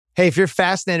Hey, if you're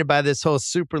fascinated by this whole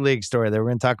Super League story that we're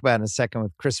going to talk about in a second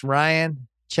with Chris Ryan,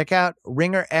 check out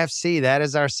Ringer FC. That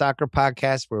is our soccer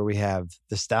podcast where we have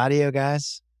the Stadio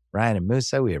guys, Ryan and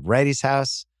Musa. We have Righty's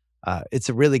House. It's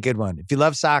a really good one. If you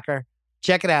love soccer,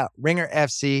 check it out. Ringer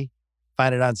FC.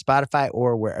 Find it on Spotify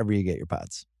or wherever you get your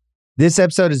pods. This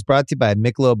episode is brought to you by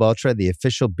Michelob Ultra, the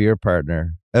official beer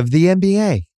partner of the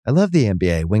NBA. I love the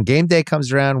NBA. When game day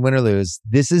comes around, win or lose,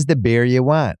 this is the beer you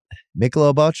want.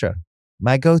 Michelob Ultra,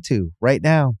 my go-to right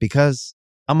now because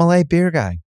I'm a light beer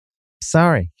guy.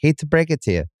 Sorry, hate to break it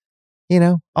to you. You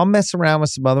know, I'll mess around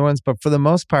with some other ones, but for the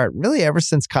most part, really ever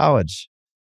since college,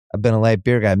 I've been a light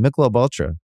beer guy. Michelob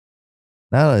Ultra.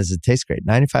 Not only does it taste great,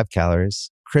 95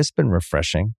 calories, crisp and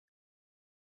refreshing.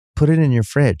 Put it in your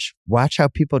fridge. Watch how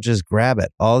people just grab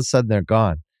it. All of a sudden, they're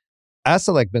gone. I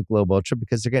also like Michelob Ultra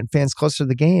because they're getting fans closer to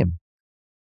the game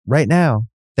right now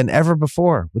than ever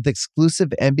before with exclusive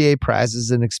NBA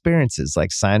prizes and experiences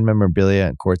like signed memorabilia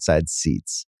and courtside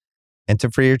seats.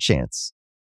 Enter for your chance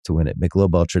to win at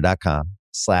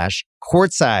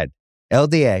MichelobUltra.com/courtside.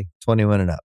 LDA 21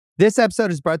 and up. This episode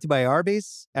is brought to you by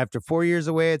Arby's. After 4 years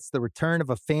away, it's the return of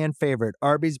a fan favorite,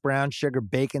 Arby's Brown Sugar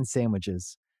Bacon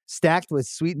Sandwiches. Stacked with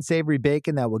sweet and savory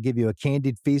bacon that will give you a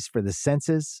candied feast for the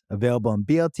senses. Available in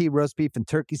BLT, roast beef, and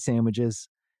turkey sandwiches.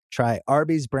 Try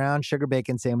Arby's Brown Sugar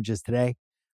Bacon Sandwiches today.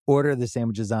 Order the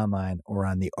sandwiches online or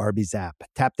on the Arby's app.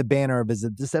 Tap the banner or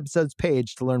visit this episode's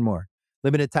page to learn more.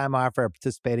 Limited time offer at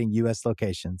participating U.S.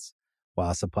 locations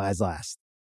while supplies last.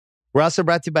 We're also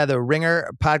brought to you by the Ringer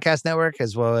Podcast Network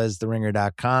as well as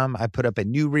theringer.com. I put up a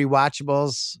new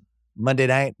rewatchables Monday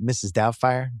night. Mrs.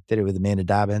 Doubtfire did it with Amanda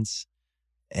Dobbins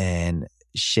and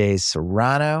Shea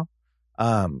Serrano.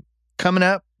 Coming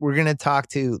up, we're going to talk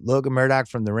to Logan Murdock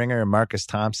from The Ringer and Marcus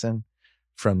Thompson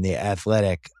from The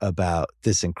Athletic about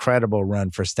this incredible run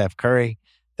for Steph Curry.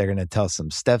 They're going to tell some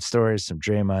Steph stories, some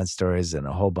Draymond stories, and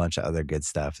a whole bunch of other good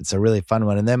stuff. It's a really fun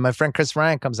one. And then my friend Chris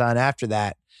Ryan comes on after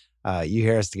that. You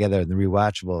hear us together in the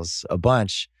rewatchables a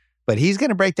bunch, but he's going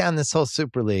to break down this whole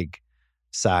Super League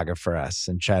saga for us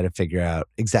and try to figure out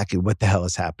exactly what the hell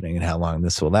is happening and how long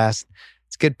this will last.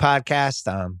 It's a good podcast.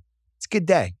 It's a good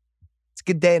day. It's a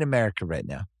good day in America right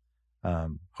now.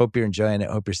 Hope you're enjoying it.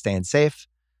 Hope you're staying safe.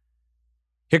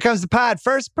 Here comes the pod.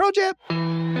 First, Pro Jam.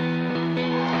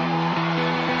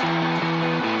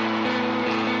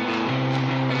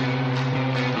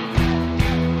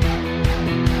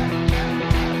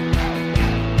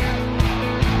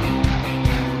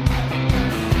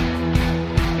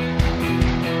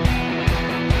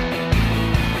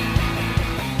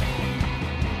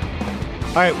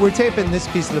 All right, we're taping this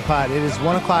piece of the pod. It is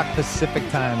 1 o'clock Pacific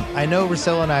time. I know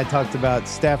Russillo and I talked about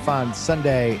Steph on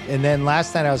Sunday, and then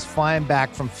last night I was flying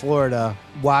back from Florida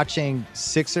watching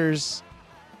Sixers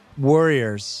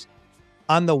Warriors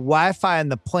on the Wi-Fi on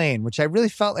the plane, which I really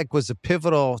felt like was a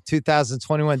pivotal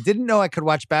 2021. Didn't know I could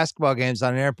watch basketball games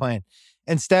on an airplane.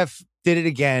 And Steph did it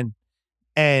again,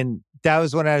 and that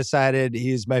was when I decided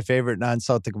he's my favorite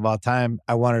non-Celtic of all time.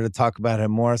 I wanted to talk about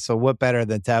him more, so what better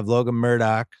than to have Logan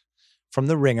Murdock from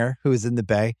The Ringer, who is in the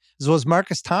Bay, as well as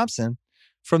Marcus Thompson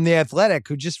from The Athletic,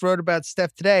 who just wrote about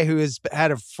Steph today, who has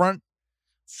had a front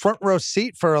row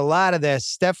seat for a lot of this.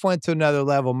 Steph went to another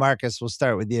level. Marcus, we'll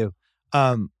start with you.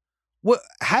 How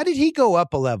did he go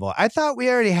up a level? I thought we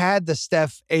already had the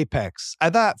Steph apex. I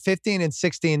thought 15 and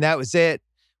 16, that was it.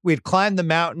 We'd climbed the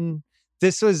mountain.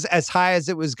 This was as high as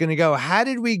it was going to go. How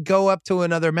did we go up to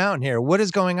another mountain here? What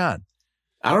is going on?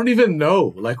 I don't even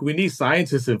know. Like, we need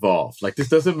scientists involved. Like, this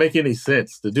doesn't make any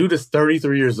sense. The dude is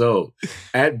 33 years old.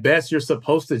 At best, you're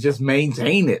supposed to just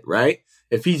maintain it, right?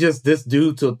 If he just this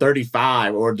dude till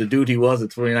 35 or the dude he was in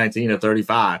 2019 or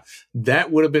 35,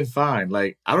 that would have been fine.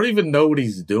 Like, I don't even know what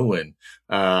he's doing.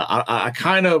 We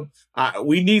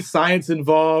need science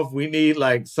involved. We need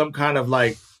like some kind of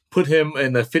like put him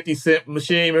in the 50 Cent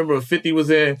machine. Remember when 50 was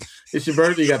in It's Your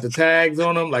Birthday? You got the tags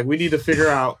on him. Like, we need to figure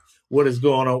out what is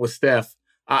going on with Steph.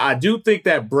 I do think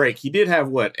that break, he did have,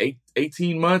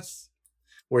 18 months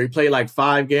where he played like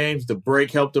 5 games. The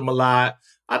break helped him a lot.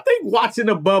 I think watching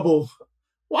the bubble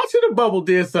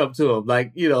did something to him.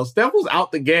 Like, Steph was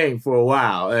out the game for a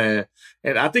while.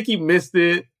 And I think he missed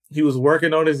it. He was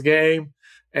working on his game.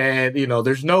 And,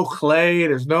 there's no Clay.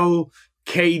 There's no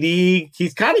KD.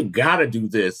 He's kind of got to do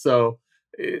this. So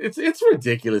it's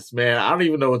ridiculous, man. I don't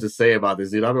even know what to say about this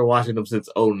dude. I've been watching him since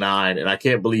 2009, and I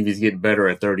can't believe he's getting better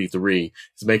at 33.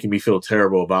 It's making me feel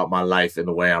terrible about my life and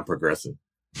the way I'm progressing.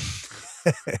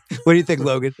 What do you think,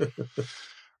 Logan?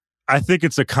 I think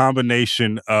it's a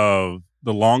combination of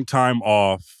the long time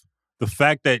off, the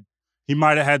fact that he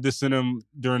might have had this in him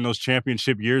during those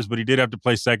championship years, but he did have to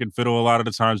play second fiddle a lot of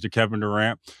the times to Kevin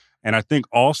Durant. And I think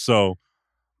also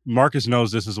Marcus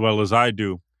knows this as well as I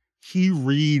do. He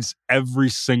reads every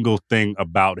single thing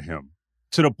about him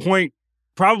to the point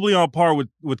probably on par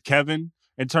with Kevin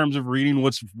in terms of reading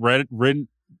what's read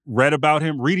about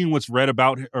him, reading what's written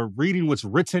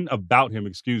about him,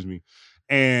 excuse me.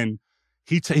 And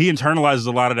he internalizes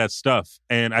a lot of that stuff.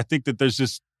 And I think that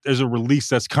there's a release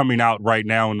that's coming out right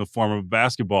now in the form of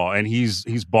basketball, and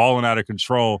he's balling out of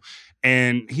control,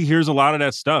 and he hears a lot of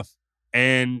that stuff.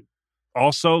 And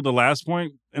also the last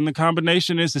point in the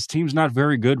combination is his team's not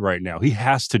very good right now. He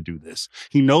has to do this.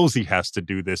 He knows he has to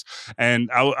do this. And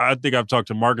I think I've talked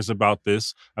to Marcus about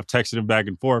this. I've texted him back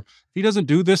and forth. If he doesn't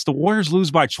do this, the Warriors lose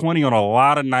by 20 on a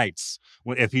lot of nights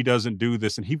if he doesn't do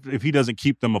this. And if he doesn't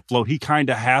keep them afloat, he kind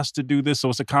of has to do this. So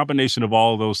it's a combination of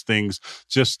all of those things,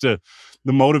 just the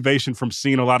motivation from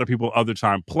seeing a lot of people other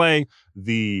time play,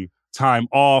 the time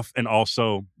off, and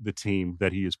also the team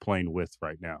that he is playing with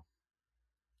right now.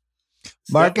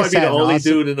 Marcus might be the only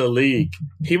dude in the league.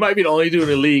 He might be the only dude in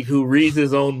the league who reads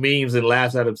his own memes and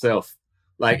laughs at himself.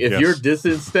 Like, if you're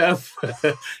dissing Steph,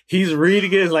 he's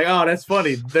reading it. It's like, oh, that's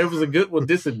funny. There was a good one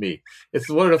dissing me. It's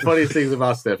one of the funniest things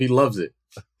about Steph. He loves it.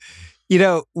 You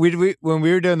know, we when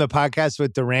we were doing the podcast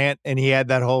with Durant and he had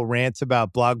that whole rant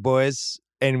about Blog Boys,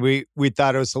 and we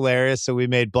thought it was hilarious, so we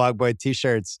made Blog Boy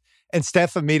t-shirts. And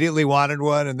Steph immediately wanted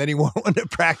one, and then he wore one to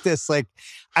practice. Like,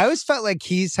 I always felt like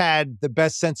he's had the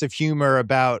best sense of humor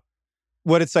about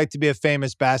what it's like to be a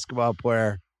famous basketball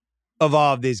player of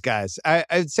all of these guys.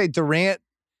 I'd say Durant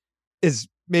is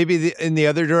maybe in the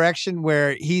other direction,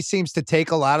 where he seems to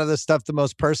take a lot of the stuff the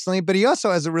most personally, but he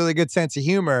also has a really good sense of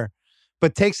humor,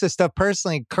 but takes the stuff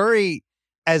personally. Curry,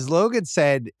 as Logan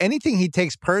said, anything he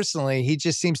takes personally, he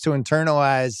just seems to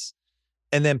internalize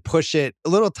and then push it a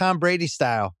little Tom Brady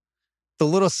style. The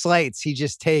little slights he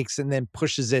just takes and then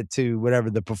pushes it to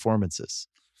whatever the performance is.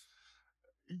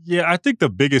 Yeah, I think the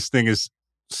biggest thing is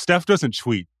Steph doesn't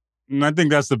tweet. And I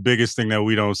think that's the biggest thing that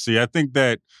we don't see. I think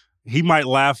that he might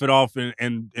laugh it off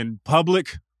in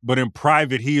public, but in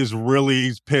private, he's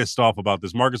pissed off about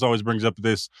this. Marcus always brings up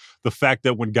the fact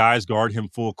that when guys guard him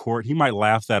full court, he might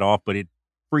laugh that off, but it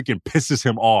freaking pisses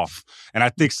him off. And I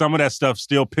think some of that stuff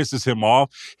still pisses him off.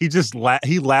 He just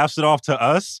he laughs it off to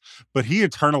us, but he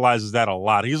internalizes that a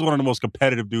lot. He's one of the most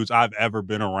competitive dudes I've ever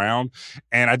been around.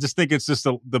 And I just think it's just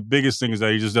the biggest thing is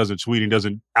that he just doesn't tweet. He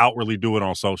doesn't outwardly do it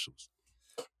on socials.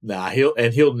 Nah,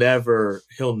 he'll never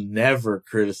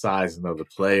criticize another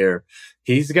player.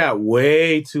 He's got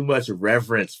way too much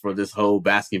reverence for this whole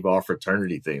basketball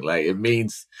fraternity thing. Like, it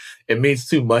means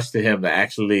too much to him to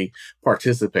actually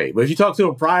participate. But if you talk to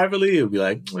him privately, he'll be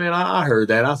like, man, I heard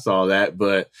that, I saw that,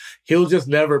 but he'll just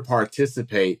never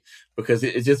participate because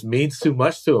it just means too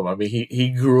much to him. I mean, he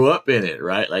grew up in it,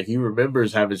 right? Like, he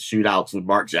remembers having shootouts with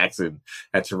Mark Jackson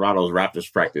at Toronto's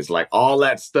Raptors practice. Like, all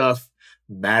that stuff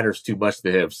matters too much to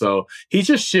him. So he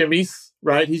just shimmies,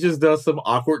 right? He just does some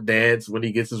awkward dance when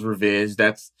he gets his revenge.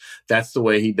 That's the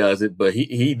way he does it. But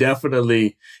he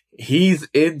definitely, he's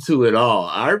into it all.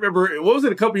 I remember, what was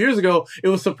it, a couple years ago? It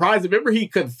was surprising. Remember, he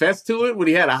confessed to it when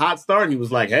he had a hot start. He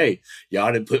was like, "Hey,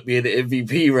 y'all didn't put me in the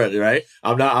MVP run, right?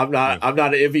 I'm not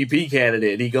an MVP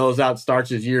candidate." And he goes out and starts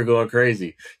his year going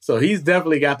crazy. So he's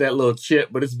definitely got that little chip,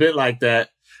 but it's been like that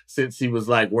since he was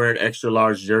like wearing extra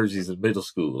large jerseys in middle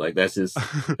school. Like, that's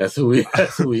who he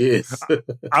is.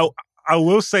 I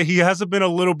will say he hasn't been a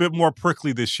little bit more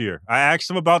prickly this year. I asked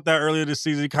him about that earlier this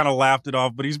season. He kind of laughed it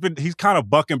off, but he's kind of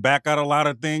bucking back at a lot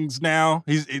of things now.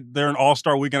 They're an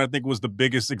All-Star weekend, I think, was the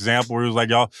biggest example where he was like,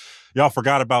 y'all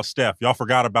forgot about Steph. Y'all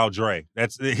forgot about Dre.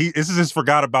 This is his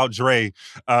forgot about Dre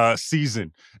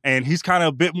season. And he's kind of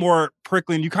a bit more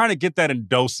prickly, and you kind of get that in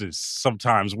doses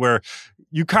sometimes where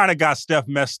you kind of got Steph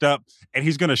messed up and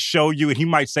he's going to show you, and he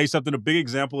might say something. A big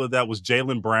example of that was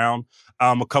Jaylen Brown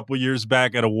a couple years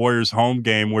back at a Warriors home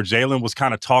game where Jaylen was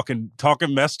kind of talking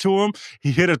mess to him.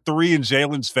 He hit a three in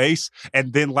Jaylen's face,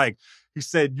 and then like he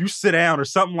said, "You sit down," or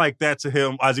something like that to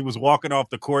him as he was walking off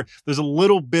the court. There's a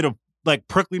little bit of like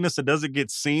prickliness that doesn't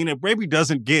get seen. It maybe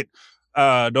doesn't get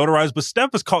notarized, but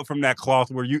Steph is caught from that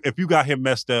cloth where if you got him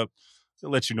messed up,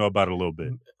 they'll let you know about it a little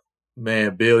bit.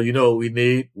 Man, Bill, you know what we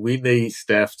need? We need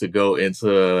Steph to go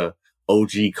into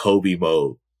OG Kobe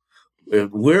mode.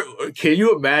 Can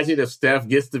you imagine if Steph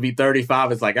gets to be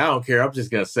 35? It's like, I don't care. I'm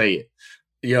just going to say it.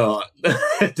 Yo,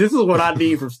 this is what I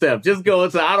need from Steph. Just go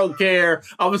into, I don't care.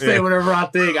 I'm going to say whatever I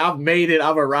think. I've made it.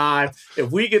 I've arrived.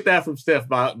 If we get that from Steph,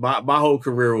 my whole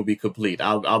career will be complete.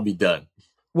 I'll be done.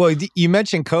 Well, you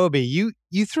mentioned Kobe. You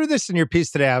threw this in your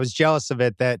piece today. I was jealous of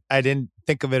it that I didn't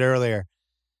think of it earlier.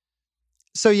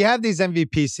 So you have these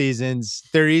MVP seasons.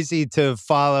 They're easy to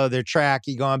follow. They're track.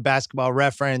 You go on Basketball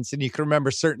Reference, and you can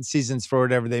remember certain seasons for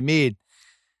whatever they mean.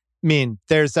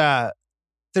 There's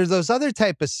those other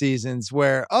type of seasons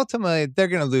where ultimately they're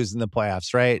going to lose in the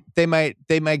playoffs, right? They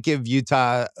might give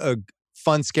Utah a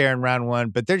fun scare in round one,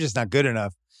 but they're just not good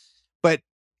enough. But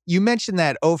you mentioned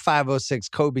that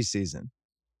 05-06 Kobe season.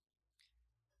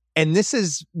 And this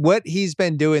is what he's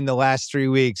been doing the last 3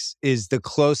 weeks is the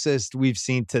closest we've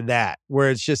seen to that,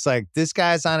 where it's just like, this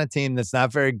guy's on a team that's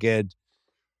not very good.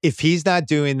 If he's not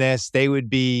doing this, they would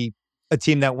be a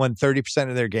team that won 30%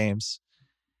 of their games.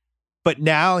 But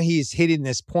now he's hitting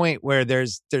this point where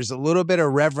there's a little bit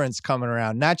of reverence coming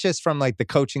around, not just from like the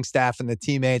coaching staff and the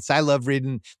teammates. I love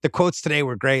reading the quotes today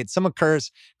were great. Some of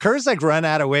Kerr's like run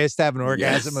out of ways to have an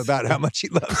orgasm about how much he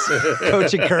loves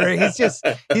coaching Curry.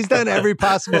 He's done every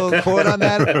possible quote on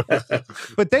that.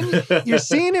 But then you're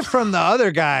seeing it from the other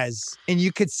guys, and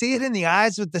you could see it in the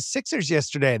eyes with the Sixers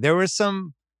yesterday. There was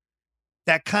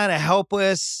that kind of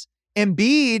helpless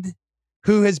Embiid,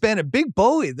 who has been a big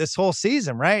bully this whole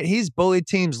season, right? He's bullied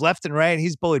teams left and right.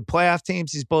 He's bullied playoff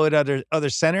teams. He's bullied other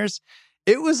centers.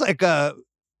 It was like a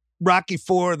Rocky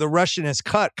IV, the Russian is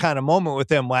cut kind of moment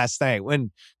with him last night when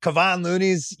Kevon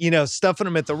Looney's, stuffing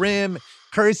him at the rim.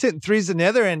 Curry's hitting threes in the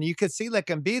other end. You could see like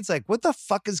Embiid's like, what the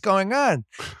fuck is going on?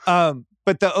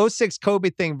 But the 06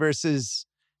 Kobe thing versus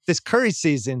this Curry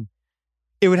season,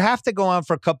 it would have to go on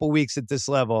for a couple weeks at this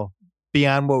level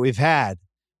beyond what we've had.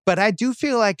 But I do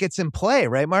feel like it's in play,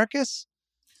 right, Marcus?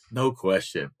 No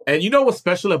question. And you know what's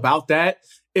special about that?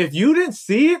 If you didn't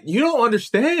see it, you don't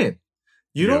understand.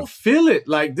 You don't feel it.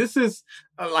 Like, this is,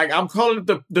 like, I'm calling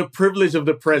it the privilege of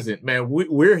the present, man.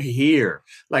 We're here.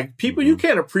 Like, people, you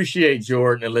can't appreciate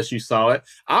Jordan unless you saw it.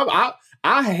 I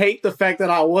hate the fact that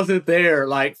I wasn't there,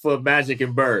 like, for Magic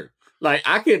and Bird. Like,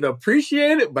 I can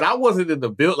appreciate it, but I wasn't in the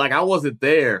build. Like, I wasn't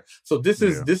there. So this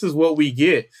is what we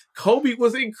get. Kobe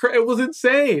was it was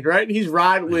insane, right? He's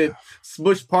riding with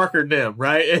Smush Parker and them,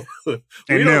 right? We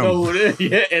don't know who it is.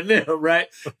 Yeah, and them, right?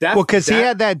 Because he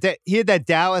had that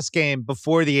Dallas game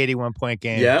before the 81-point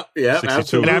game. Yep,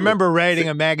 absolutely. And I remember writing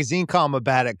a magazine column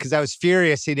about it because I was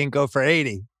furious he didn't go for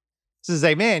 80. So it's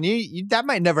like, man, you that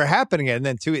might never happen again. And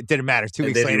then it didn't matter. 2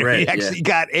 weeks later, he actually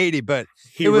got 80. But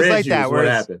it was like that. What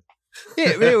happened?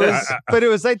 Yeah, it was, but it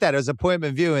was like that. It was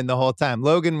appointment viewing the whole time.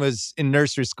 Logan was in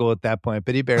nursery school at that point,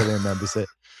 but he barely remembers it.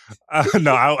 I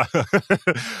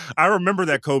remember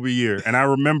that Kobe year, and I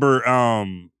remember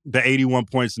the 81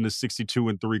 points in the 62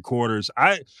 and 3/4.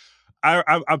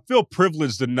 I feel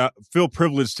privileged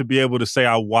to be able to say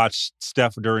I watched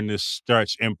Steph during this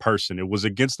stretch in person. It was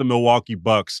against the Milwaukee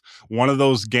Bucks, one of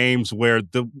those games where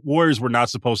the Warriors were not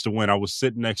supposed to win. I was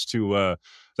sitting next to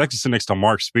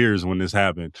Mark Spears when this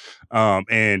happened,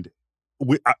 and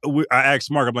I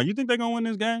asked Mark, I'm like, "You think they're gonna win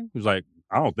this game?" He was like,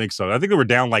 "I don't think so." I think they were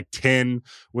down like 10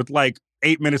 with like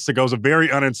 8 minutes to go. It was a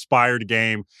very uninspired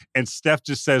game, and Steph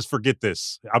just says, "Forget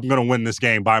this. I'm gonna win this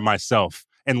game by myself."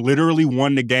 And literally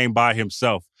won the game by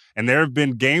himself. And there have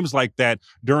been games like that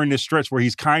during this stretch where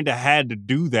he's kind of had to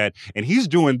do that. And he's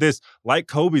doing this like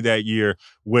Kobe that year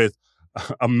with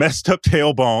a messed up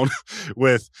tailbone,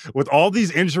 with all these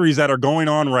injuries that are going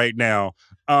on right now.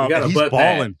 He's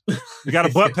balling. He got a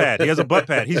butt pad. He has a butt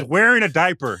pad. He's wearing a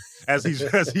diaper as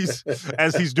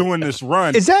he's doing this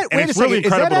run. Is that really is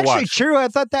that actually true? I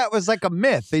thought that was like a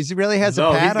myth. He really has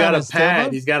a pad on his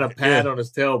tailbone? He's got a pad on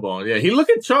his tailbone. Yeah, he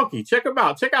looking chunky. Check him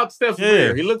out. Check out Steph's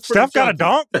rear. He looks pretty Steph got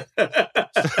chunky. a donk?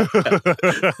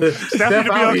 Steph need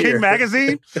to be on King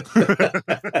Magazine?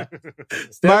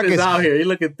 Steph is out here. He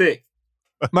looking thick.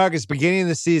 Marcus, beginning of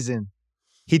the season,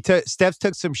 Steph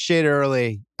took some shit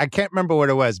early. I can't remember what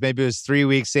it was. Maybe it was 3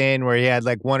 weeks in where he had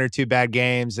like 1 or 2 bad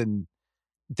games, and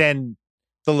then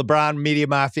the LeBron media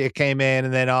mafia came in,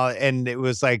 and it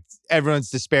was like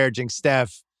everyone's disparaging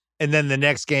Steph. And then the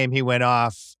next game he went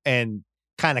off and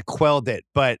kind of quelled it.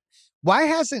 But why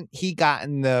hasn't he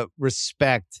gotten the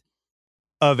respect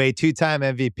of a 2-time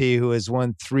MVP who has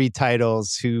won 3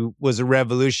 titles, who was a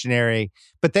revolutionary?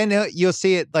 But then you'll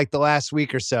see it like the last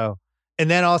week or so. And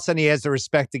then all of a sudden he has the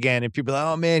respect again. And people are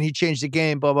like, oh man, he changed the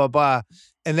game, blah, blah, blah.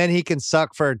 And then he can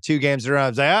suck for 2 games in a row.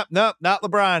 It's like, no, not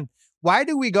LeBron. Why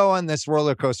do we go on this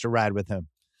roller coaster ride with him?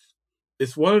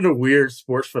 It's one of the weird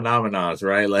sports phenomenons,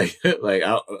 right? Like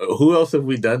who else have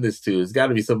we done this to? It's got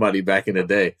to be somebody back in the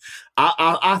day.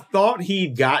 I thought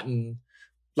he'd gotten,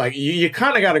 like, you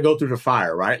kind of got to go through the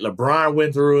fire, right? LeBron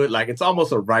went through it. Like, it's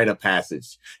almost a rite of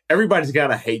passage. Everybody's got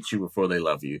to hate you before they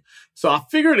love you. So I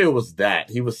figured it was that.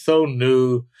 He was so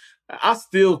new. I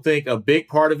still think a big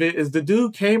part of it is the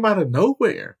dude came out of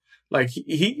nowhere. Like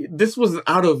this was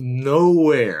out of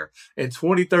nowhere. In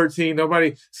 2013,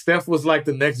 Steph was like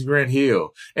the next Grant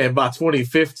Hill. And by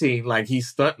 2015, like he's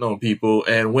stunting on people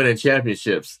and winning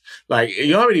championships. Like,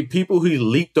 you know how many people he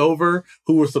leaped over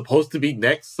who were supposed to be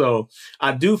next? So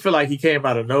I do feel like he came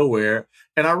out of nowhere.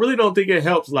 And I really don't think it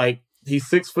helps. Like, he's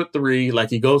 6'3", like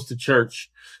he goes to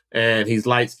church and he's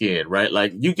light skinned, right?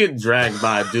 Like, you get dragged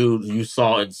by a dude you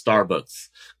saw in Starbucks.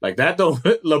 Like, that don't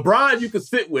LeBron you could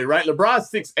sit with, right?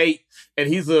 LeBron's 6'8", and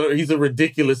he's a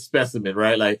ridiculous specimen,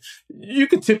 right? Like, you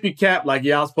could tip your cap like,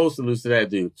 yeah, I was supposed to lose to that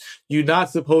dude. You're not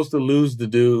supposed to lose the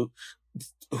dude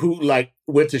who like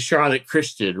went to Charlotte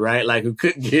Christian, right? Like, who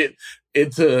couldn't get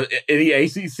into any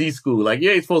ACC school. Like,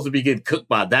 yeah, he's supposed to be getting cooked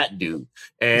by that dude.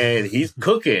 And he's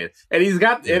cooking. And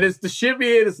and it's the shimmy,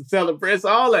 it's the celebration, it's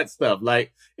all that stuff.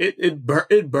 Like, it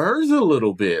burns a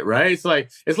little bit, right? It's like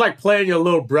playing your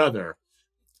little brother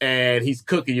and he's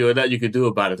cooking you and nothing you can do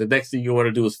about it. The next thing you want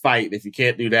to do is fight. And if you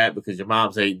can't do that because your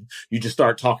mom's hating, you just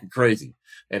start talking crazy.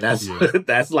 And that's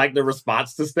like the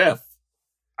response to Steph.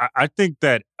 I think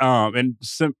that, and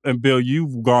Bill,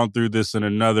 you've gone through this in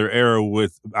another era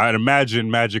with, I'd imagine,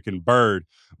 Magic and Bird.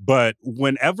 But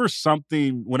whenever Steph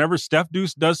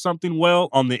does something well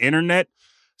on the internet,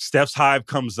 Steph's hive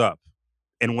comes up.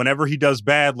 And whenever he does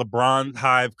bad, LeBron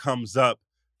hive comes up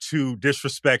to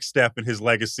disrespect Steph and his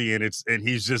legacy. And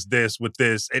he's just this with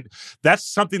this. And that's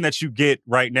something that you get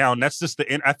right now. And that's just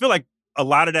I feel like a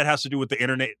lot of that has to do with the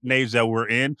internet age that we're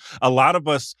in. A lot of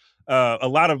us, a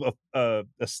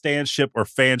stanship or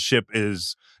fanship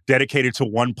is dedicated to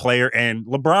one player, and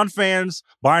LeBron fans,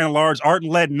 by and large, aren't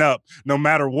letting up no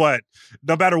matter what.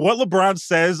 No matter what LeBron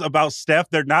says about Steph,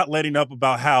 they're not letting up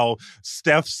about how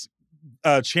Steph's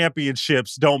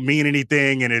championships don't mean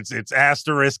anything, and it's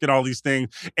asterisk and all these things,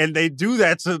 and they do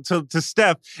that to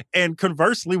Steph. And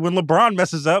conversely, when LeBron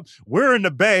messes up, we're in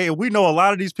the Bay, and we know a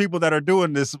lot of these people that are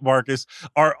doing this, Marcus,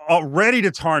 are ready to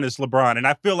tarnish LeBron. And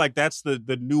I feel like that's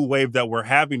the new wave that we're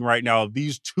having right now of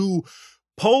these two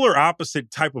polar opposite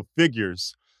type of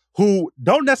figures who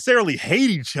don't necessarily hate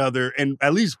each other, and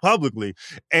at least publicly.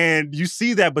 And you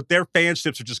see that, but their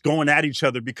fanships are just going at each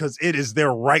other because it is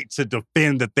their right to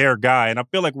defend that their guy. And I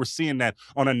feel like we're seeing that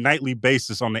on a nightly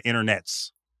basis on the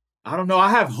internets. I don't know. I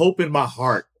have hope in my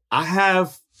heart. I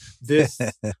have this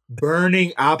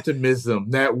burning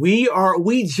optimism that we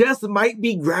just might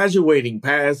be graduating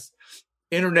past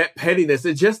internet pettiness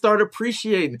and just start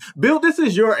appreciating. Bill, this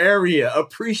is your area,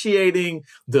 appreciating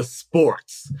the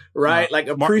sports, right? Like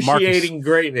appreciating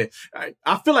greatness.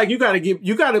 I feel like you gotta be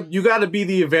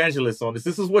the evangelist on this.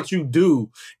 This is what you do,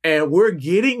 and we're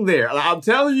getting there. I'm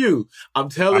telling you. I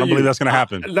don't believe that's gonna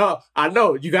happen. No, I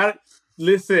know you got to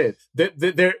listen.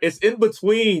 There, it's in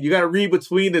between. You got to read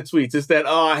between the tweets. It's that,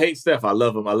 oh, I hate Steph. I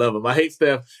love him. I hate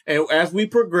Steph. And as we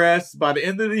progress, by the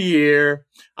end of the year,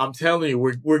 I'm telling you,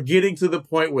 we're getting to the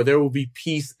point where there will be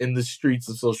peace in the streets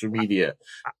of social media.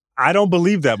 I don't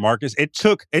believe that, Marcus. It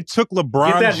took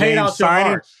LeBron James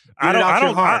signing. It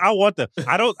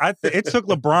took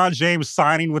LeBron James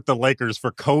signing with the Lakers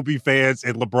for Kobe fans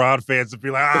and LeBron fans to be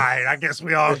like, all right, I guess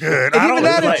we all good. And even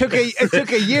that, it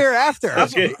took a year after.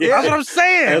 That's what I'm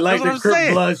saying. And like the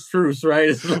Crip Bloods truce, right?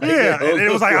 It's like, yeah, and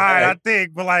it was like, all right, I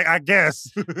think, but like, I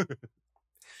guess.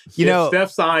 If Steph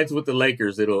signs with the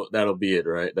Lakers, that'll be it,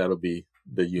 right? That'll be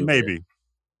the union. Maybe.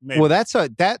 Well, that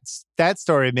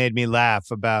story made me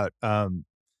laugh about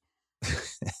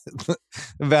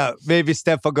about maybe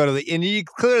Steph will go to and you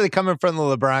clearly coming from the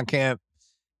LeBron camp,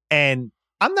 and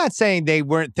I'm not saying they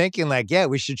weren't thinking like, yeah,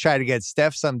 we should try to get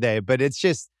Steph someday, but it's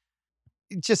just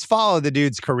follow the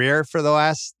dude's career for the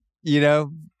last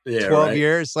 12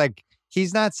 years. Like,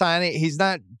 he's not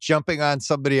jumping on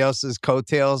somebody else's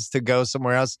coattails to go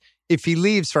somewhere else. If he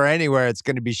leaves for anywhere, it's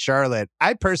going to be Charlotte.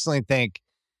 I personally think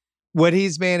what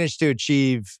he's managed to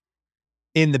achieve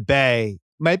in the Bay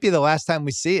might be the last time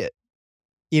we see it.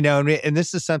 And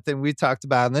this is something we talked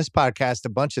about on this podcast a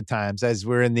bunch of times as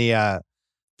we're in the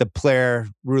player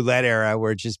roulette era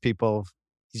where you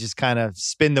just kind of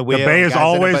spin the wheel. The Bay is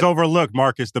always overlooked,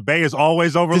 Marcus. The Bay is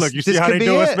always overlooked. You see how they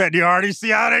do us, man? You already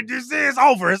see how they do it. It's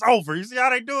over. It's over. You see how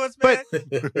they do us, man?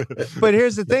 But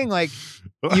here's the thing. Like,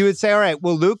 you would say, all right,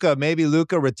 well, maybe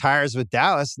Luka retires with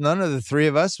Dallas. None of the three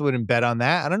of us wouldn't bet on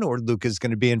that. I don't know where Luka's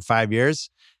going to be in 5 years.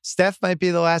 Steph might be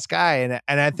the last guy.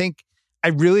 And I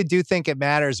really do think it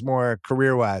matters more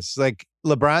career-wise. Like,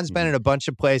 LeBron's been in a bunch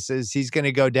of places. He's going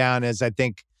to go down as, I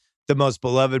think, the most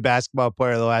beloved basketball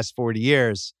player of the last 40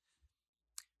 years.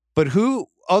 But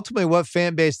ultimately, what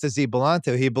fan base does he belong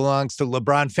to? He belongs to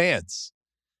LeBron fans.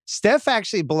 Steph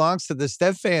actually belongs to the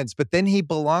Steph fans, but then he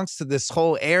belongs to this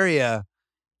whole area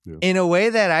in a way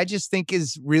that I just think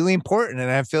is really important,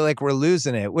 and I feel like we're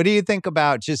losing it. What do you think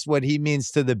about just what he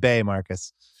means to the Bay,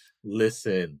 Marcus?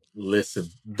 Listen.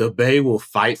 The Bay will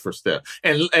fight for Steph.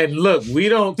 And look, we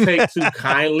don't take too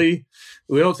kindly.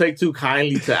 We don't take too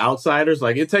kindly to outsiders.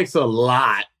 Like, it takes a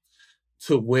lot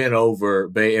to win over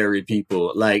Bay Area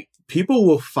people. Like, people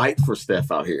will fight for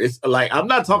Steph out here. It's like, I'm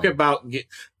not talking about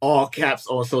all caps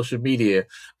on social media.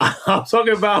 I'm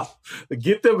talking about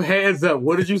get them hands up.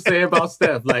 What did you say about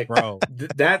Steph? Like, bro,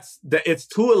 it's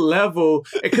to a level,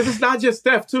 because it's not just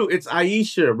Steph too. It's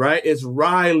Aisha, right? It's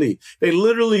Riley. They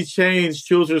literally changed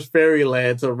Children's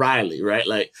Fairyland to Riley, right?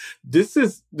 Like, this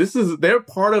is they're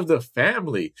part of the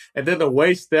family. And then the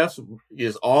way Steph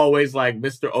is always like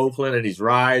Mr. Oakland, and he's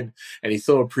riding, and he's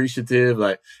so appreciative.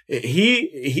 Like,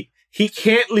 he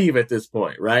can't leave at this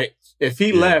point, right? If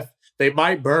he left, they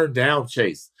might burn down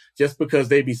Chase just because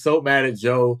they'd be so mad at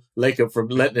Joe Lacob for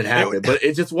letting it happen. But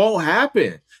it just won't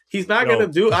happen. He's not going to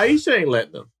do it. Aisha ain't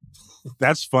letting him.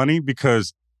 That's funny,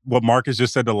 because what Marcus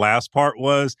just said, the last part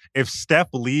was, if Steph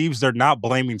leaves, they're not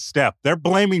blaming Steph. They're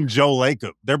blaming Joe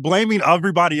Lacob. They're blaming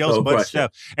everybody else but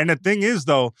Steph. And the thing is,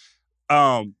 though,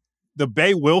 the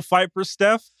Bay will fight for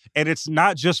Steph, and it's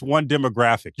not just one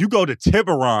demographic. You go to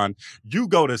Tiburon, you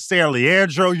go to San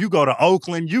Leandro, you go to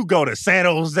Oakland, you go to San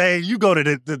Jose, you go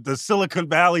to the Silicon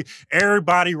Valley.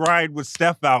 Everybody ride with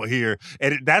Steph out here,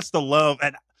 and that's the love.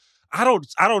 And I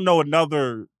don't know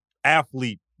another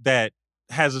athlete that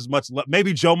has as much love.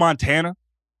 Maybe Joe Montana,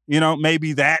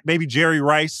 maybe Jerry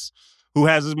Rice, who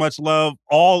has as much love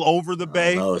all over the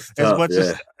Bay.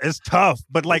 It's tough.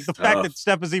 But like, the fact that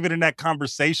Steph is even in that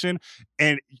conversation,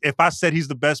 and if I said he's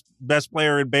the best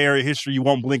player in Bay Area history, you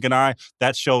won't blink an eye.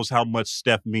 That shows how much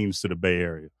Steph means to the Bay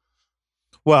Area.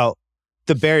 Well,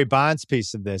 the Barry Bonds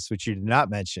piece of this, which you did not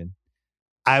mention,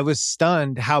 I was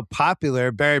stunned how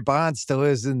popular Barry Bonds still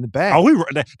is in the Bay. Oh,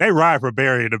 they ride for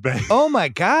Barry in the Bay. Oh my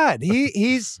God,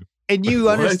 he's. And you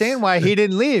understand why he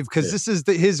didn't leave, because this is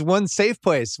his one safe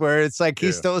place where it's like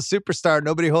he's still a superstar.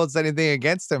 Nobody holds anything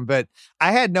against him. But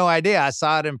I had no idea. I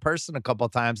saw it in person a couple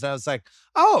of times, and I was like,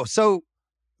 oh, so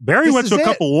Barry went to a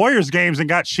couple Warriors games and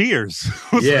got cheers.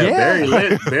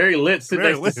 Barry lit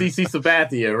sitting next to CC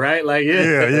Sabathia, right? Like,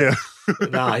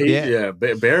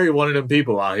 Barry one of them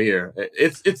people out here.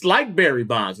 It's like Barry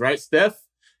Bonds, right? Steph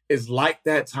is like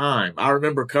that time. I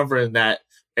remember covering that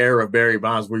era of Barry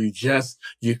Bonds where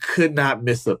you could not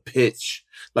miss a pitch.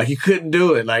 Like, you couldn't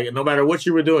do it. Like, no matter what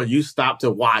you were doing, you stopped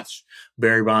to watch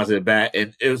Barry Bonds at bat.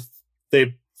 And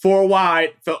they 4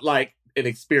 wide felt like an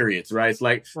experience, right? It's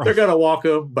like, they're going to walk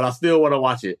him, but I still want to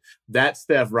watch it. That's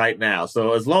Steph right now.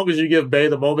 So as long as you give Bay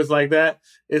the moments like that,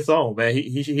 it's on, man.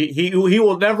 He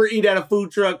will never eat at a food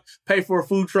truck, pay for a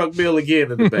food truck meal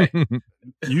again in the Bay.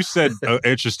 You said an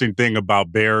interesting thing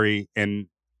about Barry and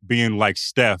being like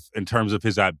Steph in terms of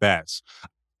his at-bats.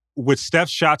 With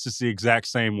Steph's shots, it's the exact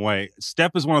same way.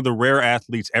 Steph is one of the rare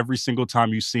athletes, every single time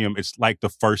you see him, it's like the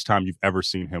first time you've ever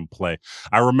seen him play.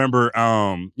 I remember,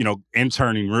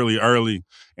 interning really early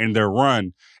in their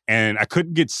run, and I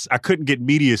couldn't get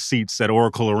media seats at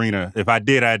Oracle Arena. If I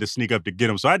did, I had to sneak up to get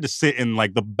them. So I had to sit in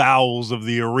like the bowels of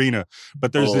the arena.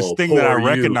 But there's this thing that I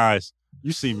recognize.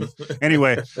 You see me.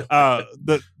 Anyway,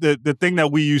 the thing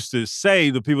that we used to say,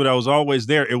 the people that was always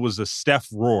there, it was a Steph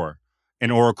roar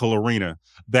in Oracle Arena,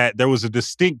 that there was a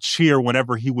distinct cheer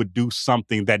whenever he would do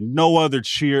something that no other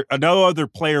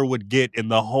player would get in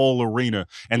the whole arena.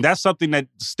 And that's something that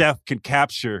Steph can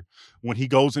capture when he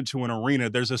goes into an arena.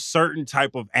 There's a certain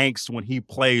type of angst when he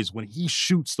plays, when he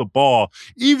shoots the ball.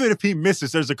 Even if he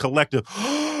misses, there's a collective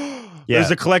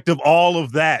There's a collective all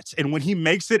of that. And when he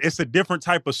makes it, it's a different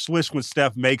type of swish when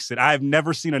Steph makes it. I've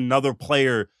never seen another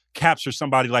player capture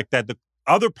somebody like that. The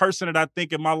other person that I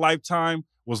think in my lifetime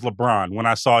was LeBron when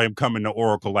I saw him come into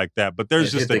Oracle like that. But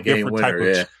there's just a different type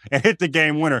of and hit the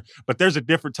game winner. But there's a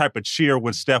different type of cheer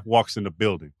when Steph walks in the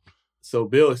building. So,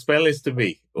 Bill, explain this to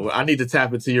me. I need to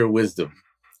tap into your wisdom.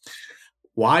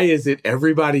 Why is it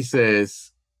everybody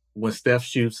says when Steph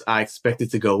shoots, I expect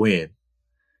it to go in?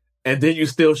 And then you're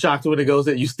still shocked when it goes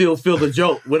in. You still feel the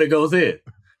jolt when it goes in,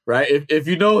 right? If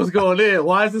you know it's going in,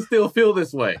 why does it still feel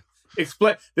this way?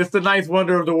 Explain. This is the ninth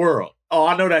wonder of the world. Oh,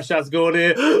 I know that shot's going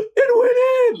in. It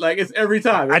went in. Like, it's every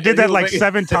time. I did that like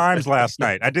 7 times last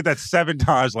night. I did that 7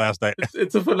 times last night.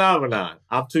 It's a phenomenon.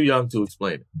 I'm too young to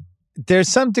explain it. There's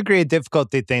some degree of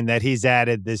difficulty thing that he's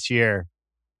added this year.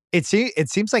 It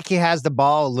seems like he has the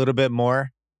ball a little bit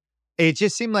more. It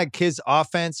just seemed like his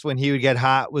offense, when he would get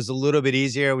hot, was a little bit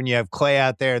easier when you have Clay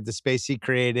out there, the space he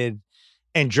created.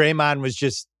 And Draymond was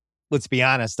just, let's be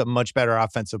honest, a much better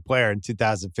offensive player in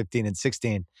 2015 and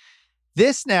 16.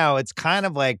 This now, it's kind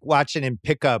of like watching him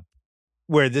pick up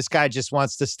where this guy just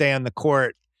wants to stay on the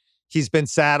court. He's been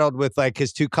saddled with like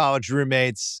his 2 college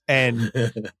roommates and,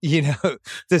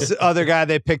 this other guy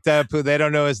they picked up who they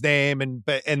don't know his name.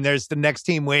 And there's the next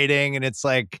team waiting. And it's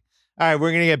like, all right,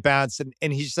 we're going to get bounced.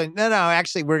 And he's just like, no,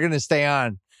 actually, we're going to stay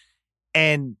on.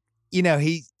 And,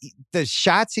 the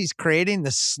shots he's creating,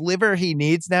 the sliver he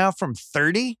needs now from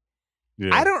 30. Yeah.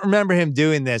 I don't remember him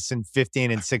doing this in 15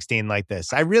 and 16 like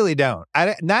this. I really don't.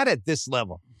 Not at this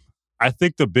level. I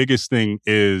think the biggest thing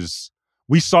is,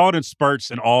 we saw it in spurts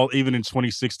and even in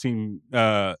 2016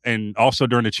 and also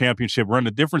during the championship run.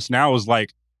 The difference now is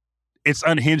like, it's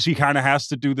unhinged. He kind of has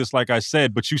to do this, like I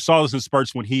said, but you saw this in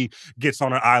spurts when he gets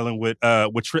on an island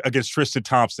against Tristan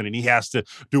Thompson and he has to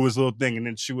do his little thing and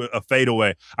then shoot a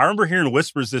fadeaway. I remember hearing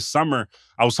whispers this summer.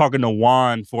 I was talking to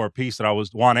Juan for a piece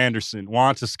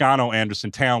Juan Toscano Anderson,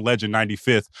 town legend,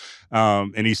 95th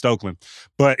in East Oakland.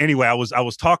 But anyway, I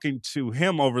was talking to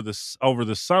him over the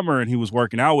summer and he was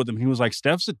working out with him. He was like,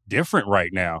 Steph's different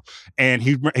right now. And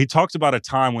he talked about a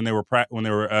time when they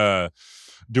were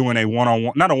doing a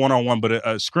one-on-one, not a one-on-one, but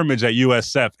a scrimmage at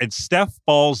USF. And Steph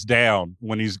falls down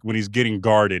when he's getting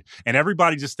guarded. And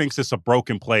everybody just thinks it's a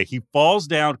broken play. He falls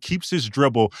down, keeps his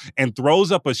dribble, and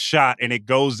throws up a shot, and it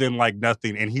goes in like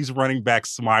nothing. And he's running back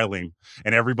smiling.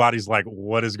 And everybody's like,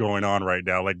 what is going on right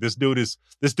now? Like, this dude is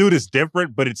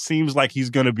different, but it seems like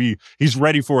he's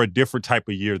ready for a different type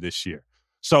of year this year.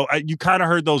 So you kind of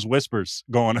heard those whispers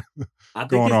going on. I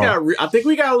think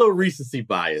we got a little recency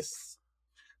bias.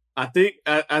 I think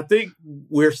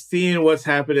we're seeing what's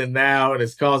happening now, and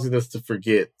it's causing us to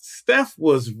forget. Steph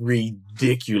was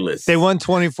ridiculous. They won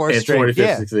 24 straight.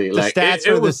 Yeah, the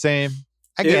stats were the same.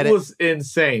 I get it. It was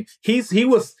insane. He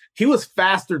was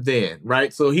faster then,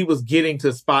 right? So he was getting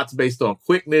to spots based on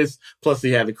quickness. Plus,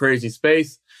 he had the crazy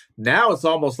space. Now it's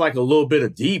almost like a little bit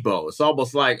of Debo. It's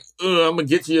almost like, I'm gonna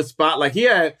get to your spot. Like he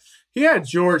had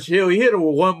George Hill. He hit him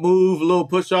with one move, a little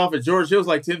push off, and George Hill's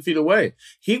like 10 feet away.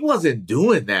 He wasn't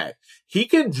doing that. He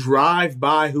can drive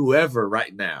by whoever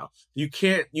right now. You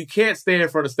can't stand in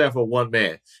front of Steph with one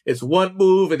man. It's one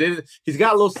move, and then he's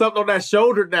got a little something on that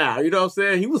shoulder now. You know what I'm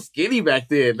saying? He was skinny back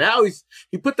then. Now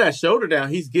he put that shoulder down.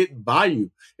 He's getting by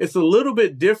you. It's a little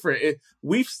bit different.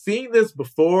 We've seen this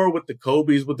before with the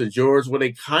Kobe's, with the George, where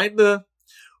they kind of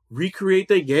recreate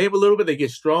their game a little bit. They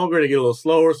get stronger, they get a little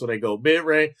slower, so they go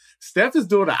mid-range. Steph is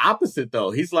doing the opposite,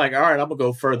 though. He's like, all right, I'm going to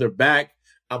go further back.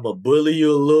 I'm going to bully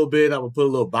you a little bit. I'm going to put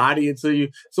a little body into you.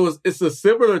 So it's a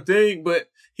similar thing, but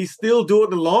he's still doing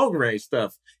the long-range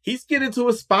stuff. He's getting to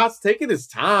his spots, taking his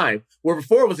time, where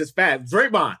before it was just fast.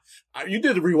 Draymond, you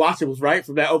did the rewatchables, right,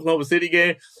 from that Oklahoma City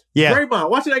game? Yeah. Draymond,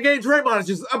 watching that game, Draymond is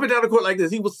just up and down the court like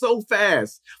this. He was so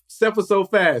fast. Steph was so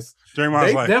fast.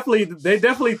 Draymond's they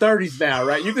definitely 30s now,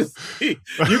 right? You can see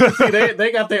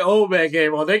they got their old man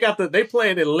game on. They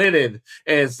playing in linen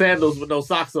and sandals with no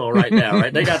socks on right now,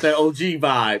 right? They got that OG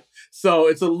vibe. So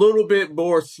it's a little bit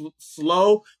more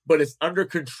slow, but it's under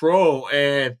control.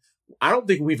 And I don't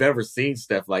think we've ever seen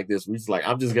Steph like this. We're just like,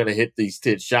 I'm just going to hit these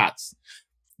 10 shots.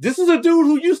 This is a dude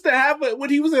who used to have, when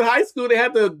he was in high school, they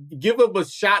had to give him a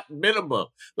shot minimum.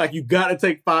 Like, you got to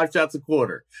take 5 shots a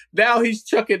quarter. Now he's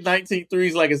chucking 19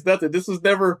 threes like it's nothing. This was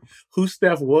never who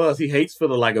Steph was. He hates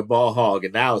feeling like a ball hog.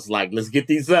 And now it's like, let's get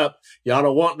these up. Y'all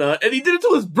don't want none. And he did it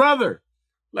to his brother.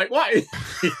 Like, why?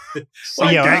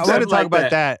 I want to talk about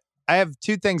that. I have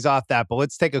 2 things off that, but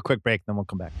let's take a quick break, then we'll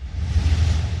come back.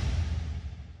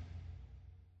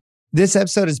 This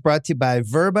episode is brought to you by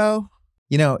Vrbo.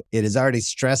 You know, it is already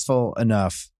stressful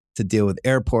enough to deal with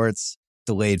airports,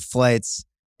 delayed flights,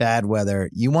 bad weather.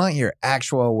 You want your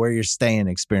actual where you're staying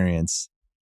experience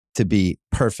to be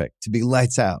perfect, to be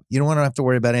lights out. You don't want to have to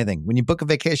worry about anything. When you book a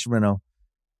vacation rental,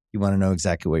 you want to know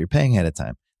exactly what you're paying ahead of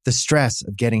time. The stress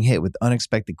of getting hit with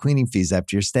unexpected cleaning fees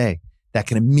after your stay, that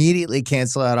can immediately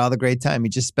cancel out all the great time you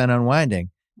just spent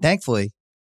unwinding. Thankfully,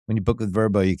 when you book with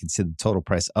Vrbo, you can see the total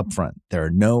price upfront. There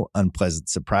are no unpleasant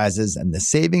surprises, and the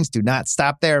savings do not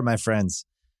stop there, my friends.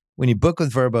 When you book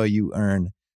with Vrbo, you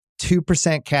earn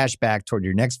 2% cash back toward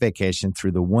your next vacation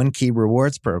through the One Key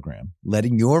Rewards program,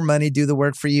 letting your money do the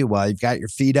work for you while you've got your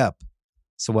feet up.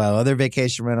 So while other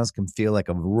vacation rentals can feel like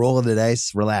a roll of the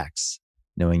dice, relax,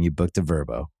 knowing you booked a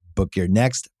Vrbo. Book your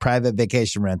next private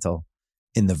vacation rental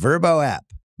in the Vrbo app.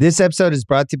 This episode is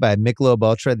brought to you by Michelob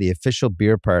Ultra, the official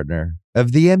beer partner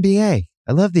of the NBA.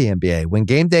 I love the NBA. When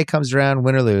game day comes around,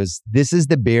 win or lose, this is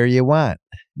the beer you want.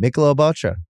 Michelob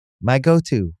Ultra, my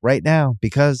go-to right now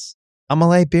because I'm a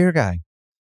light beer guy.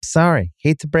 Sorry,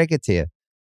 hate to break it to you.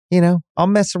 You know, I'll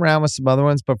mess around with some other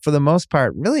ones, but for the most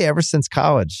part, really ever since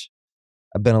college,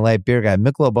 I've been a light beer guy.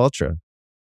 Michelob Ultra,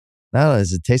 not only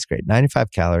does it taste great,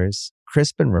 95 calories,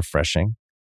 crisp and refreshing.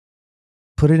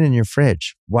 put it in your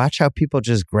fridge. Watch how people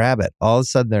just grab it. All of a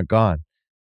sudden, they're gone.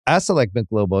 I also like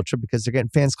Michelob Ultra because they're getting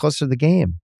fans closer to the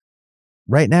game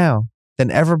right now than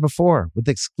ever before with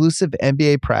exclusive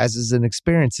NBA prizes and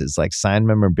experiences like signed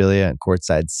memorabilia and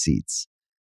courtside seats.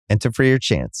 Enter for your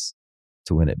chance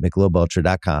to win at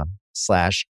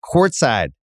MichelobUltra.com/courtside.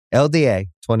 LDA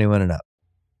 21 and up.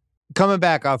 Coming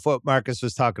back off what Marcus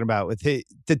was talking about with the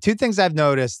two things I've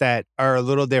noticed that are a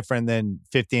little different than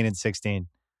 15 and 16.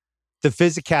 The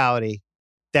physicality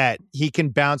that he can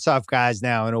bounce off guys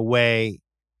now in a way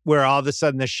where all of a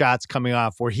sudden the shot's coming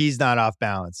off where he's not off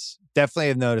balance. Definitely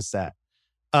have noticed that.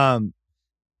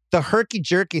 The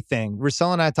herky-jerky thing,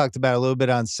 Russell and I talked about a little bit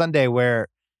on Sunday where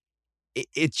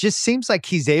it just seems like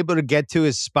he's able to get to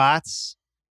his spots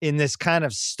in this kind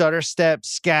of stutter step,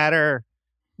 scatter,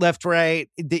 left, right.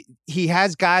 He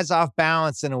has guys off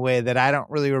balance in a way that I don't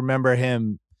really remember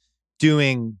him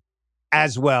doing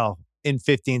as well in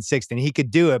 15, 16. He could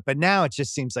do it, but now it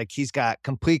just seems like he's got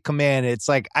complete command. It's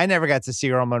like, I never got to see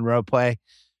Earl Monroe play,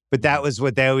 but that was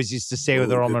what they always used to say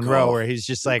with Earl Monroe, where he's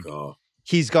just like,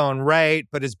 he's going right,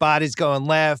 but his body's going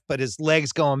left, but his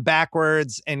legs going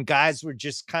backwards, and guys were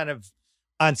just kind of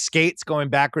on skates going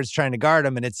backwards trying to guard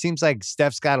him, and it seems like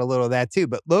Steph's got a little of that too.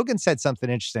 But Logan said something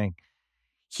interesting.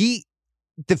 The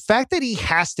fact that he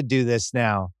has to do this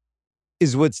now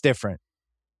is what's different.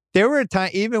 There were a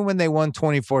time, even when they won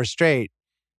 24 straight,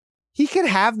 he could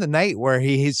have the night where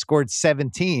he scored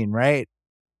 17, right?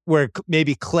 Where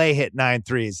maybe Clay hit 9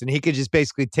 threes and he could just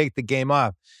basically take the game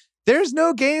off. There's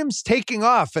no games taking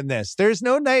off in this. There's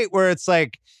no night where it's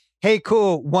like, hey,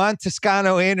 cool, Juan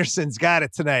Toscano Anderson's got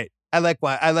it tonight. I like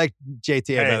JTA.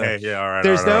 Hey, yeah, all right.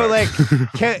 There's all no right.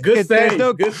 like, good save.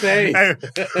 No, good save.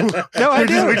 No, I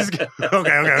do.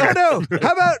 Okay. No.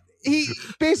 How about he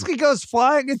basically goes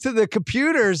flying into the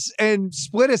computers and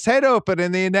split his head open,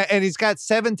 and he's got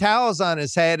 7 towels on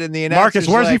his head, and the Marcus,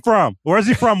 where's he from? Where's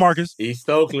he from, Marcus? East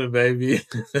Oakland, baby.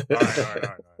 All right.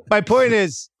 My point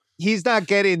is, he's not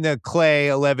getting the Clay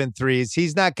 11 threes.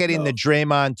 He's not getting the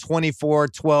Draymond 24,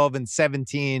 12, and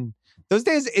 17. Those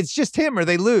days, it's just him or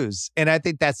they lose. And I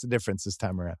think that's the difference this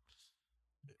time around.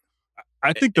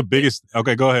 I think the biggest...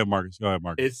 Okay, go ahead, Marcus.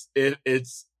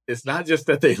 It's not just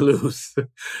that they lose.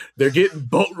 They're getting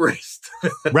boat raced.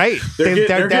 Right.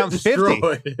 They're down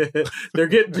 50. They're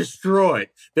getting destroyed.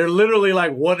 They're literally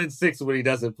like 1-6 when he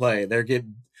doesn't play.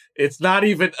 It's not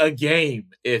even a game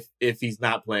if he's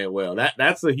not playing well.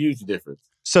 That's a huge difference.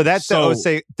 So that's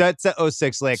the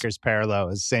 06 Lakers parallel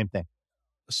is the same thing.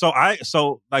 So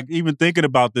like even thinking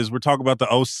about this, we're talking about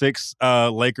the 06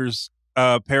 Lakers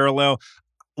parallel.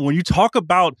 When you talk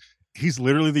about he's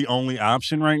literally the only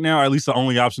option right now, or at least the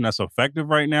only option that's effective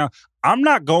right now, I'm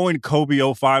not going Kobe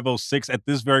 05, 06 at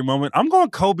this very moment. I'm going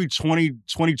Kobe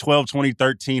 2012,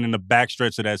 2013 in the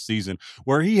backstretch of that season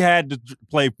where he had to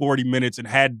play 40 minutes and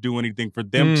had to do anything for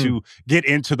them to get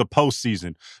into the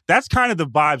postseason. That's kind of the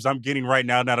vibes I'm getting right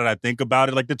now that I think about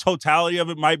it. Like the totality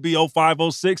of it might be 05,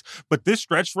 06, but this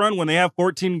stretch run when they have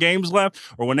 14 games left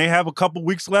or when they have a couple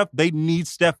weeks left, they need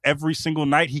Steph every single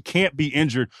night. He can't be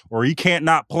injured or he can't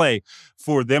not play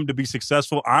for them to be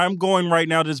successful. I'm going right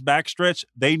now to this backstretch.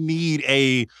 They need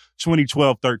a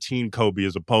 2012-13 Kobe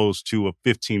as opposed to a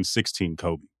 15-16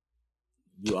 Kobe.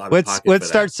 Let's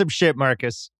start some shit,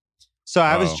 Marcus. So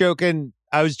I was joking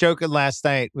last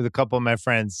night with a couple of my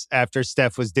friends after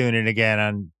Steph was doing it again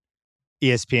on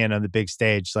ESPN on the big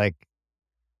stage. Like,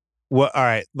 what? All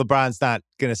right, LeBron's not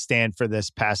going to stand for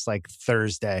this past like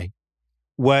Thursday.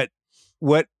 What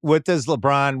does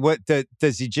LeBron,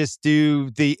 does he just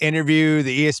do the interview,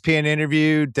 the ESPN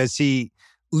interview? Does he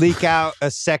leak out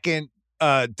a second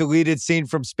deleted scene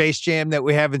from Space Jam that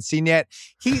we haven't seen yet?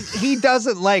 He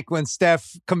doesn't like when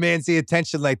Steph commands the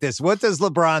attention like this. What does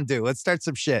LeBron do? Let's start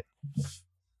some shit.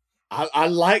 I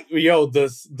like,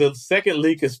 the second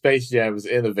leak of Space Jam is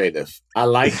innovative. I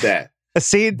like that. A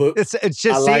scene, it's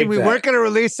just saying we weren't going to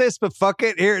release this, but fuck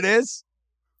it, here it is.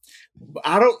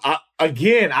 I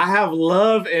have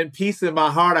love and peace in my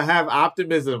heart. I have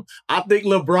optimism. I think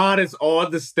LeBron is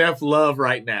on the Steph love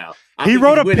right now. He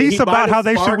wrote a piece about how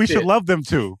we should love them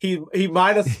too. He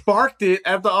might have sparked it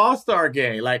at the All-Star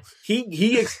game. Like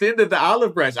he extended the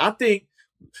olive branch. I think,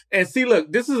 and see, look,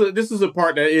 this is a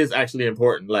part that is actually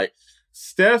important. Like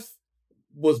Steph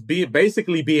was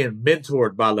basically being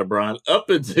mentored by LeBron up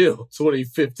until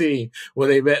 2015 when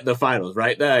they met in the finals,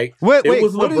 right? Like, what do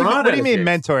you mean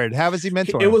mentored? How was he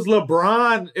mentored? It was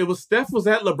LeBron. Steph was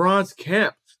at LeBron's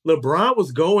camp. LeBron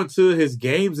was going to his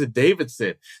games at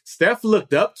Davidson. Steph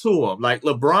looked up to him. Like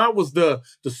LeBron was the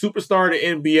superstar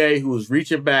of the NBA who was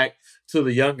reaching back to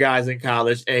the young guys in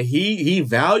college, and he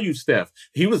valued Steph.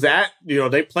 He was at,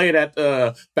 they played at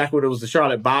back when it was the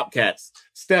Charlotte Bobcats.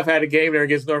 Steph had a game there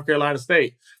against North Carolina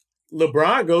State.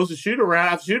 LeBron goes to shoot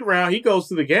around. After shoot around, he goes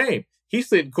to the game. He's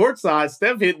sitting courtside.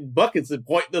 Steph hitting buckets and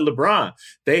pointing to LeBron.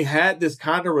 They had this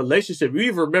kind of relationship. You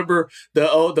even remember the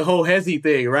whole Hezi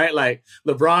thing, right? Like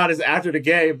LeBron is after the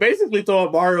game, basically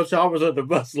throwing Mario Chalmers under the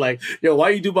bus. Like,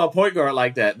 why you do my point guard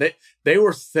like that? They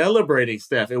were celebrating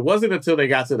Steph. It wasn't until they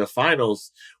got to the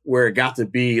finals where it got to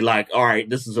be like, all right,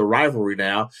 this is a rivalry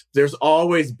now. There's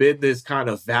always been this kind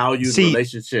of valued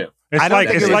relationship. I don't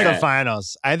think it was the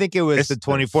finals. I think it was the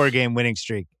 24-game winning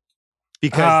streak.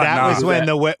 Because that was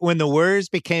when the Warriors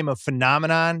became a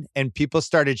phenomenon and people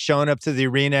started showing up to the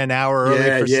arena an hour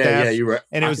early for Steph. Yeah, you're right.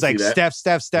 And it was like Steph.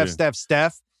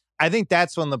 I think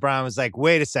that's when LeBron was like,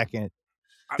 wait a second.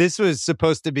 This was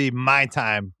supposed to be my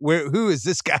time. Who is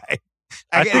this guy?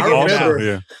 I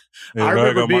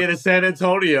remember being in San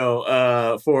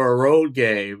Antonio for a road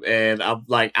game, and I'm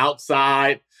like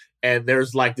outside, and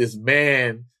there's like this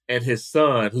man and his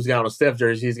son, who's got on a Steph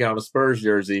jersey, he's got on a Spurs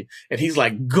jersey, and he's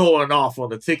like going off on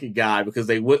the ticket guy because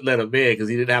they wouldn't let him in because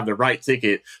he didn't have the right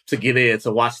ticket to get in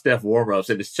to watch Steph warm-ups,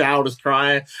 and his child is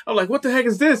crying. I'm like, what the heck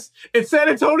is this? It's San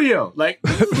Antonio. Like,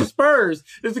 this is the Spurs.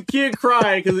 There's a kid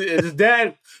crying because his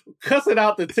dad cussing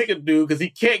out the ticket dude because he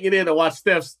can't get in to watch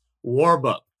Steph's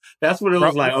warm-up. That's when it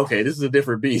was like, okay, this is a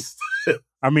different beast.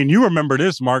 I mean, you remember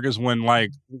this, Marcus, when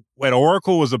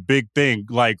Oracle was a big thing.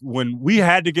 Like when we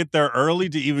had to get there early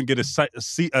to even get a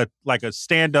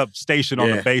stand-up station on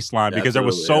the baseline because there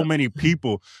was so many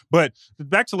people. But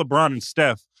back to LeBron and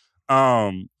Steph,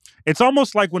 it's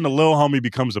almost like when the little homie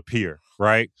becomes a peer,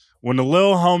 right? When the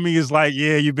little homie is like,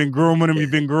 yeah, you've been grooming him, you've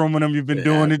been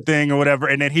doing the thing or whatever,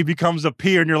 and then he becomes a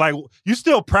peer, and you're like, you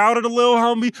still proud of the little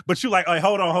homie, but you're like, hey,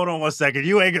 hold on 1 second,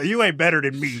 you ain't better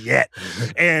than me yet.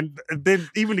 And then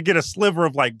even to get a sliver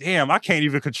of like, damn, I can't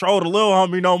even control the little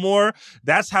homie no more.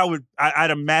 That's how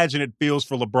I'd imagine it feels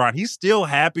for LeBron. He's still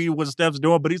happy with what Steph's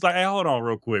doing, but he's like, hey, hold on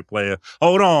real quick, player.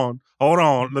 Hold on.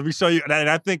 Let me show you. And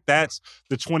I think that's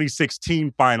the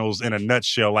 2016 finals in a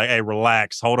nutshell. Like, hey,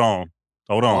 relax. Hold on.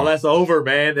 Oh, that's over,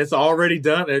 man. It's already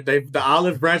done. The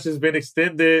olive branch has been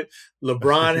extended.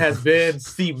 LeBron has been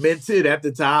cemented at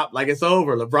the top. Like, it's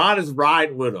over. LeBron is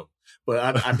riding with him.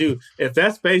 But I do. If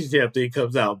that Space Jam thing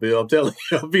comes out, Bill, I'm telling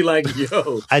you, I'll be like,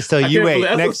 yo. You wait.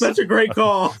 That's such a great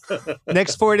call.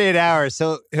 Next 48 hours,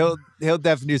 he'll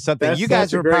definitely do something. You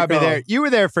guys were probably there. You were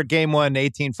there for Game 1,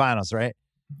 18 finals, right?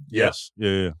 Yes.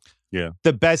 Yeah.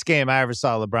 The best game I ever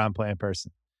saw LeBron play in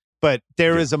person. But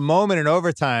there was a moment in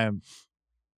overtime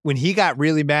when he got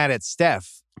really mad at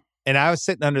Steph, and I was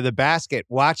sitting under the basket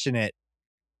watching it,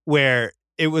 where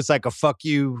it was like a fuck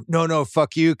you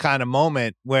kind of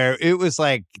moment where it was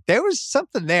like, there was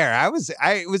something there.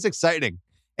 It was exciting.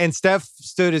 And Steph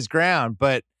stood his ground,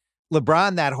 but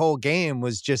LeBron that whole game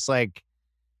was just like,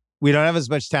 we don't have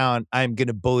as much talent. I'm going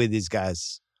to bully these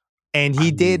guys. And he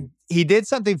did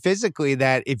something physically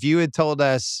that if you had told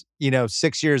us,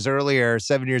 6 years earlier,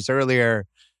 7 years earlier,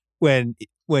 when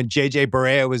JJ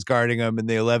Barea was guarding him in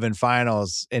the 11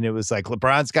 finals, and it was like,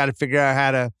 LeBron's got to figure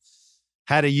out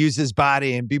how to use his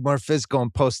body and be more physical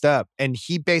and post up. And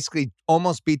he basically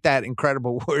almost beat that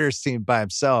incredible Warriors team by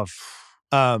himself.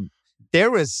 There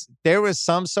was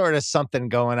some sort of something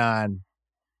going on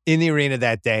in the arena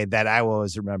that day that I will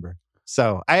always remember.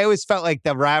 So I always felt like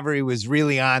the rivalry was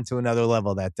really on to another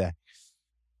level that day.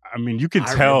 I mean, you could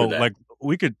tell, like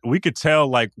we could tell,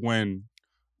 like when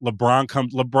LeBron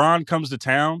comes to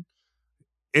town,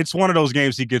 it's one of those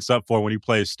games he gets up for when he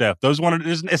plays Steph.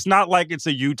 It's not like it's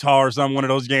a Utah or something, one of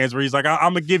those games where he's like,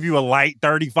 I'm gonna give you a light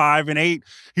 35-8.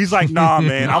 He's like, nah,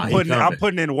 man, I'm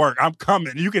putting in work. I'm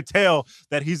coming. You can tell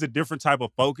that he's a different type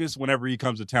of focus whenever he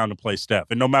comes to town to play Steph.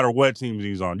 And no matter what team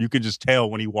he's on, you can just tell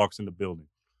when he walks in the building.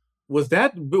 Was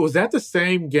that the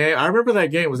same game? I remember that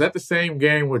game. Was that the same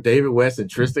game where David West and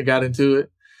Tristan got into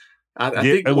it? I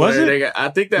think it was. I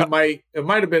think that might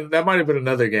have been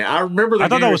another game. I remember. I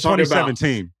thought that was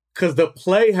 2017 because the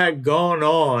play had gone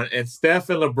on and Steph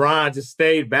and LeBron just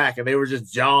stayed back and they were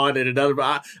just jawing at another.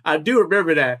 I do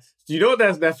remember that. Do you know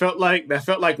what that felt like? That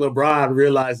felt like LeBron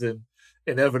realizing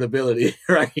inevitability,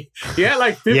 right? He had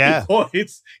like 50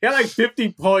 points. He had like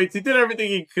 50 points. He did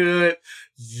everything he could.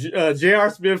 J.R.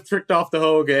 Smith tricked off the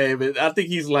whole game, and I think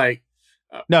he's like,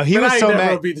 no, he was so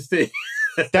mad. Beat the team.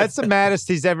 That's the maddest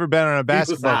he's ever been on a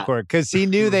basketball court because he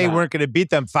knew they weren't going to beat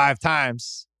them 5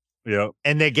 times. Yeah,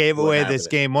 and they gave away this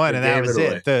game 1, and that was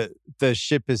it. The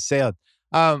ship has sailed.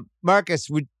 Marcus,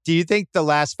 do you think the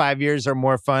last 5 years are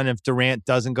more fun if Durant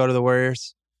doesn't go to the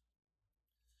Warriors?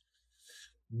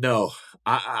 No,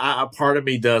 I part of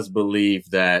me does believe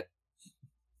that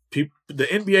the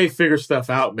NBA figures stuff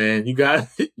out, man. You got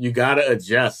to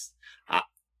adjust.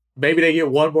 Maybe they get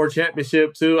one more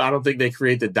championship too. I don't think they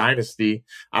create the dynasty.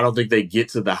 I don't think they get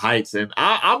to the heights. And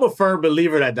I'm a firm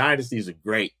believer that dynasties are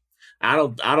great. I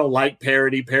don't like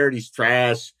parity. Parity's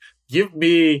trash. Give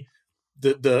me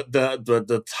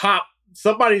the top,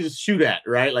 somebody to shoot at,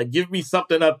 right? Like, give me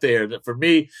something up there. That for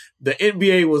me, the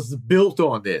NBA was built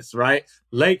on this, right?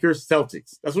 Lakers,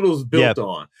 Celtics. That's what it was built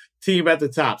on. Team at the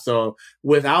top. So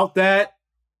without that,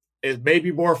 it may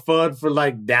be more fun for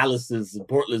like Dallases and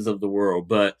Portlands of the world,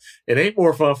 but it ain't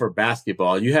more fun for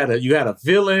basketball. You had a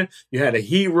villain, you had a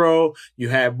hero, you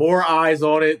had more eyes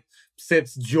on it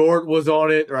since Jordan was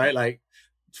on it, right? Like,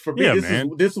 for me,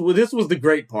 this was the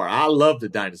great part. I love the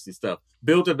dynasty stuff.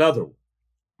 Build another one.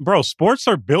 Bro, sports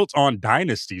are built on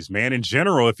dynasties, man. In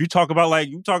general, if you talk about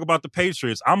the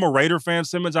Patriots, I'm a Raider fan,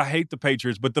 Simmons. I hate the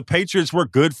Patriots, but the Patriots were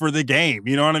good for the game.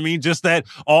 You know what I mean? Just that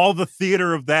all the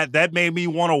theater of that made me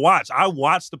want to watch. I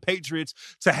watched the Patriots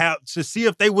to see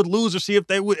if they would lose or see if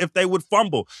they would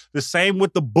fumble. The same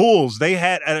with the Bulls. They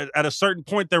had at a certain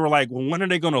point they were like, well, when are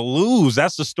they going to lose?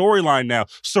 That's the storyline now.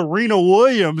 Serena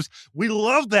Williams, we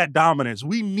love that dominance.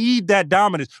 We need that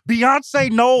dominance.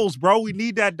 Beyonce Knowles, bro, we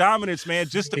need that dominance, man.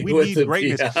 We need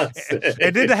greatness,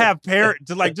 and then to have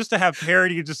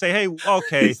parity and just say, "Hey,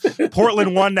 okay,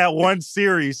 Portland won that one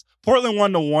series. Portland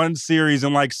won the one series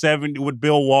in like 7 with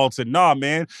Bill Walton. Nah,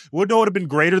 man, would have been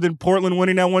greater than Portland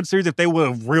winning that one series if they would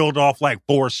have reeled off like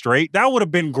 4 straight. That would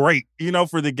have been great,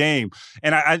 for the game.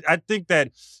 And I think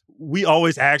that we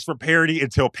always ask for parity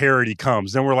until parity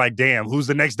comes, then we're like, damn, who's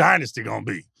the next dynasty gonna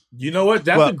be? You know what?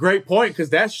 That's a great point, because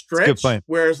that stretch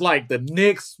where it's like the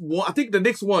Knicks won, I think the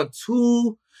Knicks won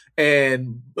 2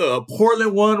 and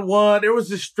Portland won 1. There was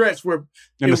this stretch where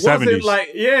in the 70s.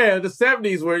 The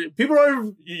 70s where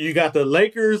people you got the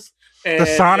Lakers and the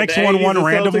Sonics and the won 1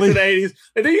 randomly in the 80s,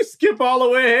 and then you skip all the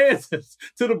way ahead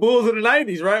to the Bulls in the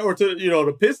 90s, right? Or to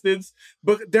the Pistons.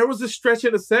 But there was a stretch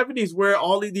in the 70s where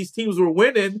all of these teams were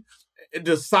winning,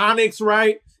 the Sonics,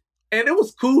 right? And it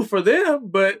was cool for them,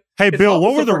 but hey, Bill,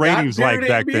 what were the ratings like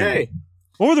back then?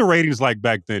 What were the ratings like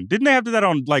back then? Didn't they have to do that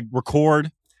on like record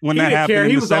when that happened? In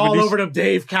he the was 70s? all over them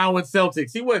Dave Cowan Celtics.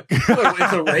 He went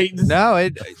into ratings. No,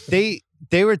 they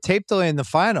were tape delaying the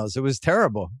finals. It was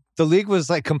terrible. The league was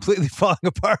like completely falling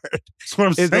apart. That's what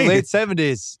I'm saying. In the late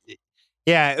 70s.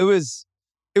 Yeah, it was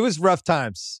rough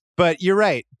times. But you're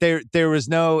right. There was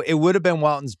it would have been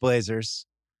Walton's Blazers.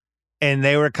 And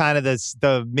they were kind of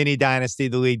the mini dynasty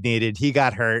the league needed. He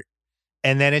got hurt.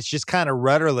 And then it's just kind of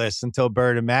rudderless until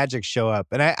Bird and Magic show up.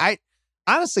 And I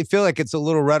honestly feel like it's a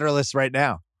little rudderless right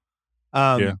now.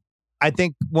 I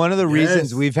think one of the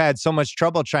reasons we've had so much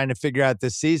trouble trying to figure out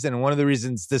this season, and one of the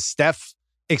reasons the Steph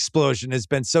explosion has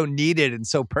been so needed and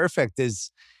so perfect,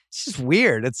 is it's just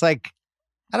weird. It's like,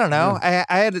 I don't know. I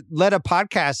had led a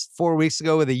podcast 4 weeks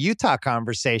ago with a Utah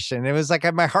conversation. It was like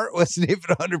my heart wasn't even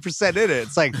 100% in it.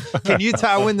 It's like, can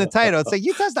Utah win the title? It's like,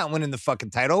 Utah's not winning the fucking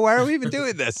title. Why are we even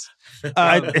doing this?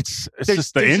 It's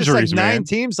just the injuries, just like 9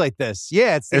 teams like this.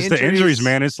 Yeah, it's the injuries,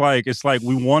 man. It's like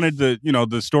we wanted the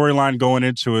storyline going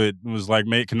into it was like,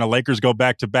 can the Lakers go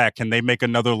back to back? Can they make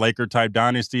another Laker type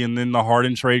dynasty? And then the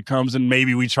Harden trade comes, and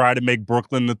maybe we try to make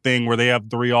Brooklyn the thing where they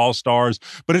have 3 All-Stars.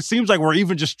 But it seems like we're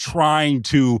even just trying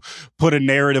to put a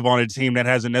narrative on a team that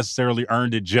hasn't necessarily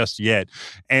earned it just yet.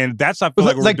 And that's, I feel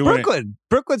like we're doing Brooklyn.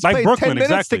 Brooklyn's played 10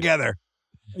 minutes together.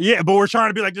 Yeah, but we're trying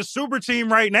to be like the super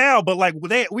team right now. But like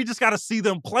we just got to see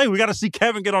them play. We got to see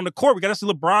Kevin get on the court. We got to see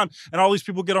LeBron and all these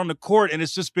people get on the court. And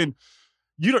it's just been,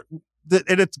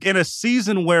 and it's in a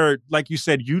season where, like you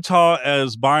said, Utah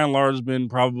has by and large been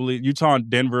Utah and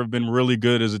Denver have been really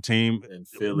good as a team.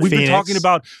 We've been talking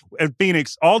about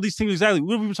Phoenix, all these teams exactly.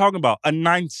 We've been talking about a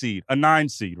 9 seed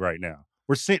right now.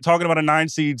 We're talking about a 9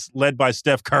 seed led by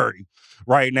Steph Curry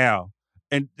right now.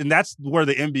 And that's where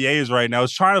the NBA is right now.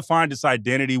 It's trying to find its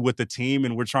identity with the team,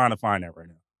 and we're trying to find that right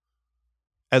now.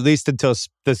 At least until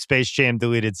the Space Jam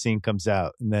deleted scene comes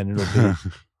out, and then it'll be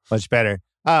much better.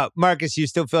 Marcus, you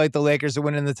still feel like the Lakers are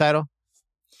winning the title?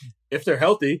 If they're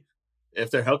healthy, I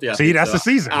see, that's the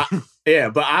season.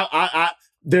 But I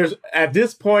there's at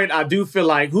this point, I do feel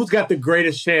like who's got the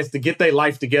greatest chance to get their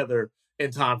life together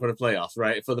in time for the playoffs,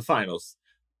 right? For the finals,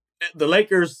 the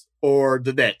Lakers or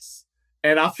the Nets.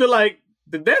 And I feel like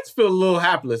the Nets feel a little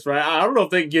hapless, right? I don't know if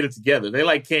they can get it together.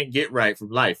 They can't get right from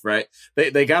life, right?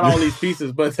 They got all these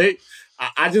pieces, but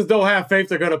I just don't have faith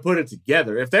they're going to put it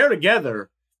together. If they're together,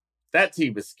 that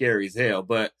team is scary as hell.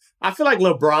 But I feel like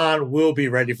LeBron will be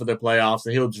ready for the playoffs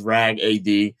and he'll drag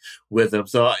AD with him.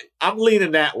 So I'm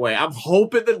leaning that way. I'm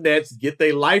hoping the Nets get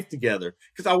their life together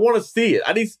because I want to see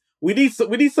it. We need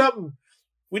something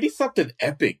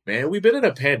epic, man. We've been in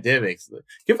a pandemic. So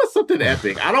give us something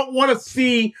epic. I don't want to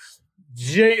see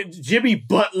Jimmy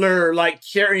Butler like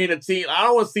carrying a team. I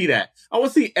don't want to see that. I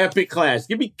want to see epic clash.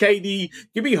 Give me KD,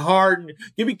 give me Harden,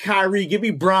 give me Kyrie, give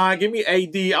me Bron, give me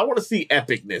AD. I want to see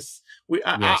epicness.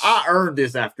 I earned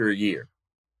this after a year.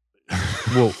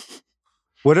 Well,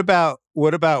 what about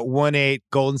 1-8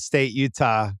 Golden State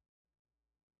Utah,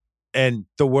 and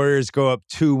the Warriors go up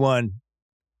 2-1,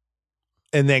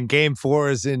 and then Game 4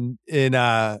 is in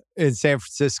San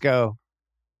Francisco.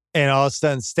 And all of a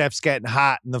sudden, Steph's getting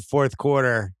hot in the fourth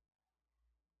quarter.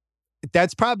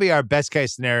 That's probably our best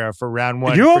case scenario for round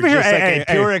one. You're over here, a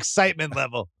pure excitement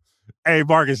level. Hey,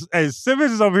 Marcus. Hey,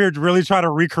 Simmons is over here really trying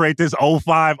to recreate this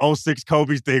 05, 06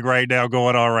 Kobe thing right now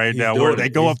going on right now, where they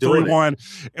go up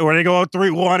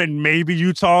 3-1, and maybe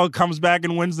Utah comes back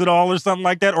and wins it all or something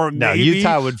like that. Or no, maybe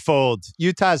Utah would fold.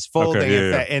 Utah's folding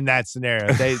in that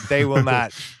scenario. They will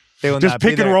not. They will just not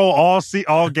pick be and there. roll all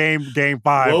game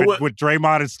 5 with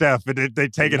Draymond and Steph, and they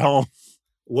take it home.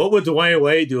 What would Dwayne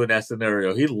Wade do in that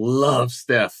scenario? He loves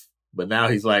Steph, but now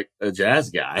he's like a Jazz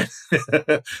guy.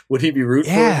 Would he be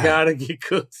rooting for his guy to get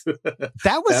cooked?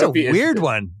 That was a weird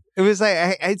one. It was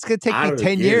like, it's going to take me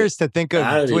 10 years to think of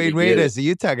Dwayne Wade as a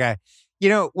Utah guy. You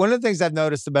know, one of the things I've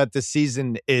noticed about this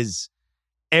season is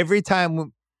every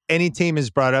time any team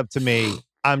is brought up to me,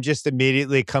 I'm just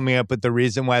immediately coming up with the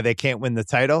reason why they can't win the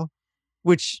title,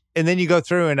 and then you go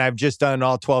through and I've just done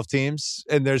all 12 teams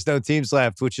and there's no teams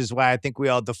left, which is why I think we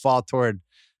all default toward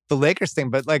the Lakers thing.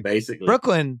 But like basically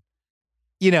Brooklyn,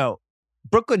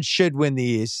 Brooklyn should win the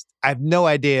East. I have no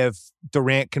idea if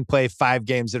Durant can play 5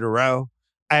 games in a row.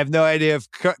 I have no idea if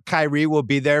Kyrie will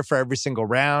be there for every single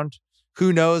round.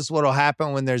 Who knows what'll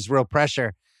happen when there's real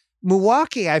pressure.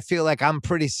 Milwaukee, I feel like I'm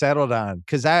pretty settled on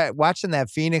because watching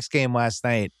that Phoenix game last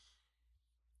night,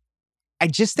 I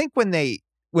just think when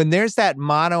there's that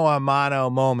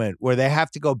mano-a-mano moment where they have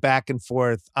to go back and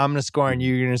forth, I'm going to score on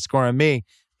you, you're going to score on me.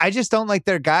 I just don't like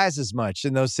their guys as much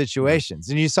in those situations.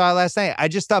 And you saw it last night. I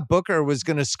just thought Booker was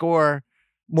going to score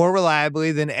more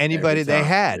reliably than anybody they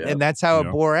had. Yep. And that's how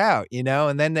it bore out,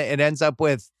 And then it ends up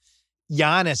with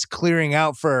Giannis clearing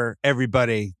out for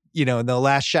everybody. In the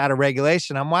last shot of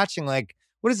regulation, I'm watching like,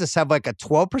 what does this have, like a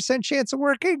 12% chance of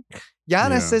working?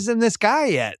 Giannis isn't this guy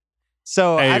yet.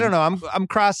 So I don't know. I'm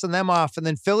crossing them off. And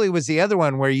then Philly was the other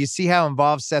one where you see how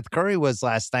involved Seth Curry was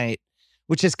last night,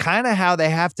 which is kind of how they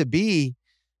have to be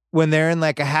when they're in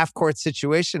like a half-court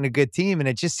situation, a good team. And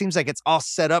it just seems like it's all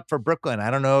set up for Brooklyn. I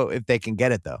don't know if they can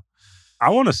get it, though. I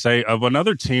want to say of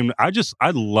another team, I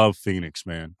love Phoenix,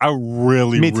 man. I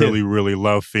really, really, really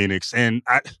love Phoenix. And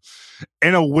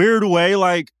in a weird way,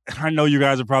 like, I know you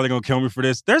guys are probably going to kill me for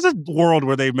this. There's a world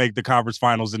where they make the conference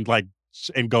finals and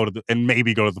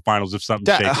maybe go to the finals if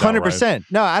something shakes 100%. Out, right?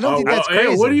 No, I don't think that's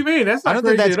crazy. Hey, what do you mean? That's not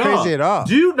crazy at all.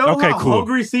 Do you know how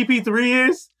hungry CP3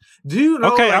 is? Do you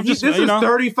know? Okay, this is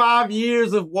 35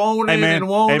 years of wanting and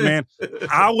wanting. Hey, man,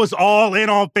 I was all in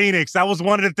on Phoenix. That was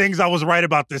one of the things I was right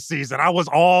about this season. I was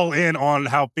all in on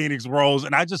how Phoenix rolls,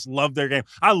 and I just love their game.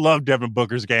 I love Devin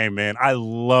Booker's game, man. I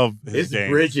love his game.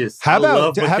 Bridges. How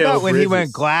about when he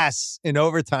went glass in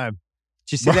overtime?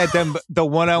 Did you see that? The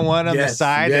one-on-one on the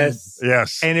side?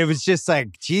 Yes. And it was just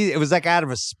like, it was like out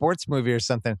of a sports movie or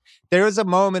something. There was a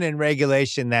moment in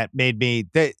regulation that made me...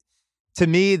 To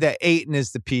me, the Ayton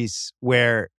is the piece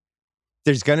where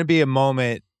there's going to be a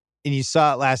moment, and you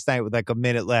saw it last night with like a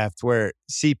minute left, where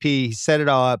CP set it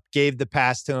all up, gave the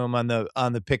pass to him on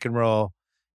the pick and roll,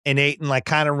 and Ayton like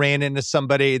kind of ran into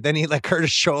somebody. Then he like hurt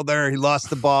his shoulder. He lost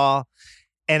the ball.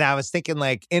 And I was thinking,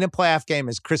 like, in a playoff game,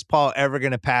 is Chris Paul ever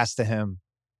going to pass to him?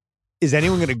 Is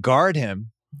anyone going to guard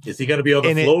him? Is he going to be on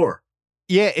the floor?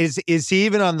 Is he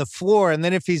even on the floor? And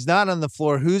then if he's not on the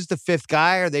floor, who's the fifth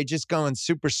guy? Are they just going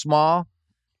super small?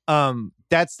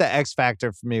 That's the X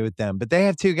factor for me with them. But they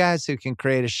have 2 guys who can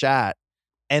create a shot,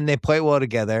 and they play well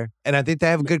together. And I think they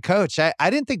have a good coach. I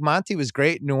didn't think Monty was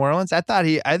great in New Orleans. I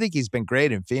think he's been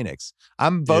great in Phoenix.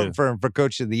 I'm voting for him for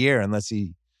coach of the year unless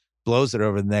he blows it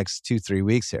over the next 2-3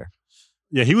 weeks here.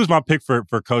 Yeah, he was my pick for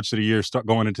coach of the year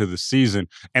going into the season.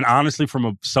 And honestly, from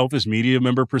a selfish media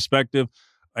member perspective,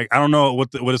 like, I don't know what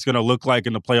it's going to look like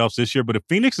in the playoffs this year, but if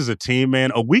Phoenix is a team,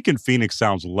 man, a week in Phoenix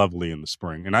sounds lovely in the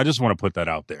spring. And I just want to put that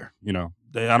out there.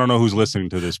 I don't know who's listening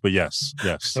to this, but yes.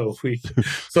 So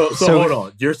hold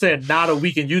on. You're saying not a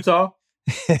week in Utah?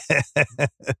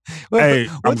 Hey,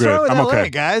 what's wrong with LA,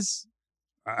 guys?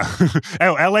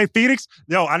 Oh, LA Phoenix?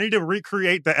 Yo, I need to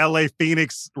recreate the LA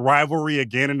Phoenix rivalry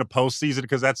again in the postseason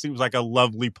because that seems like a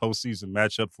lovely postseason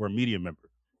matchup for a media member.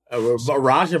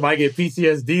 Raja might get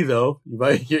PTSD though. You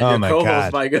might get your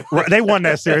co-host might get. They won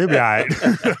that series. He'll be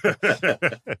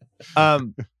all right.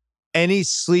 Any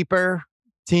sleeper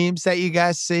teams that you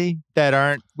guys see that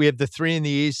aren't? We have the 3 in the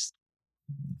East.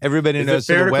 Everybody knows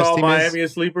who the West team is. Miami a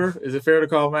sleeper? Is it fair to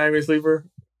call Miami a sleeper?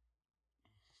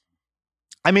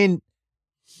 I mean,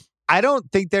 I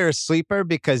don't think they're a sleeper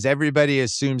because everybody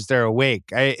assumes they're awake.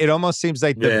 It almost seems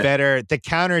like the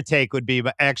counter take would be,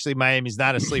 but actually Miami's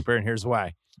not a sleeper, and here's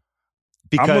why.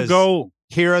 Because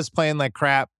Hero's playing like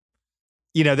crap.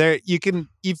 You know,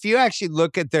 if you actually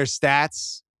look at their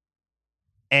stats,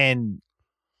 and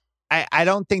I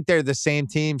don't think they're the same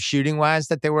team shooting wise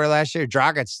that they were last year.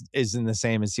 Dragic isn't the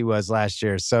same as he was last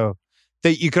year. So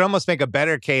you could almost make a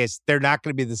better case. They're not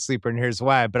going to be the sleeper, and here's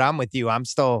why. But I'm with you.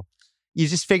 You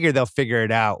just figure they'll figure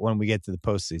it out when we get to the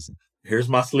postseason. Here's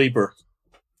my sleeper.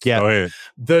 Yeah. Go ahead.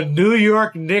 The New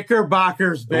York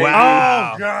Knickerbockers, baby.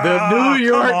 Wow. Oh, God. The New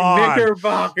York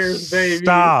Knickerbockers, baby.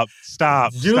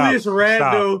 Stop. Julius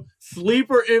Randle,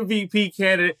 sleeper MVP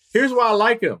candidate. Here's why I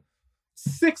like him.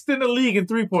 6th in the league in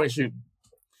three-point shooting.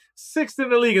 6th in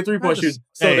the league in three-point shooting.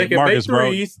 So they can make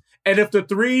threes. And if the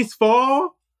threes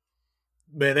fall,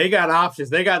 man, they got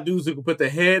options. They got dudes who can put the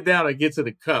head down and get to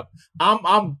the cup.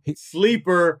 I'm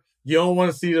sleeper. You don't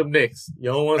want to see them Knicks.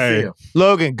 You don't want to see them.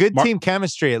 Logan, good team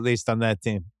chemistry at least on that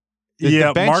team.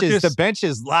 The bench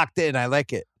is locked in. I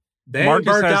like it. They ain't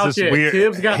burnt out yet.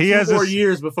 Tibbs got 2 more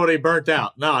years before they burnt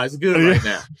out. No, it's good right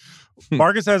now.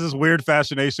 Marcus has this weird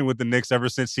fascination with the Knicks ever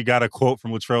since he got a quote from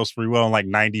Latrell Sprewell in like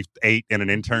 98 in an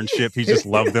internship. He just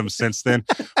loved them since then.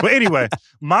 But anyway,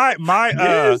 my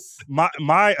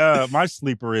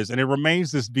sleeper is, and it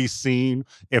remains to be seen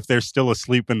if they're still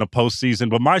asleep in the postseason.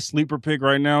 But my sleeper pick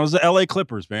right now is the LA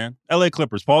Clippers, man. LA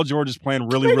Clippers. Paul George is playing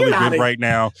really good right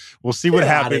now. We'll see what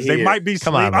happens. They might be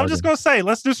sleep. I'm just gonna say,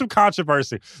 let's do some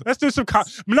controversy. Let's do some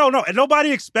no, and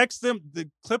nobody expects them. The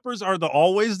Clippers are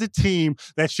always the team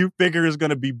that you figure is going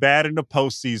to be bad in the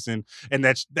postseason, and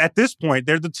that's at this point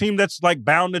they're the team that's like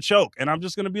bound to choke. And I'm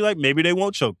just going to be like, maybe they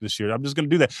won't choke this year. I'm just going to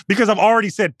do that because I've already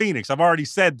said Phoenix. I've already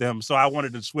said them, so I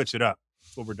wanted to switch it up.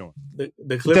 That's what we're doing.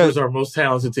 The Clippers are most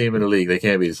talented team in the league. They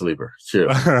can't be a sleeper. Sure,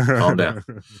 calm down.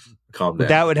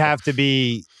 That would have to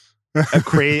be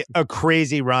a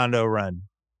crazy Rondo run.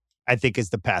 I think is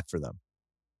the path for them.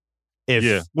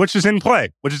 Which is in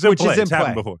play. It's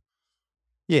happened before.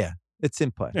 Yeah, it's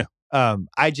in play. Yeah.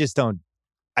 I just don't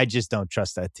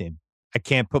trust that team. I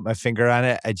can't put my finger on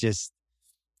it.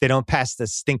 They don't pass the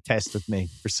stink test with me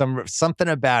for something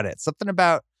about it. Something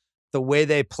about the way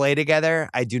they play together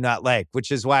I do not like,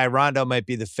 which is why Rondo might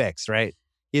be the fix, right?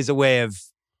 He has a way of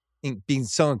being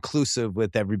so inclusive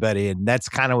with everybody, and that's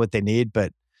kind of what they need,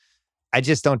 but I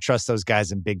just don't trust those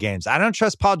guys in big games. I don't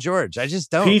trust Paul George. I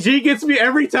just don't. PG gets me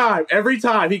every time. Every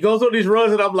time. He goes on these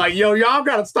runs, and I'm like, yo, y'all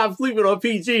got to stop sleeping on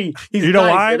PG. He's you know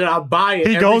nice, why? And then I buy it.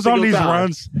 He goes on these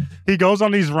runs. He goes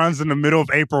on these runs in the middle of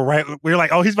April, right? We're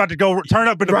like, oh, he's about to go turn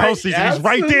up in the postseason.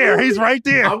 Absolutely. He's right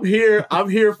there. I'm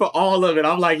here for all of it.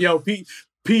 I'm like, yo, PG,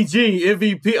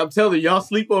 MVP. I'm telling you, y'all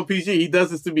sleep on PG. He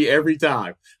does this to me every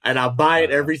time. And I buy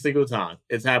it every single time.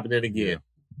 It's happening again. Yeah.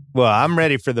 Well, I'm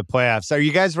ready for the playoffs. Are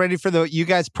you guys ready for you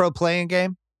guys pro playing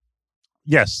game?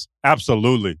 Yes,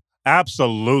 absolutely.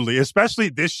 Absolutely. Especially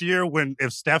this year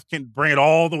if Steph can bring it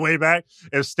all the way back,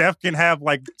 if Steph can have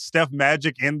like Steph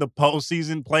magic in the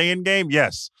postseason playing game,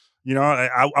 yes. You know,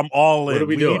 I'm all in. What are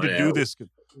we doing? Need to do this.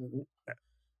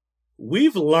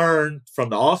 We've learned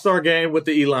from the All-Star game with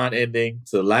the Elon ending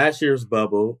to last year's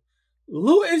bubble. A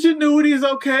little ingenuity is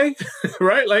okay,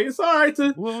 right? Like it's all right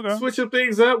to switch some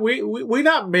things up. We're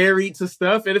not married to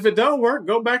stuff, and if it don't work,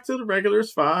 go back to the regular.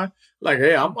 It's fine. Like,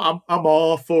 hey, I'm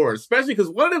all for it, especially because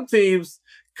one of them teams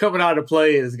coming out of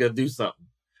play is gonna do something,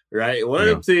 right? One of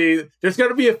them teams, there's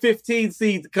gonna be a 15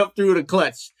 seed to come through the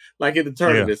clutch, like in the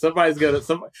tournament. Yeah.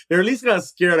 They're at least gonna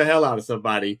scare the hell out of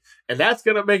somebody, and that's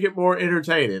gonna make it more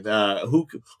entertaining.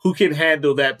 Who can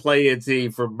handle that play-in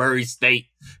team from Murray State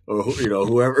or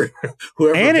whoever.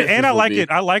 And I like it.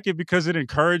 I like it because it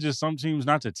encourages some teams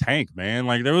not to tank, man.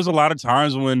 Like there was a lot of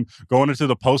times when going into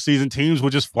the postseason, teams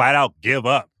would just flat out give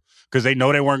up because they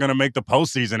know they weren't going to make the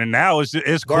postseason. And now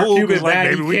it's cool because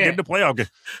like maybe we get the playoff game.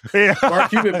 Yeah.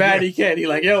 Mark Cuban bad, he can't. He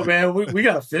like, yo, man, we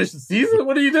got to finish the season.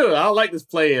 What are you doing? I don't like this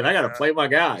play-in. I got to play my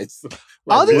guys.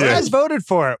 Like, all these guys voted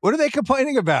for it. What are they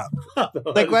complaining about?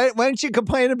 Like, why didn't you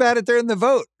complain about it during the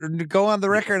vote or go on the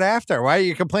record after? Why are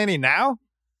you complaining now?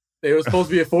 They were supposed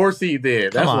to be a 4 seed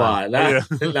then. That's why.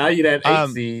 Now you're that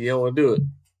 8 seed. You don't want to do it.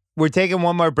 We're taking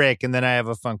one more break, and then I have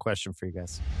a fun question for you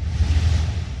guys.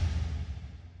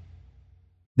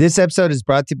 This episode is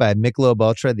brought to you by Michelob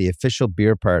Ultra, the official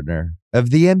beer partner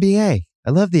of the NBA. I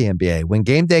love the NBA. When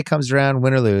game day comes around,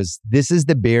 win or lose, this is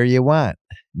the beer you want.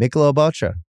 Michelob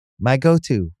Ultra, my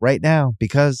go-to right now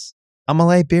because I'm a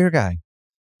light beer guy.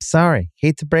 Sorry,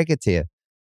 hate to break it to you.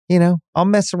 You know, I'll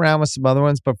mess around with some other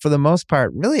ones, but for the most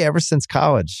part, really ever since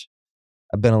college,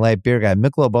 I've been a light beer guy.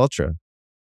 Michelob Ultra,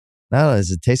 not only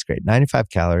does it taste great, 95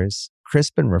 calories,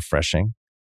 crisp and refreshing.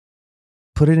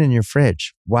 Put it in your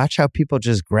fridge. Watch how people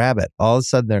just grab it. All of a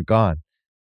sudden, they're gone.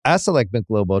 I also like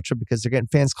Michelob Ultra because they're getting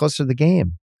fans closer to the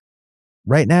game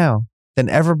right now than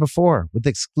ever before with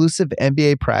exclusive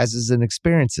NBA prizes and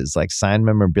experiences like signed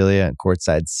memorabilia and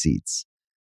courtside seats.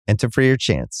 Enter for your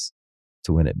chance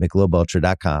to win at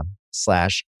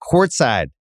MichelobUltra.com/courtside.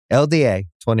 LDA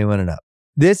 21 and up.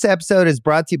 This episode is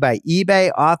brought to you by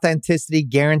eBay Authenticity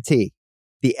Guarantee.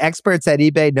 The experts at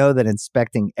eBay know that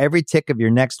inspecting every tick of your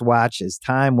next watch is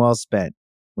time well spent.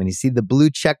 When you see the blue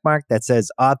check mark that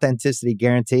says Authenticity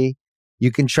Guarantee, you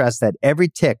can trust that every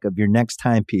tick of your next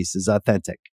timepiece is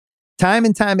authentic. Time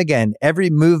and time again, every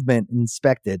movement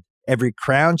inspected, every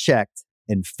crown checked,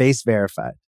 and face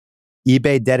verified.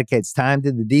 eBay dedicates time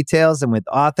to the details, and with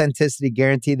Authenticity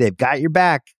Guarantee, they've got your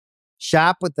back.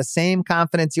 Shop with the same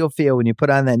confidence you'll feel when you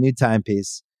put on that new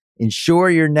timepiece.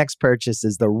 Ensure your next purchase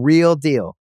is the real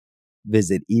deal.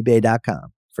 Visit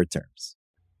eBay.com for terms.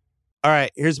 All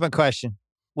right, here's my question.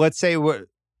 Let's say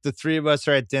the three of us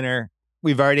are at dinner.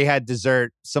 We've already had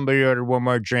dessert. Somebody ordered one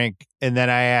more drink. And then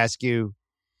I ask you,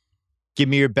 give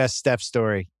me your best Steph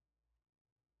story.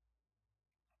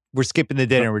 We're skipping the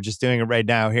dinner. We're just doing it right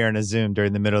now here in a Zoom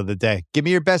during the middle of the day. Give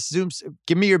me your best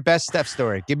Give me your best Steph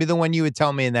story. Give me the one you would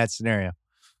tell me in that scenario.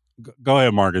 Go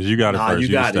ahead, Marcus. You got it first. You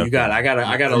got it. I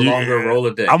got a longer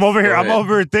Rolodex. I'm over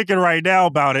here thinking right now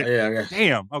about it. Yeah.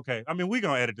 Damn. Okay. I mean, we're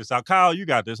going to edit this out. Kyle, you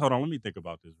got this. Hold on. Let me think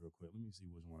about this real quick. Let me see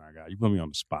which one I got. You put me on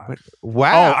the spot.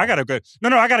 Wow. Oh, I got a good. No,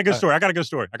 I got a good story.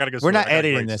 We're not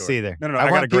editing this either. No. I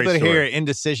want people to story. hear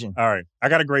indecision. All right. I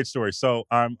got a great story. So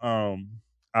I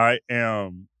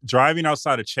am driving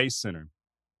outside of Chase Center.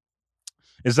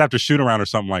 It's after shoot around or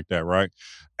something like that, right?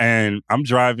 And I'm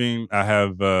driving. I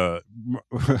have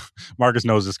Marcus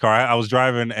knows this car. I was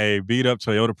driving a beat up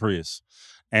Toyota Prius,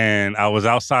 and I was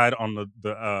outside on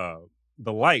the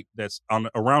light that's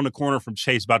around the corner from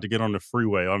Chase, about to get on the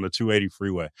freeway, on the 280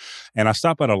 freeway. And I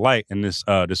stop at a light, and this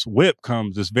whip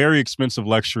comes. This very expensive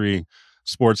luxury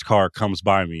sports car comes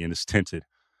by me, and it's tinted,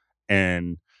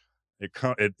 and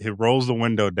it rolls the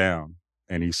window down,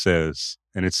 and he says,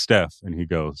 and it's Steph, and he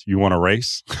goes, "You want to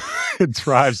race?" It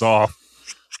drives off.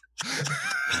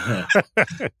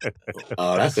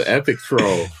 Oh, that's an epic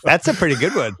troll. That's a pretty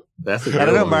good one. That's a good I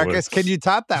don't know, one. Marcus. Can you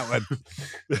top that one?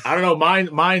 I don't know.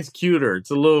 Mine's cuter.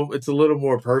 It's a little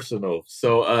more personal.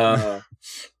 So,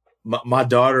 my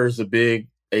daughter's a big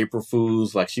April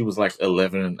Fool's. Like, she was like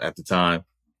 11 at the time.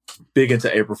 Big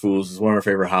into April Fool's. It's one of her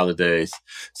favorite holidays.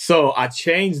 So I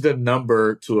changed the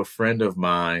number to a friend of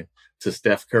mine to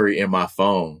Steph Curry in my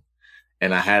phone,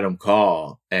 and I had him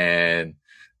call, and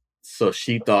so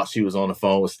she thought she was on the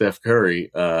phone with Steph Curry,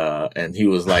 and he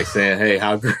was like saying, "Hey,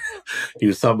 how great?" He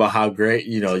was talking about how great,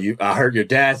 I heard your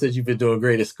dad said you've been doing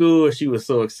great at school. And she was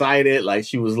so excited, like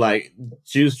she was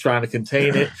trying to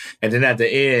contain it, and then at the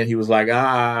end, he was like,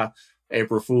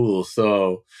 April Fool's.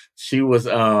 So she was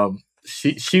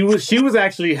she was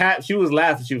actually happy. She was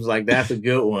laughing. She was like, "That's a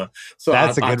good one." So I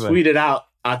tweeted out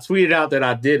that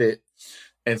I did it.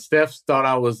 And Steph thought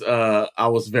I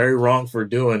was very wrong for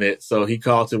doing it. So he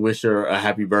called to wish her a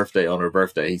happy birthday on her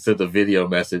birthday. He sent a video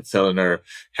message telling her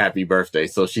happy birthday.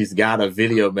 So she's got a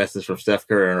video message from Steph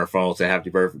Curry on her phone saying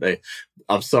happy birthday.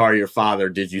 I'm sorry your father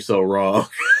did you so wrong.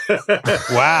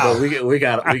 Wow. But we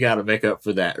got to make up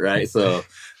for that, right? So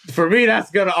for me,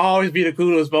 that's going to always be the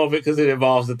coolest moment because it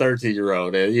involves the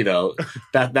 13-year-old. And,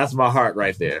 that's my heart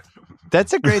right there.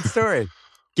 That's a great story.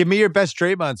 Give me your best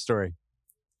Draymond story.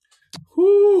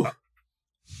 Whew.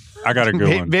 I got a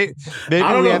good one. Maybe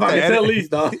I don't know if I can tell these,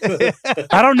 though.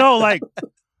 I don't know. Like,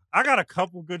 I got a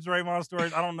couple good Draymond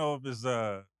stories. I don't know if it's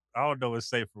it's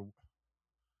safe for.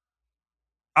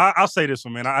 I'll say this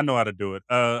one, man. I know how to do it.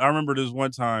 I remember this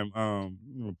one time,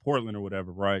 Portland or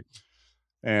whatever, right?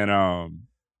 And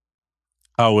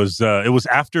it was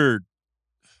after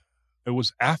they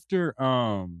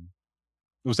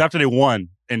won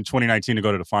in 2019 to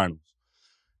go to the finals.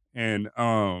 And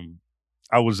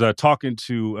I was talking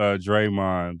to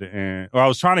Draymond, and I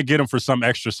was trying to get him for some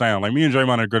extra sound. Like, me and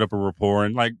Draymond had good up a rapport,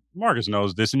 and like Marcus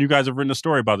knows this, and you guys have written a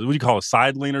story about this. What do you call it,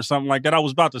 side lean or something like that? I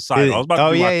was about to side. I was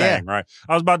about to do my thing, right?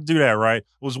 I was about to do that, right?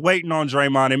 Was waiting on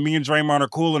Draymond, and me and Draymond are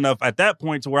cool enough at that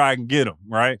point to where I can get him,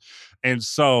 right? And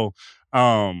so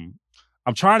I'm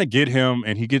trying to get him,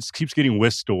 and he keeps getting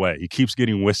whisked away. He keeps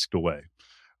getting whisked away.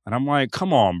 And I'm like,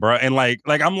 come on, bro. And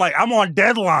I'm on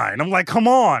deadline. I'm like, come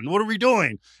on, what are we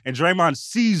doing? And Draymond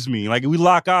sees me, like we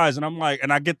lock eyes, and I'm like,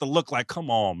 and I get the look like,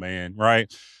 come on, man,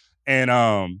 right? And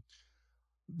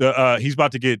he's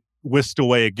about to get whisked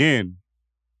away again,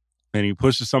 and he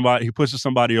pushes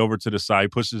somebody over to the side. He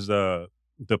pushes the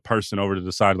person over to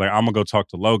the side, like, I'm gonna go talk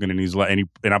to Logan, and he's like, and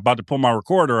I'm about to pull my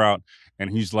recorder out, and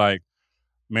he's like,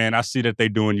 man, I see that they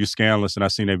doing you scandalous, and I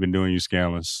seen they've been doing you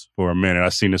scandalous for a minute. I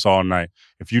seen this all night.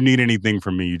 If you need anything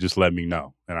from me, you just let me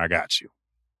know, and I got you.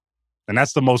 And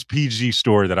that's the most PG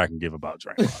story that I can give about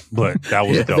Draymond. But that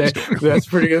was a dope story. That's a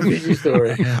pretty good PG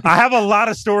story. I have a lot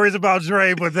of stories about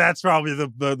Dre, but that's probably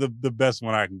the best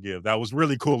one I can give. That was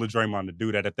really cool of Draymond to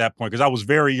do that at that point, because I was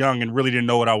very young and really didn't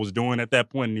know what I was doing at that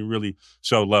point, and he really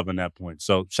showed love in that point.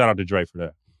 So shout out to Dre for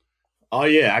that. Oh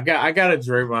yeah, I got a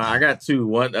Draymond. I got two.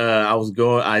 One,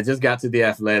 I just got to The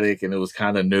Athletic, and it was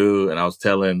kind of new, and I was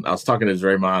talking to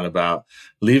Draymond about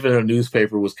leaving a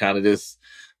newspaper was kind of this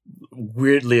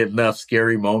weirdly enough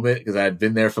scary moment, because I had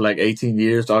been there for like 18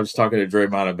 years. So I was just talking to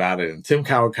Draymond about it, and Tim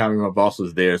Kawakami, my boss,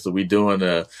 was there, so we doing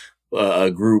a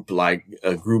group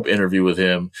interview with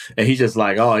him, and he's just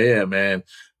like, oh yeah, man.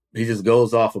 He just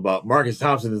goes off about Marcus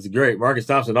Thompson is great. Marcus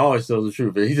Thompson always tells the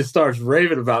truth. And he just starts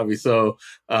raving about me. So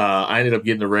I ended up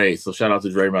getting a raise. So shout out to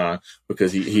Draymond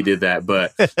because he did that.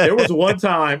 But there was one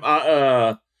time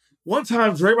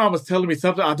Draymond was telling me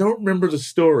something. I don't remember the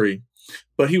story,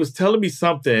 but he was telling me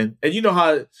something. And you know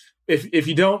how if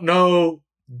you don't know,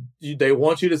 they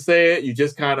want you to say it. You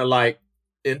just kind of like,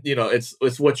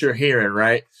 it's what you're hearing,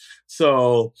 right?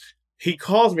 So he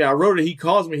calls me. I wrote it. He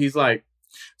calls me. He's like,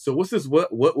 so what's this?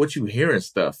 What you hearing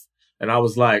stuff? And I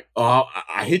was like, oh,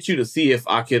 I hit you to see if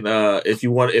I can, if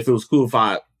it was cool if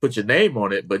I put your name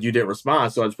on it, but you didn't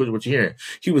respond. So I just put what you're hearing.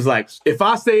 He was like, if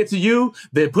I say it to you,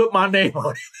 then put my name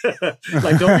on it.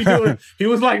 Like, don't be doing, he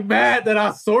was like mad that I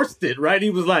sourced it, right? He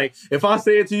was like, if I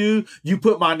say it to you, you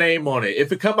put my name on it.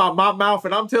 If it come out my mouth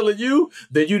and I'm telling you,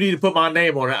 then you need to put my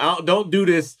name on it. Don't do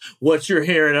this, what you're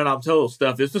hearing and I'm told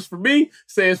stuff. It's just for me,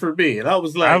 say it's for me. And I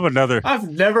was like, I've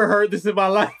never heard this in my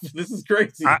life. This is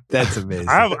crazy. That's amazing.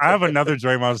 I have another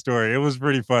Draymond story. It was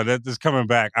pretty fun. That is coming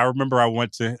back. I remember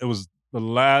it was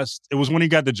when he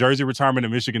got the jersey retirement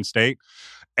at Michigan State.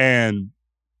 And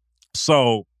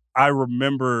so I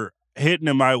remember hitting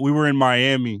him. We were in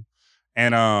Miami,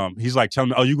 and he's like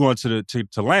telling me, oh, you going to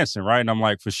Lansing, right? And I'm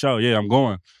like, for sure. Yeah, I'm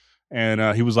going.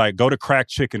 And he was like, go to Crack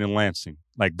Chicken in Lansing.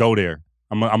 Like, go there.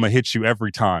 I'm going to hit you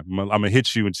every time. I'm going to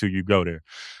hit you until you go there.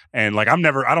 And like, I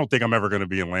don't think I'm ever going to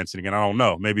be in Lansing again. I don't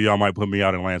know. Maybe y'all might put me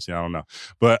out in Lansing. I don't know.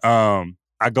 But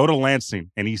I go to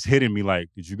Lansing, and he's hitting me like,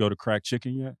 did you go to Crack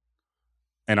Chicken yet?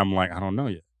 And I'm like, I don't know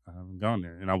yet. I haven't gone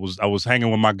there. And I was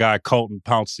hanging with my guy Colton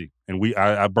Pouncey, and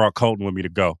I brought Colton with me to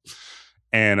go.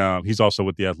 And he's also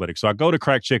with The Athletic. So I go to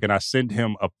Crack Chicken. I send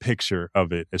him a picture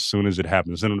of it as soon as it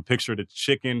happens. I send him a picture of the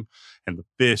chicken and the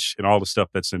fish and all the stuff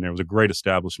that's in there. It was a great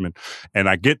establishment. And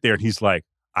I get there, and he's like,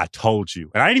 I told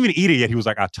you. And I didn't even eat it yet. He was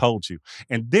like, I told you.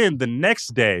 And then the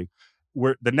next day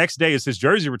is his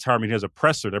jersey retirement. He has a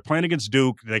presser. They're playing against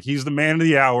Duke. Like, he's the man of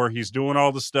the hour. He's doing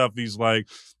all the stuff. He's like,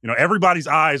 everybody's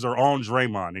eyes are on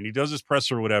Draymond, and he does his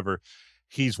presser or whatever.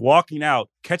 He's walking out,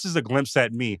 catches a glimpse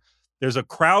at me. There's a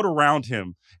crowd around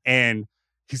him, and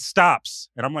he stops.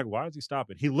 And I'm like, why is he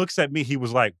stopping? He looks at me. He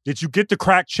was like, did you get the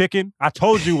Crack Chicken? I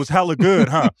told you it was hella good,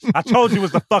 huh? I told you it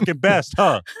was the fucking best,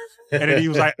 huh? And then he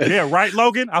was like, yeah, right,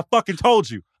 Logan? I fucking told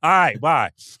you. All right,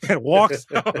 bye. And walks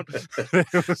out.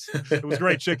 It was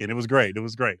great chicken. It was great.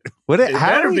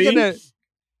 How are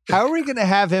we gonna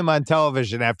have him on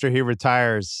television after he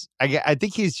retires? I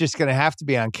think he's just gonna have to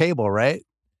be on cable, right?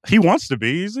 He wants to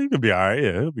be. He could be all right.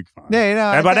 Yeah, he'll be fine.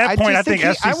 Yeah, and by that point, I think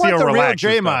I want will the real relax.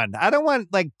 Draymond. I don't want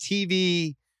like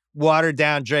TV watered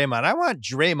down Draymond. I want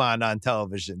Draymond on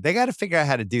television. They got to figure out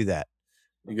how to do that.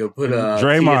 You go put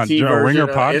Draymond, Ringer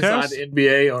podcast? Inside the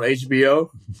NBA on HBO.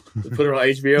 Put it on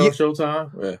HBO,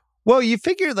 Showtime. Yeah. Well, you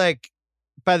figure like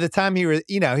by the time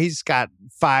he's got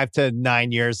 5 to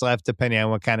 9 years left, depending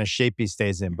on what kind of shape he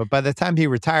stays in. But by the time he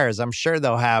retires, I'm sure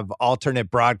they'll have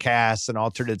alternate broadcasts and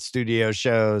alternate studio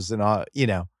shows and all.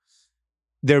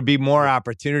 There'd be more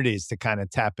opportunities to kind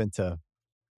of tap into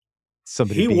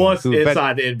somebody. He wants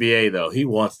inside the NBA though. He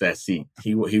wants that seat.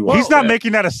 He wants. He's not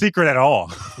making that a secret at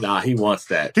all. Nah, he wants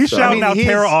that. He's shouting out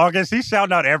Tara August. He's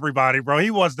shouting out everybody, bro.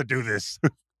 He wants to do this.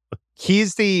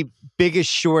 He's the biggest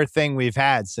sure thing we've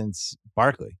had since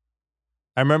Barkley.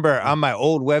 I remember on my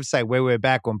old website way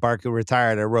back when Barkley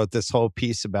retired, I wrote this whole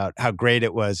piece about how great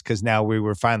it was because now we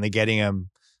were finally getting him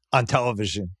on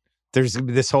television. There's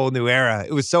this whole new era.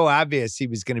 It was so obvious he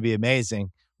was going to be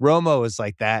amazing. Romo was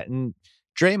like that. And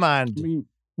Draymond,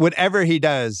 whatever he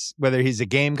does, whether he's a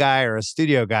game guy or a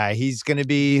studio guy,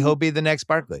 he'll be the next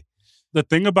Barkley. The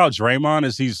thing about Draymond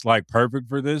is he's like perfect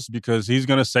for this because he's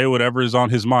going to say whatever is on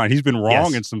his mind. He's been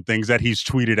wrong in some things that he's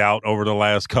tweeted out over the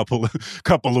last couple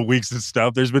of weeks and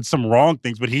stuff. There's been some wrong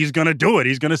things, but he's going to do it.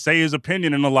 He's going to say his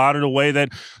opinion in a lot of the way that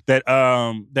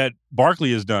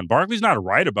Barkley has done. Barkley's not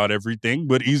right about everything,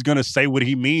 but he's going to say what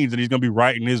he means, and he's going to be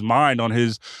right in his mind on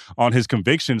his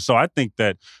convictions. So I think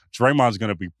that Draymond's going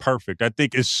to be perfect. I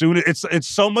think as soon as it's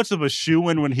so much of a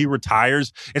shoo-in when he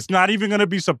retires, it's not even going to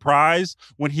be surprised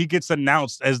when he gets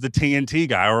announced as the TNT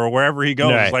guy or wherever he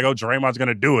goes. Right. It's like, oh, Draymond's going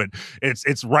to do it.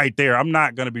 It's right there. I'm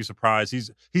not going to be surprised.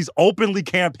 He's openly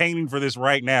campaigning for this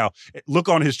right now. Look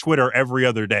on his Twitter every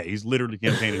other day. He's literally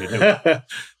campaigning to do it.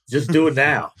 Just do it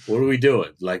now. What are we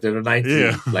doing? Like they're the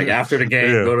 19th. Yeah. Like after the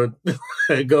game,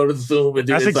 go to Zoom and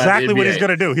do. That's exactly what he's going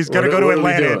to do. He's going to go to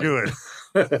Atlanta and do it.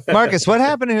 Marcus, what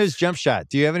happened to his jump shot?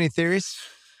 Do you have any theories?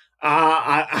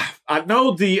 I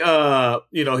know he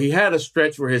had a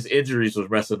stretch where his injuries was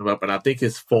messing him up, and I think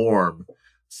his form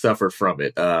suffered from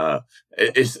it.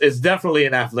 It's definitely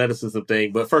an athleticism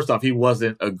thing, but first off, he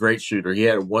wasn't a great shooter. He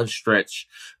had one stretch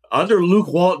under Luke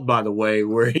Walton, by the way,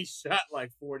 where he shot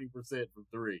like 40% from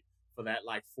three. For that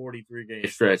like 43 game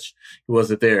stretch, he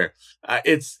wasn't there.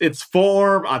 It's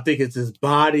form. I think it's his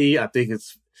body. I think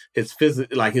it's his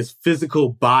physical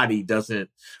body doesn't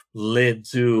lend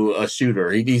to a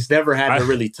shooter. He's never had to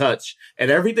really touch,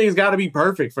 and everything's got to be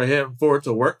perfect for him for it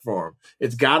to work for him.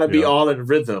 It's got to be all in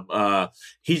rhythm.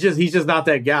 He's just not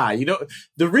that guy. You know,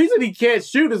 the reason he can't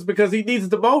shoot is because he needs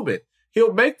the moment.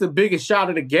 He'll make the biggest shot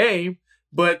of the game,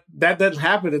 but that doesn't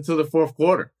happen until the fourth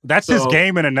quarter. That's his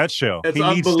game in a nutshell. He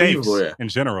needs stakes in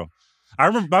general. I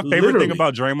remember my favorite thing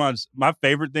about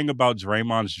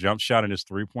Draymond's jump shot and his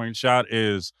 3-point shot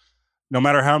is no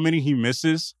matter how many he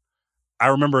misses. I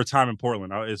remember a time in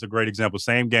Portland. It's a great example.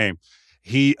 Same game.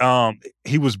 He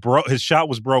was broke. His shot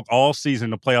was broke all season.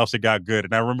 In the playoffs, it got good.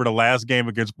 And I remember the last game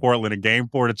against Portland in Game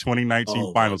 4 of the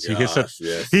 2019 Finals. He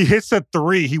hits a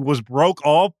three. He was broke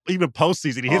even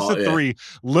postseason. He hits a three.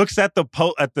 Looks at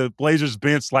the Blazers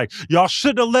bench like, y'all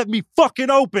shouldn't have let me fucking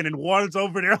open. And Warren's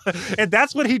over there, and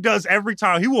that's what he does every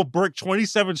time. He will brick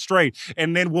 27 straight,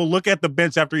 and then we'll look at the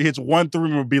bench after he hits 1 3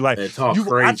 and we'll be like, I told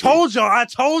you,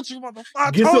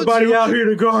 motherfucker. Get somebody out here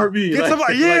to guard me. Get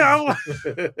somebody,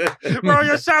 bro,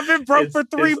 your shot been broke for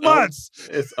 3 months.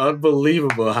 It's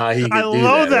unbelievable how he can I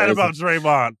love that about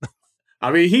Draymond.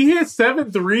 I mean, he hit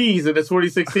 7 threes in the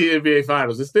 2016 NBA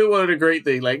Finals. It's still one of the great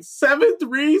things. Like 7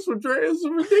 threes from Draymond is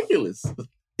ridiculous.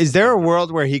 Is there a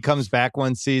world where he comes back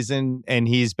one season and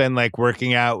he's been like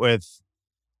working out with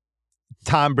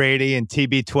Tom Brady and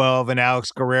TB12 and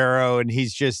Alex Guerrero, and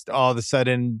he's just all of a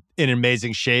sudden in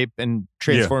amazing shape and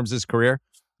transforms his career?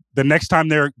 The next time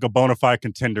they're a bona fide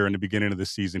contender in the beginning of the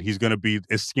season, he's going to be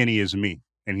as skinny as me,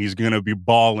 and he's going to be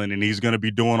balling, and he's going to be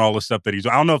doing all the stuff that he's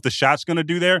doing. I don't know if the shot's going to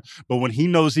do there, but when he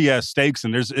knows he has stakes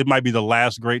and it might be the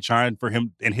last great shine for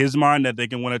him in his mind that they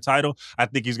can win a title, I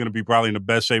think he's going to be probably in the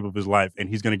best shape of his life, and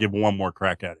he's going to give one more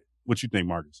crack at it. What you think,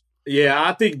 Marcus? Yeah,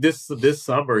 I think this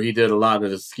summer he did a lot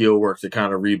of the skill work to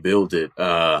kind of rebuild it.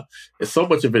 And so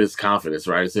much of it is confidence,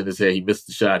 right? It's in his head. He missed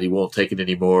the shot. He won't take it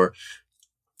anymore.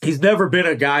 He's never been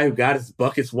a guy who got his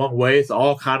buckets one way. It's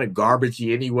all kind of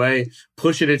garbagey anyway.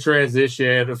 Push it in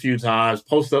transition a few times,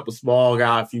 post up a small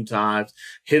guy a few times,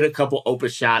 hit a couple open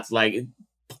shots, like a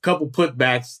couple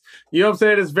putbacks. You know what I'm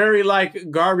saying? It's very like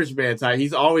garbage man type.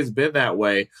 He's always been that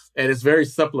way, and it's very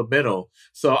supplemental.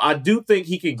 So I do think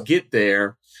he can get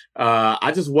there.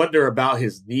 I just wonder about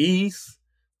his knees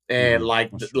and like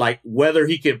whether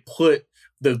he can put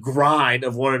the grind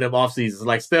of one of them off seasons.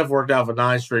 Like Steph worked out for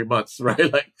 9 straight months,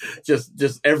 right? Like just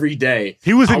every day.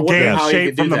 He was in game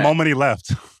shape from the moment he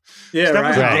left. Yeah, Steph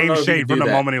was in right. game shape from the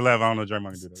moment he left. I don't know if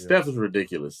Draymond can do that. Steph is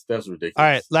ridiculous. Steph's ridiculous. All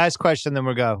right, last question, then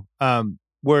we'll go.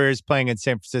 Warriors playing in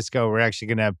San Francisco. We're actually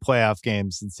going to have playoff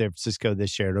games in San Francisco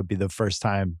this year. It'll be the first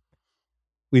time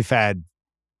we've had,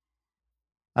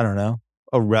 I don't know,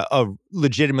 a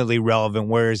legitimately relevant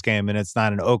Warriors game, and it's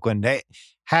not in Oakland.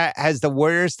 Has the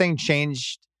Warriors thing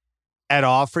changed at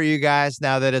all for you guys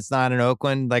now that it's not in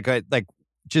Oakland? Like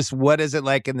just what is it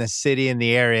like in the city and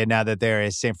the area now that they're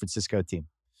a San Francisco team?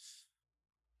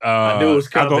 I knew it was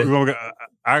coming.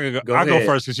 I'll go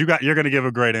first because you're going to give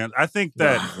a great answer. I think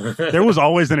that there was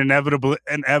always an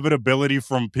inevitability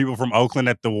from people from Oakland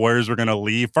that the Warriors were going to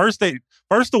leave. First, the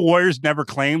Warriors never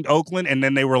claimed Oakland, and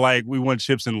then they were like, "We want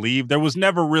chips and leave." There was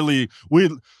never really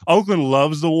Oakland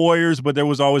loves the Warriors, but there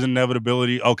was always an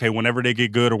inevitability. Okay, whenever they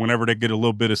get good or whenever they get a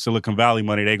little bit of Silicon Valley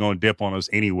money, they're going to dip on us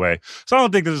anyway. So I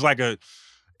don't think there's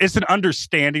it's an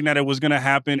understanding that it was going to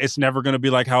happen. It's never going to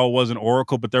be like how it was in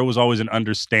Oracle, but there was always an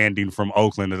understanding from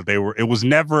Oakland that it was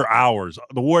never ours.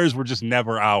 The Warriors were just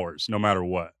never ours, no matter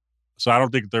what. So I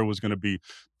don't think there was going to be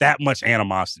that much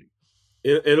animosity.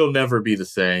 It'll never be the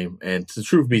same. And to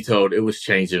truth be told, it was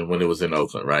changing when it was in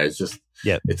Oakland, right? It's just,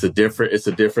 it's a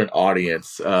different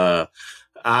audience.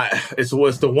 It's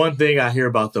the one thing I hear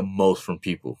about the most from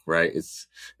people, right? It's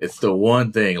the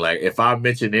one thing. Like, if I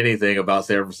mention anything about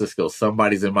San Francisco,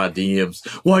 somebody's in my DMs.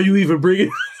 Why are you even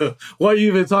why are you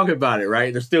even talking about it,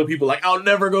 right? There's still people like, I'll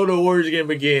never go to a Warriors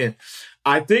game again.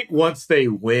 I think once they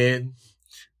win,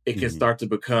 it can start to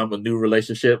become a new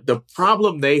relationship. The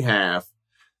problem they have,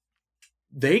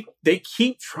 they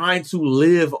keep trying to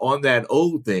live on that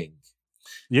old thing.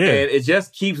 Yeah. And it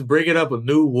just keeps bringing up a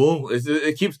new wound.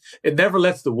 It never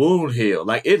lets the wound heal.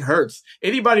 Like, it hurts.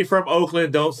 Anybody from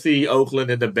Oakland don't see Oakland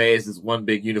and the Bay as this one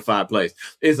big unified place.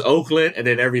 It's Oakland and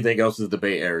then everything else is the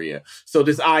Bay Area. So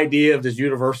this idea of this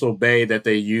universal Bay that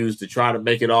they use to try to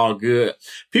make it all good,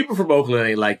 people from Oakland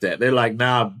ain't like that. They're like,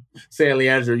 nah, San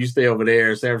Leandro, you stay over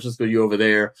there. San Francisco, you over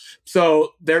there.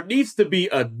 So there needs to be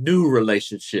a new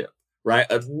relationship. Right?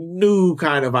 A new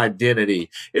kind of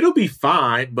identity. It'll be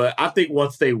fine, but I think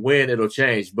once they win, it'll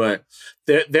change. But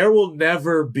there will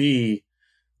never be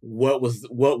what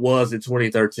was in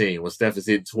 2013 when Steph is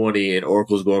hitting 20 and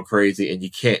Oracle's going crazy and you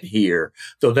can't hear.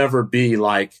 There'll never be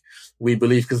like we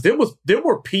believe, because there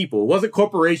were people. It wasn't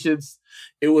corporations.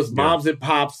 It was moms and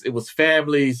pops. It was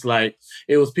families. Like,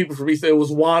 it was people from East. It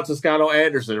was Juan Toscano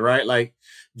Anderson, right? Like,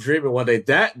 dreaming one day.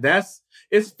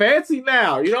 It's fancy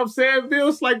now. You know what I'm saying, Bill?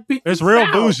 It's like it's real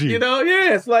bougie. You know,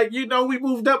 it's like, we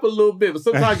moved up a little bit, but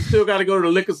sometimes you still got to go to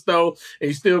the liquor store and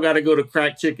you still got to go to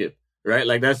crack chicken, right?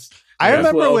 Like, I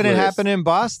remember when it happened in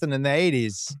Boston in the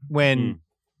 80s when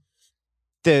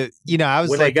I was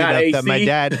when lucky enough that my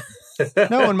dad.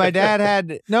 No, when my dad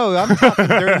I'm talking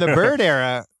during the Bird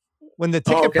era when the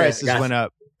ticket prices went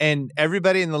up and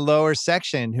everybody in the lower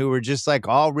section who were just like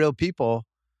all real people.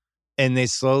 And they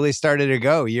slowly started to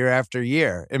go year after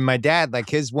year. And my dad, like,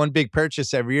 his one big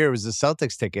purchase every year was the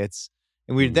Celtics tickets.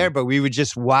 And we were there, but we would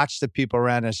just watch the people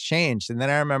around us change. And then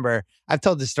I remember, I've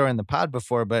told this story in the pod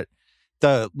before, but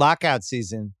the lockout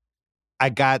season, I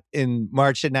got in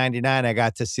March of 99, I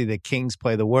got to see the Kings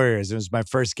play the Warriors. It was my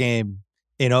first game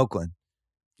in Oakland.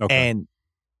 Okay. And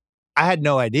I had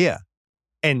no idea.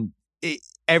 And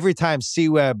every time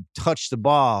C-Web touched the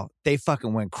ball, they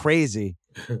fucking went crazy.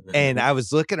 And I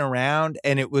was looking around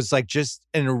and it was like just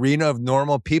an arena of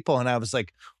normal people. And I was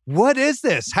like, what is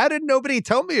this? How did nobody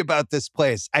tell me about this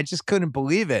place? I just couldn't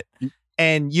believe it.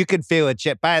 And you could feel it.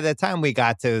 By the time we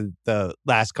got to the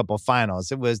last couple of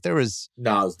finals, it was different.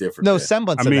 No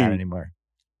semblance of that anymore.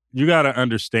 You got to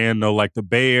understand, though, like the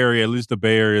Bay Area, at least the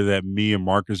Bay Area that me and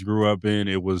Marcus grew up in,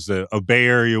 it was a Bay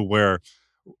Area where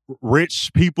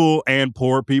rich people and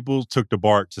poor people took the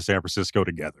BART to San Francisco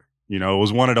together. You know, it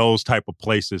was one of those type of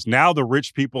places. Now the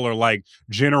rich people are like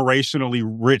generationally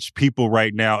rich people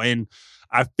right now. And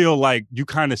I feel like you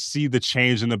kind of see the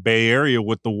change in the Bay Area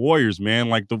with the Warriors, man.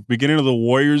 Like the beginning of the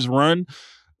Warriors run,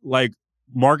 like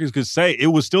Marcus could say, it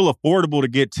was still affordable to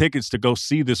get tickets to go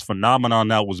see this phenomenon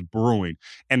that was brewing.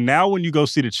 And now when you go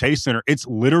see the Chase Center, it's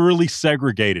literally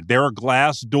segregated. There are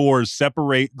glass windows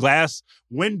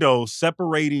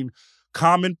separating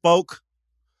common folk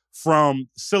from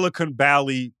Silicon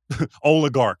Valley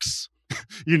oligarchs.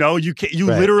 You know, you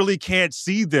literally can't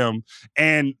see them.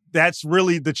 And that's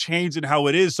really the change in how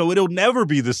it is. So it'll never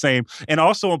be the same. And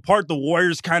also, in part, the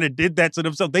Warriors kind of did that to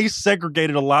themselves. They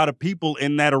segregated a lot of people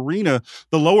in that arena.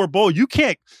 The lower bowl,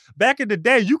 back in the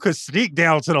day, you could sneak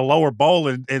down to the lower bowl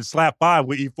and slap by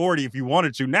with E40 if you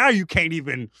wanted to. Now you can't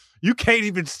even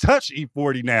touch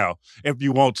E40 now if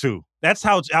you want to. That's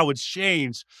how it's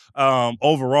changed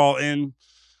overall. And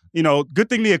you know, good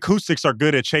thing the acoustics are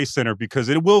good at Chase Center because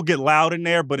it will get loud in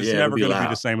there, but it's never going to be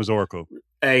the same as Oracle.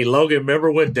 Hey, Logan, remember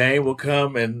when Dame would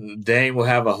come and Dame will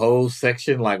have a whole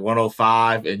section like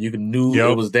 105 and you knew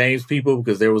it was Dame's people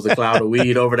because there was a cloud of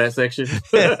weed over that section?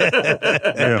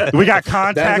 We got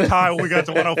contact high when we got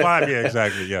to 105. Yeah,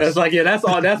 exactly. Yes. That's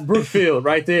like, that's Brookfield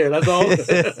right there. That's all.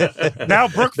 Now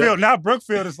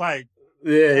Brookfield is like,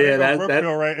 Yeah,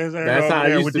 that's how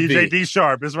it used with to DJ be. D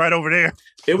Sharp. It's right over there.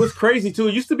 It was crazy too.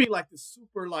 It used to be like the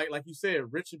super, like you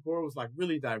said, rich and poor was like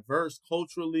really diverse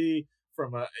culturally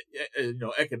from a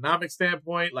economic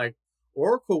standpoint. Like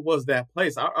Oracle was that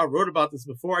place. I wrote about this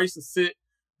before. I used to sit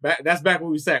back. That's back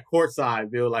when we sat courtside,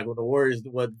 Bill. Like when the Warriors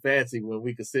wasn't fancy, when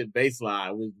we could sit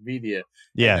baseline with media.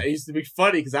 Yeah, and it used to be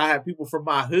funny because I had people from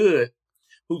my hood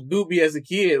who knew me as a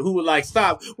kid who would like,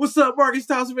 stop, what's up, Marcus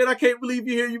Thompson, man? I can't believe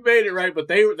you're here. You made it, right? But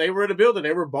they were in the building.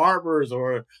 They were barbers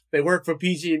or they worked for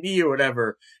PG&E or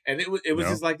whatever. And it was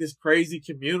just like this crazy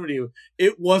community.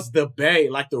 It was the Bay,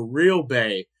 like the real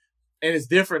Bay. And it's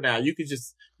different now. You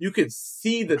could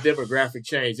see the demographic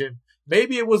change. And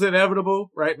maybe it was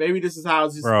inevitable, right? Maybe this is how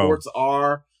sports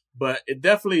are. But it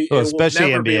definitely it will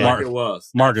never be like it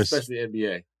was. Marcus. Especially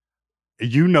NBA.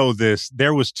 You know this.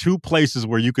 There was 2 places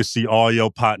where you could see all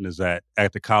your partners at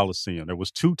the Coliseum. There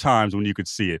was 2 times when you could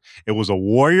see it. It was a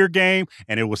Warrior game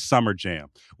and it was Summer Jam,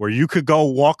 where you could go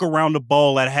walk around the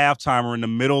bowl at halftime or in the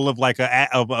middle of like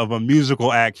a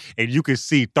musical act, and you could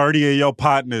see 30 of your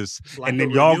partners, like and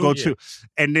then y'all go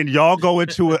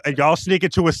into y'all sneak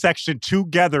into a section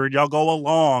together and y'all go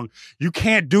along. You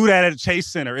can't do that at Chase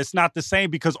Center. It's not the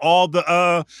same because all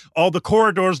the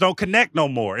corridors don't connect no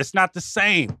more. It's not the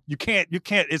same. You can't.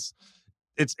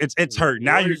 It's hurt.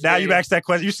 Now you ask that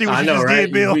question. You see what you just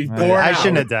did, Bill? I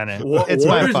shouldn't have done it. It's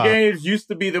my fault. Warriors games used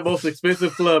to be the most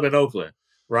expensive club in Oakland,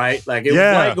 right? Like it was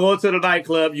like going to the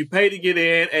nightclub. You pay to get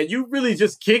in, and you really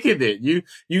just kicking it. It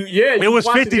was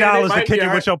 $50 to kick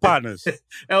it with your partners.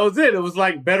 That was it. It was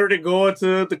like better than going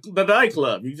to the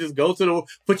nightclub. You just go to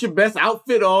put your best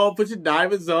outfit on, put your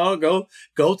diamonds on, go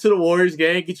to the Warriors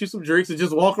game, get you some drinks, and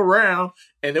just walk around.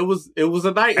 And it was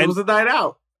a night. It was a night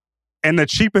out. And the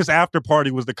cheapest after party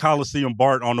was the Coliseum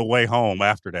BART on the way home.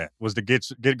 After that was to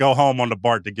go home on the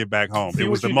BART to get back home. It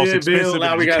was the most expensive.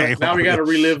 Now we got to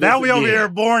relive this. Now we over here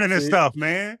born in this stuff,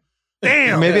 man.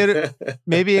 Damn.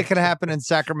 Maybe it could happen in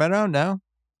Sacramento.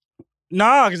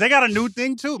 No, because they got a new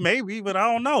thing too. Maybe, but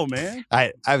I don't know, man.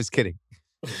 I was kidding.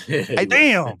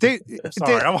 Damn.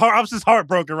 Sorry, I'm just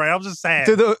heartbroken, right? I'm just sad.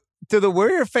 To the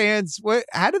Warrior fans,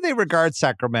 how do they regard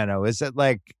Sacramento? Is it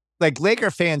like Laker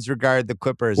fans regard the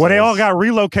Clippers? Well, they all got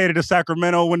relocated to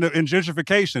Sacramento in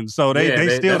gentrification, so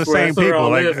they still the same people.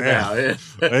 Like,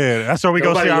 that's where we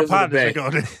go see our partners.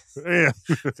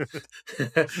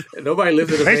 Nobody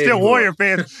lives in the Bay. They still Warrior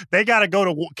fans. They got to go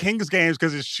to Kings games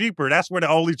because it's cheaper. That's where the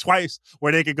only twice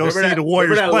where they could go see the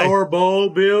Warriors play. Remember that lower bowl,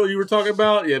 Bill, you were talking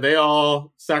about? Yeah, they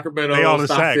all Sacramento. They all the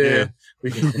Sac, yeah.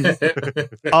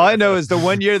 All I know is the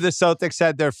one year the Celtics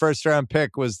had their first round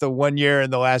pick was the one year in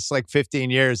the last 15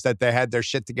 years that they had their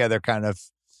shit together, kind of.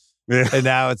 Yeah. And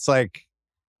now it's like,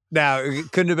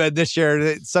 it couldn't have been this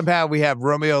year. Somehow we have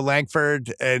Romeo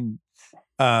Langford and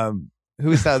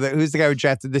who's the guy we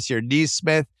drafted this year?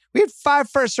 Neesmith. We had 5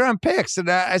 first round picks, and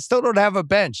I still don't have a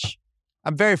bench.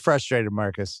 I'm very frustrated,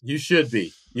 Marcus. You should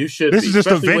be. This is just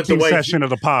a venting session of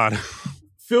the pod.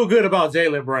 Feel good about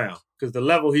Jaylen Brown because the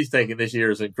level he's taking this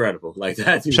year is incredible. Like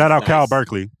that. Shout out Cal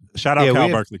Berkeley.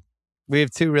 Berkeley. We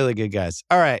have 2 really good guys.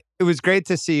 All right. It was great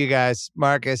to see you guys.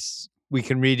 Marcus, we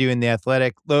can read you in The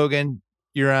Athletic. Logan,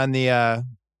 you're on the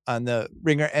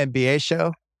Ringer NBA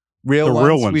show. Real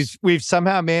ones. We've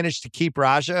somehow managed to keep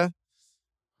Raja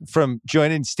from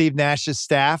joining Steve Nash's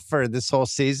staff for this whole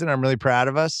season. I'm really proud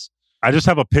of us. I just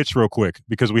have a pitch real quick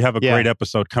because we have a great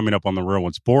episode coming up on The Real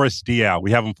Ones. Boris Diaw.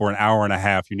 We have him for an hour and a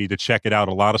half. You need to check it out.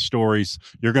 A lot of stories.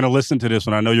 You're going to listen to this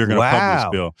one. I know you're going to pump this,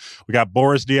 Bill. We got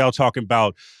Boris Diaw talking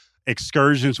about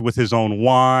excursions with his own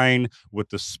wine, with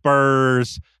the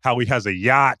Spurs, how he has a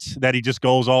yacht that he just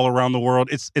goes all around the world.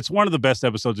 It's one of the best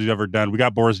episodes we've ever done. We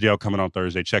got Boris Diaw coming on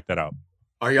Thursday. Check that out.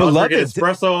 Are y'all drinking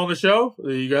espresso on the show?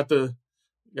 You got the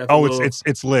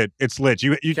it's lit. It's lit.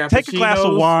 You take a glass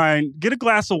of wine, get a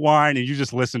glass of wine, and you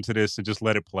just listen to this and just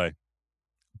let it play.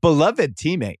 Beloved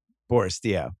teammate, Boris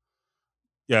Diaw.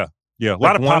 Yeah. A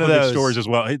lot of positive stories as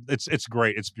well. It's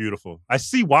great. It's beautiful. I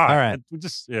see why. All right.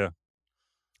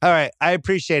 All right. I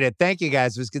appreciate it. Thank you,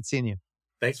 guys. It was good seeing you.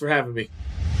 Thanks for having me.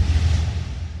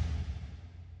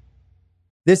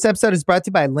 This episode is brought to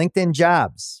you by LinkedIn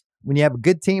Jobs. When you have a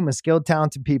good team of skilled,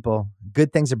 talented people,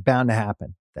 good things are bound to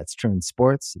happen. That's true in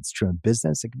sports. It's true in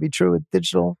business. It can be true with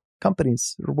digital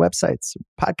companies or websites, or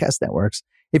podcast networks.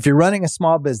 If you're running a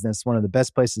small business, one of the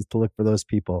best places to look for those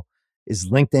people is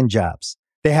LinkedIn Jobs.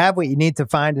 They have what you need to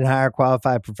find and hire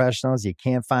qualified professionals you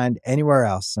can't find anywhere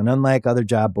else. And unlike other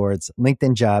job boards,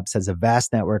 LinkedIn Jobs has a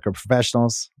vast network of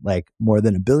professionals, like more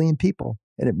than 1 billion people.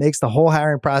 And it makes the whole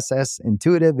hiring process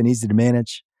intuitive and easy to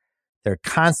manage. They're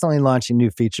constantly launching new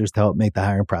features to help make the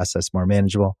hiring process more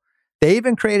manageable. They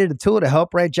even created a tool to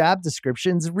help write job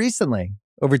descriptions recently.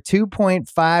 Over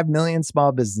 2.5 million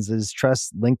small businesses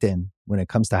trust LinkedIn when it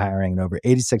comes to hiring, and over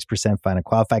 86% find a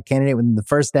qualified candidate within the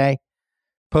first day.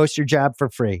 Post your job for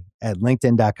free at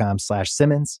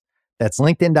linkedin.com/Simmons. That's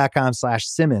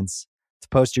linkedin.com/Simmons to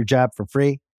post your job for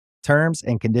free. Terms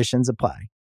and conditions apply.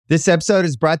 This episode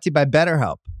is brought to you by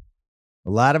BetterHelp. A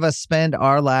lot of us spend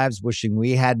our lives wishing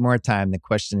we had more time. The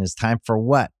question is, time for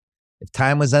what? If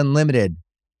time was unlimited,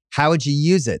 how would you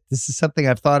use it? This is something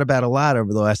I've thought about a lot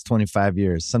over the last 25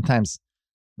 years. Sometimes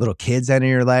little kids enter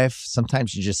your life.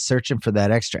 Sometimes you're just searching for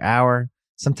that extra hour.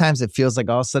 Sometimes it feels like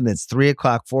all of a sudden it's 3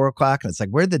 o'clock, 4 o'clock, and it's like,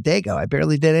 where'd the day go? I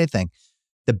barely did anything.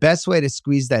 The best way to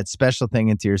squeeze that special thing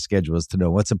into your schedule is to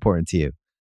know what's important to you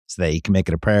so that you can make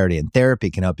it a priority. And therapy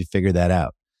can help you figure that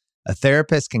out. A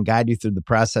therapist can guide you through the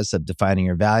process of defining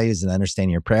your values and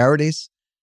understanding your priorities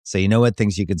so you know what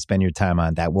things you can spend your time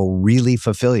on that will really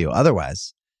fulfill you.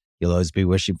 Otherwise, you'll always be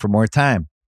wishing for more time.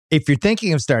 If you're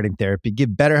thinking of starting therapy, give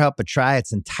BetterHelp a try.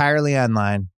 It's entirely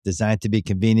online, designed to be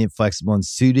convenient, flexible, and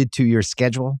suited to your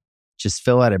schedule. Just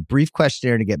fill out a brief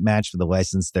questionnaire to get matched with a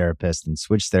licensed therapist and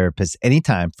switch therapists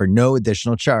anytime for no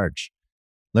additional charge.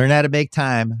 Learn how to make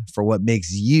time for what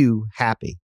makes you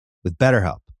happy with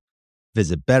BetterHelp.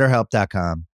 Visit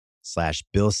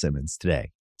BetterHelp.com/Bill Simmons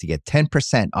today to get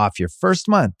 10% off your first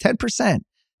month. 10%.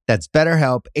 That's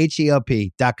BetterHelp,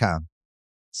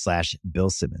 HELP.com/Bill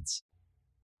Simmons.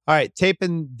 All right,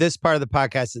 taping this part of the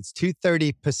podcast, it's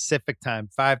 2:30 Pacific time,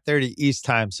 5:30 East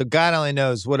time. So God only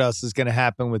knows what else is going to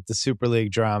happen with the Super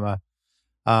League drama.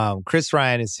 Chris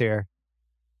Ryan is here.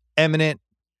 Eminent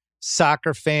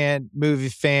soccer fan, movie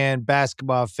fan,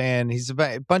 basketball fan. He's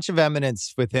a bunch of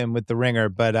eminence with him with the Ringer.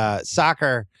 But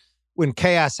soccer, when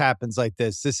chaos happens like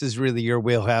this is really your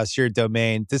wheelhouse, your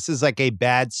domain. This is like a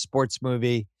bad sports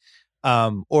movie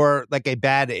or like a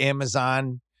bad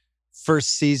Amazon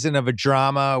first season of a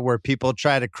drama where people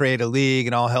try to create a league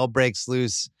and all hell breaks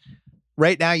loose.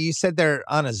 Right now, you said they're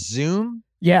on a Zoom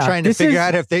trying to figure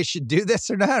out if they should do this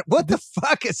or not. What the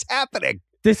fuck is happening?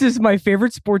 This is my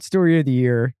favorite sports story of the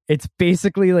year. It's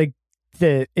basically like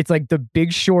The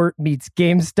Big Short meets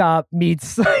GameStop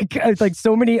meets like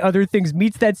so many other things,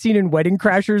 meets that scene in Wedding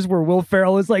Crashers where Will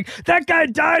Ferrell is like, that guy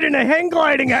died in a hang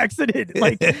gliding accident.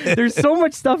 Like there's so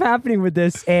much stuff happening with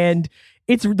this. And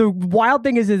it's the wild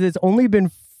thing is it's only been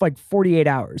like 48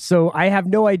 hours. So I have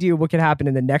no idea what can happen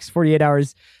in the next 48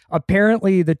 hours.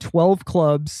 Apparently the 12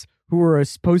 clubs who are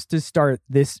supposed to start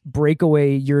this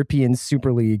breakaway European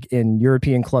Super League in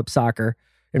European club soccer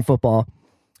and football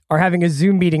are having a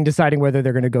Zoom meeting deciding whether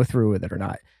they're going to go through with it or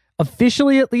not.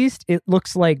 Officially, at least, it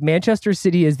looks like Manchester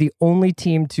City is the only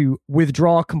team to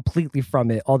withdraw completely from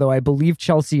it, although I believe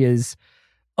Chelsea is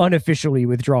unofficially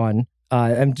withdrawn.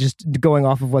 I'm just going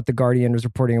off of what The Guardian was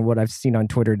reporting and what I've seen on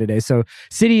Twitter today. So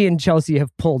City and Chelsea have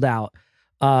pulled out.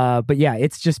 But yeah,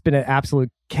 it's just been an absolute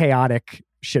chaotic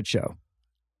shit show.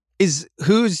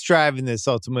 Who's driving this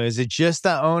ultimately? Is it just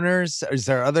the owners? Is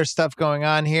there other stuff going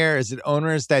on here? Is it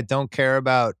owners that don't care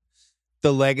about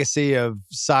the legacy of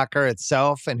soccer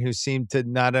itself and who seem to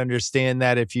not understand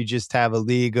that if you just have a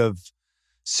league of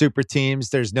super teams,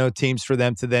 there's no teams for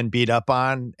them to then beat up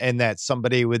on, and that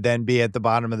somebody would then be at the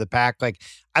bottom of the pack? Like,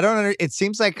 I don't know. It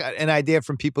seems like an idea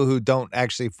from people who don't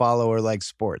actually follow or like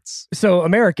sports. So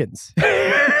Americans.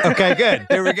 Okay, good.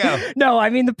 There we go. No,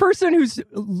 I mean, the person who's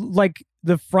like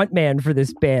the front man for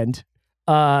this band,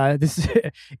 this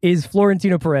is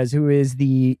Florentino Perez, who is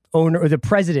the owner or the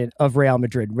president of Real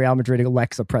Madrid. Real Madrid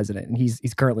elects a president, and he's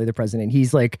currently the president.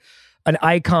 He's like an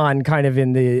icon kind of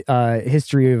in the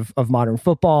history of modern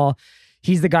football.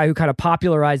 He's the guy who kind of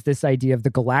popularized this idea of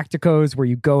the Galacticos, where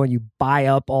you go and you buy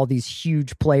up all these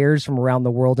huge players from around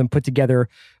the world and put together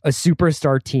a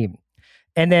superstar team.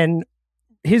 And then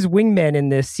his wingmen in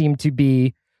this seem to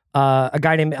be a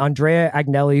guy named Andrea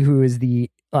Agnelli, who is the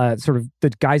sort of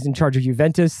the guys in charge of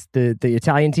Juventus, the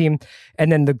Italian team.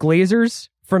 And then the Glazers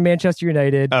from Manchester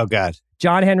United. Oh, God.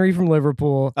 John Henry from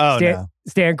Liverpool. No.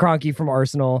 Stan Kroenke from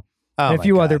Arsenal. Oh, and a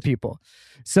few other people.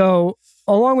 So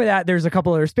along with that, there's a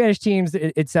couple other Spanish teams,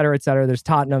 et cetera, et cetera. There's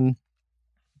Tottenham.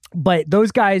 But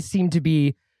those guys seem to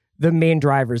be the main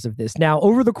drivers of this. Now,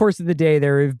 over the course of the day,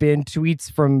 there have been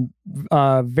tweets from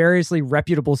variously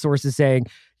reputable sources saying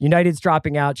United's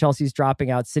dropping out, Chelsea's dropping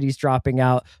out, City's dropping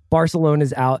out,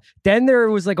 Barcelona's out. Then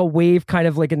there was like a wave kind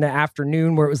of like in the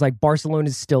afternoon where it was like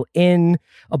Barcelona's still in.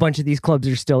 A bunch of these clubs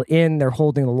are still in. They're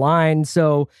holding the line.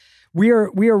 So we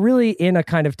are really in a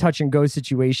kind of touch and go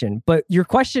situation. But your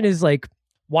question is like,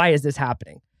 why is this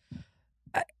happening?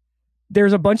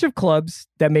 There's a bunch of clubs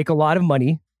that make a lot of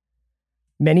money,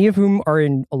 many of whom are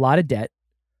in a lot of debt,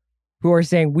 who are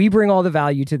saying, we bring all the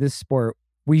value to this sport.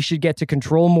 We should get to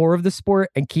control more of the sport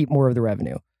and keep more of the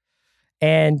revenue.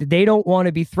 And they don't want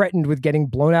to be threatened with getting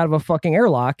blown out of a fucking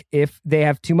airlock if they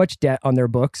have too much debt on their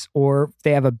books or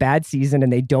they have a bad season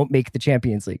and they don't make the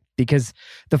Champions League, because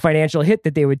the financial hit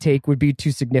that they would take would be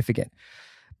too significant.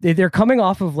 They're coming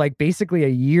off of like basically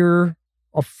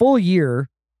a full year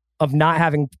of not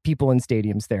having people in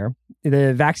stadiums there.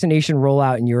 The vaccination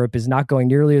rollout in Europe is not going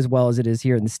nearly as well as it is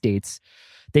here in the States.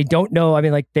 They don't know. I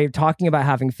mean, like, they're talking about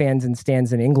having fans in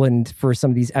stands in England for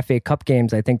some of these FA Cup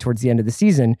games, I think, towards the end of the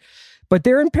season. But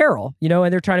they're in peril,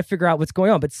 and they're trying to figure out what's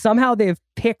going on. But somehow they've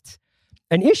picked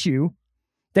an issue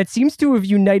that seems to have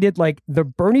united like the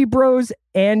Bernie Bros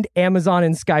and Amazon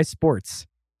and Sky Sports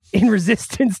in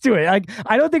resistance to it. Like,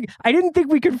 I didn't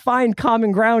think we could find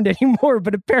common ground anymore,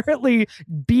 but apparently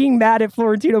being mad at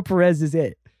Florentino Perez is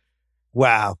it.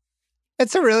 Wow.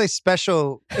 It's a really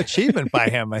special achievement by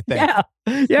him, I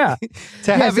think. Yeah.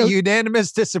 To have a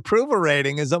unanimous disapproval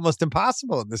rating is almost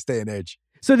impossible in this day and age.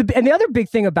 So the other big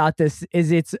thing about this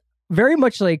is it's very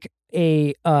much like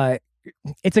it's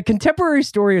a contemporary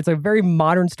story. It's a very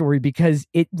modern story because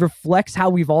it reflects how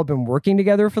we've all been working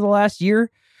together for the last year,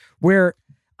 where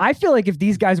I feel like if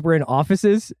these guys were in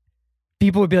offices,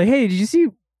 people would be like, hey, did you see,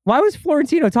 why was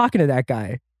Florentino talking to that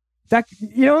guy? But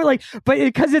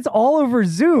because it's all over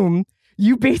Zoom,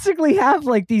 you basically have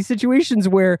like these situations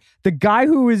where the guy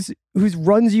who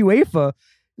runs UEFA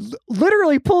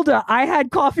literally pulled I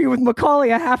had coffee with Macaulay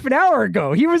a half an hour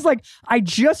ago. He was like, I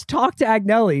just talked to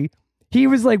Agnelli. He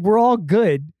was like, we're all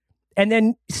good. And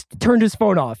then turned his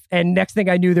phone off. And next thing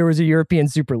I knew, there was a European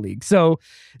Super League. So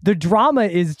the drama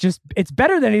is it's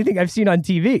better than anything I've seen on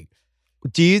TV.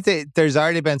 Do you think there's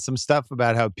already been some stuff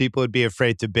about how people would be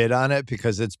afraid to bid on it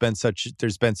because there's been such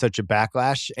a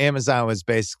backlash? Amazon was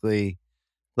basically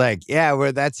like,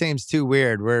 yeah, that seems too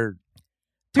weird.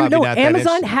 Dude, no,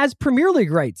 Amazon has Premier League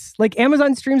rights. Like,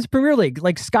 Amazon streams Premier League.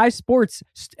 Like, Sky Sports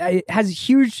has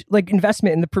huge like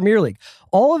investment in the Premier League.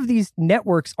 All of these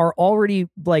networks are already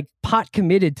like pot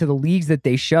committed to the leagues that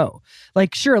they show.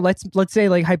 Like, sure, let's say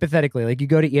like hypothetically, like you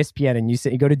go to ESPN and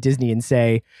you go to Disney and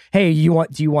say, hey, do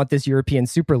you want this European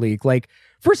Super League? Like,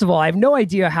 first of all, I have no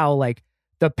idea how like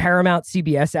the Paramount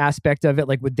CBS aspect of it,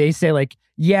 like, would they say like,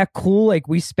 yeah, cool, like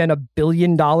we spent $1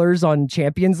 billion on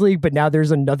Champions League, but now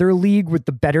there's another league with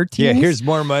the better teams. Yeah, here's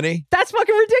more money. That's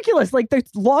fucking ridiculous. Like, the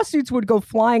lawsuits would go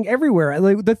flying everywhere.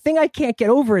 Like, the thing I can't get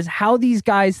over is how these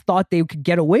guys thought they could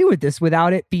get away with this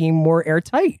without it being more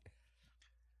airtight.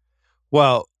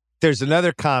 Well, there's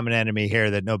another common enemy here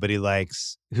that nobody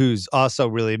likes who's also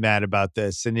really mad about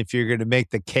this. And if you're going to make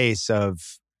the case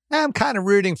of, I'm kind of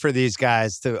rooting for these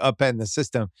guys to upend the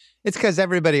system, it's because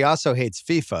everybody also hates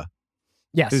FIFA.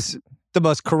 Yes. It's the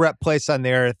most corrupt place on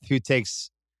the earth, who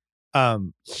takes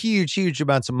huge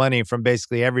amounts of money from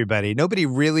basically everybody. Nobody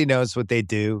really knows what they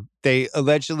do. They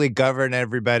allegedly govern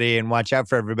everybody and watch out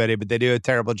for everybody, but they do a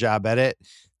terrible job at it.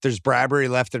 There's bribery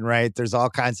left and right. There's all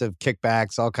kinds of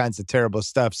kickbacks, all kinds of terrible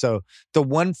stuff. So the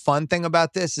one fun thing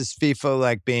about this is FIFA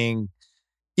like being,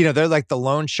 they're like the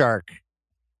loan shark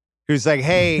who's like,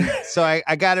 hey, so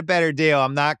I got a better deal.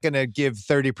 I'm not going to give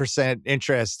 30%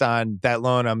 interest on that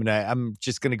loan. I'm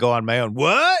just going to go on my own.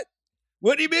 What?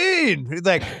 What do you mean?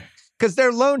 Like, because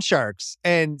they're loan sharks.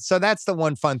 And so that's the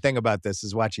one fun thing about this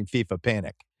is watching FIFA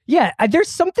panic. Yeah. There's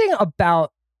something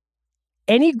about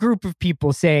any group of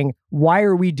people saying, why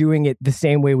are we doing it the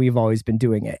same way we've always been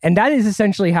doing it? And that is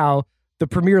essentially how the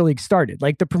Premier League started.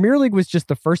 Like, the Premier League was just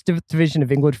the first division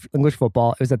of English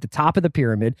football. It was at the top of the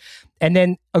pyramid. And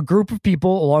then a group of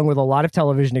people, along with a lot of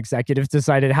television executives,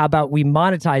 decided, how about we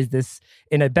monetize this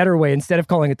in a better way? Instead of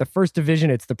calling it the first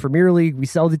division, it's the Premier League. We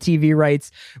sell the TV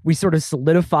rights. We sort of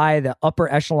solidify the upper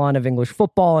echelon of English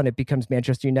football, and it becomes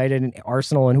Manchester United and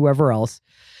Arsenal and whoever else.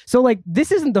 So, like,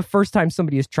 this isn't the first time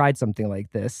somebody has tried something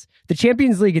like this. The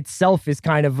Champions League itself is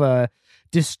kind of a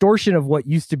distortion of what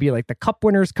used to be like the Cup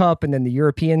Winners' Cup and then the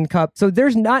European Cup. So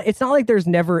it's not like there's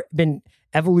never been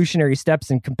evolutionary steps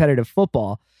in competitive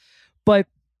football. But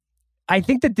I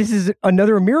think that this is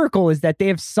another miracle, is that they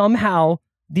have somehow,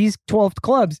 these 12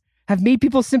 clubs have made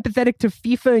people sympathetic to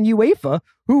FIFA and UEFA,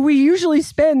 who we usually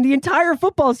spend the entire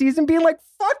football season being like,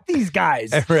 fuck these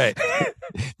guys. Right.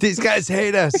 These guys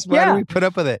hate us. Why do we put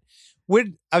up with it?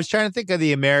 I was trying to think of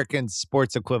the American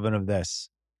sports equivalent of this.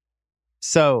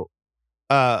 So,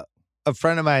 a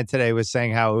friend of mine today was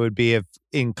saying how it would be if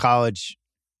in college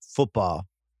football,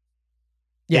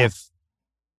 if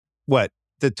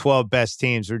the 12 best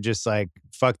teams were just like,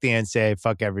 fuck the NCAA,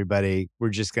 fuck everybody. We're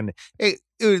just going to, it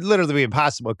would literally be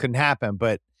impossible. It couldn't happen.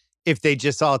 But if they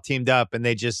just all teamed up and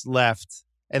they just left,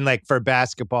 and like for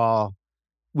basketball,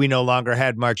 we no longer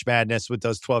had March Madness with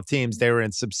those 12 teams. They were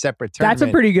in some separate tournaments.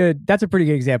 That's a pretty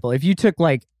good example. If you took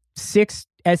like 6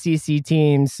 SEC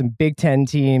teams, some Big 10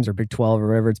 teams or Big 12 or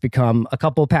whatever it's become, a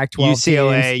couple Pac-12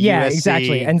 UCLA, teams. Yeah, USC,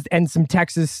 exactly. And some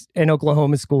Texas and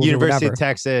Oklahoma schools University or whatever. of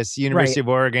Texas, University of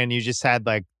Oregon. You just had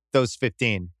like those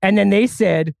 15. And then they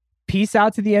said, peace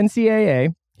out to the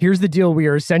NCAA. Here's the deal. We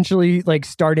are essentially like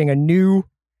starting a new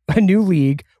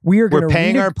league. We're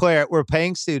paying our player. We're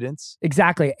paying students.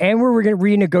 Exactly. And we're going to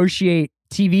renegotiate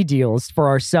TV deals for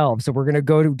ourselves. So we're going to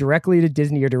go directly to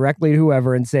Disney or directly to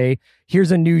whoever and say, here's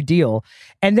a new deal.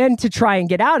 And then to try and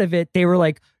get out of it, they were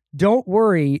like, don't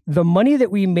worry. The money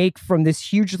that we make from this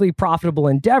hugely profitable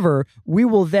endeavor, we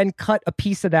will then cut a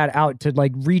piece of that out to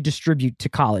like redistribute to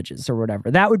colleges or whatever.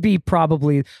 That would be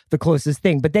probably the closest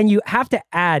thing. But then you have to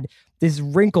add this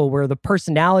wrinkle where the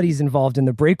personalities involved in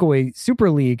the breakaway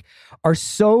Super League are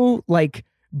so like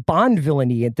Bond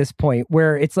villainy at this point,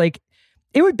 where it's like,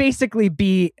 it would basically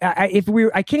be, I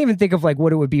can't even think of like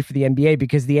what it would be for the NBA,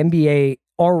 because the NBA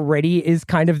already is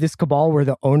kind of this cabal where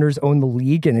the owners own the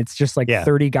league and it's just like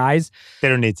 30 guys. They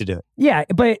don't need to do it. Yeah,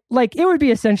 but like it would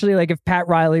be essentially like if Pat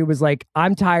Riley was like,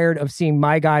 I'm tired of seeing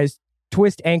my guys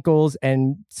twist ankles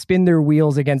and spin their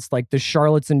wheels against like the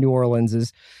Charlottes and New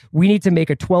Orleans. We need to make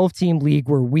a 12-team league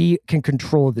where we can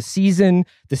control the season,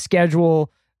 the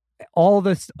schedule, all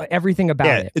this, everything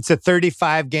about it. It's a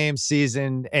 35-game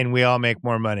season and we all make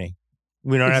more money.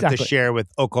 We don't have to share with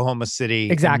Oklahoma City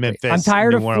and Memphis. I'm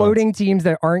tired of floating teams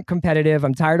that aren't competitive.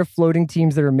 I'm tired of floating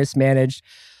teams that are mismanaged.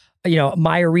 You know,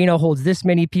 my arena holds this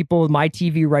many people. My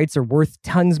TV rights are worth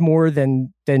tons more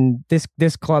than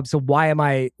this club. So why am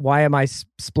I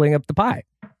splitting up the pie?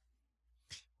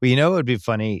 Well, you know, it would be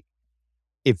funny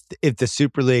if the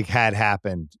Super League had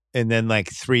happened and then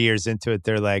like 3 years into it,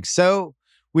 they're like, so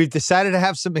we've decided to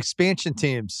have some expansion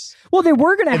teams. Well, they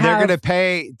were going to have. They're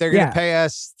going to pay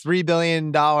us $3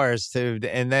 billion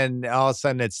and then all of a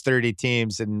sudden it's 30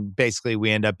 teams, and basically we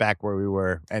end up back where we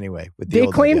were anyway. They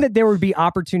claim that there would be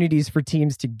opportunities for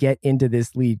teams to get into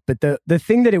this league, but the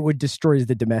thing that it would destroy is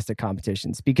the domestic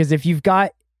competitions. Because if you've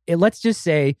got, let's just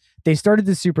say they started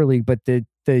the Super League, but the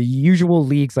usual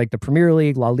leagues like the Premier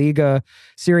League, La Liga,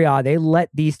 Serie A, they let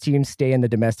these teams stay in the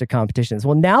domestic competitions.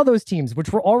 Well, now those teams,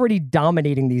 which were already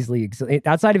dominating these leagues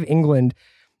outside of England,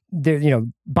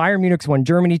 Bayern Munich's won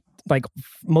Germany like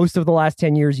most of the last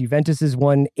 10 years. Juventus has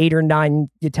won 8 or 9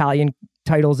 Italian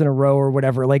titles in a row or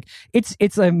whatever. Like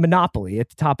it's a monopoly at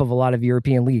the top of a lot of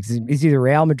European leagues. It's either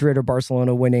Real Madrid or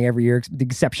Barcelona winning every year, with the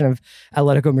exception of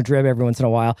Atletico Madrid every once in a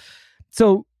while.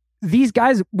 So these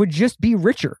guys would just be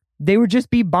richer. They would just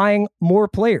be buying more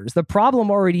players. The problem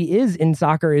already is in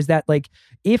soccer is that like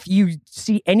if you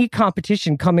see any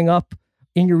competition coming up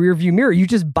in your rearview mirror, you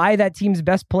just buy that team's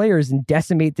best players and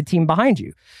decimate the team behind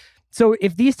you. So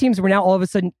if these teams were now all of a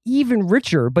sudden even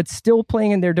richer, but still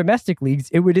playing in their domestic leagues,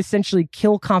 it would essentially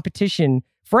kill competition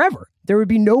forever. There would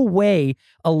be no way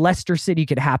a Leicester City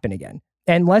could happen again.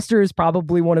 And Leicester is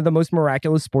probably one of the most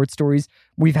miraculous sports stories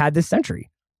we've had this century.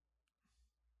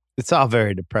 It's all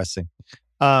very depressing.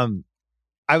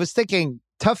 I was thinking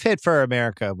tough hit for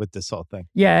America with this whole thing.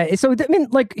 Yeah. So, I mean,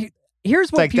 like,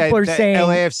 here's what like people are saying.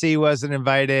 LAFC wasn't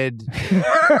invited.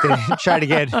 They try to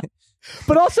get.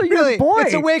 But also your boy.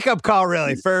 It's a wake-up call,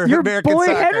 really, for your American boy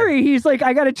soccer. Henry. He's like,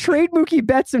 I got to trade Mookie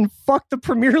Betts and fuck the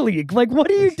Premier League. Like,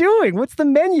 what are you doing? What's the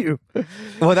menu?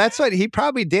 Well, that's what he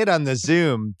probably did on the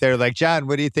Zoom. They're like, John,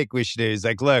 what do you think we should do? He's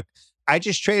like, look, I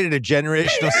just traded a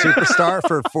generational superstar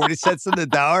for 40 cents on the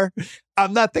dollar.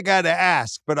 I'm not the guy to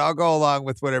ask, but I'll go along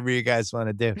with whatever you guys want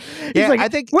to do. Yeah, like, I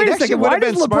think wait a second. Why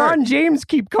does LeBron smart. James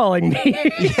keep calling me?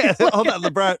 Yeah, hold on.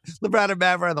 LeBron and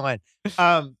Matt are on the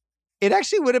line. It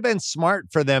actually would have been smart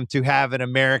for them to have an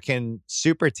American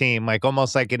super team, like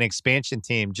almost like an expansion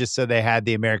team, just so they had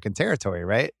the American territory,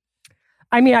 right?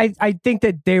 I mean, I think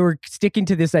that they were sticking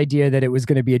to this idea that it was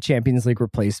going to be a Champions League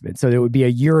replacement. So it would be a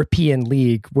European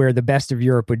league where the best of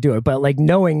Europe would do it. But like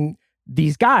knowing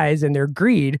these guys and their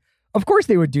greed, of course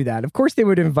they would do that. Of course they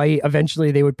would invite,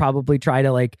 eventually they would probably try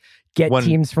to like get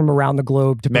teams from around the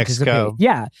globe to Mexico. participate.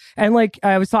 Yeah. And like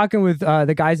I was talking with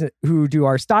the guys who do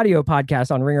our Stadio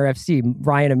podcast on Ringer FC,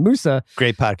 Ryan and Musa.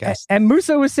 Great podcast. And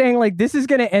Musa was saying like, this is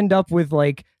going to end up with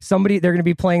like they're going to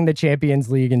be playing the Champions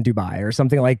League in Dubai or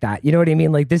something like that. You know what I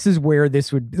mean? Like this is where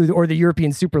this would, or the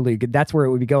European Super League, that's where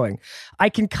it would be going. I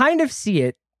can kind of see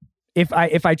it if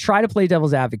I try to play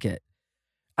devil's advocate.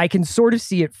 I can sort of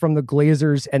see it from the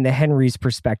Glazers and the Henrys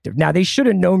perspective. Now, they should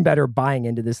have known better buying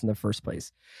into this in the first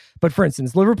place. But for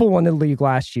instance, Liverpool won the league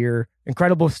last year.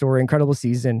 Incredible story, incredible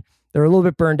season. They're a little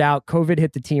bit burned out. COVID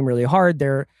hit the team really hard.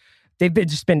 They're they've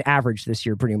just been average this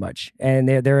year pretty much. And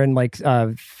they're in like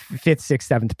 5th, 6th,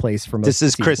 7th place for most This of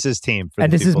is the season. Chris's team.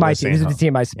 And this is my team. This is the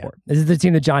team I support. This is the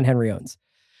team that John Henry owns.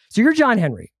 So you're John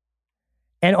Henry.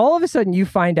 And all of a sudden you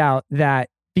find out that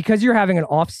because you're having an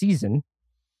off season,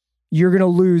 you're going to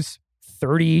lose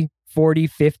 30, 40,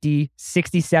 50,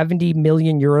 60, 70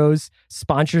 million euros.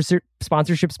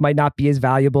 Sponsorships might not be as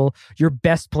valuable. Your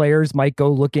best players might go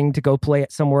looking to go play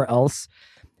it somewhere else.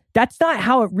 That's not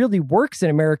how it really works in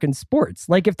American sports.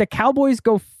 Like if the Cowboys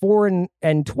go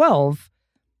 4-12,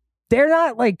 they're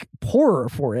not like poorer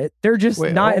for it. They're just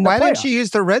not in the playoffs. Why didn't you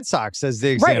use the Red Sox as the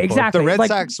example? Right, exactly. If the Red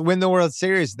Sox win the World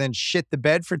Series, then shit the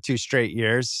bed for 2 straight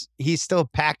years, he's still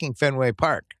packing Fenway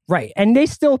Park. Right. And they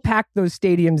still pack those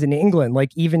stadiums in England,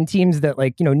 like even teams that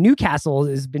like, Newcastle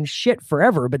has been shit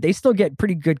forever, but they still get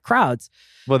pretty good crowds.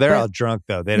 Well, they're all drunk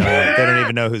though. They don't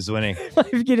even know who's winning.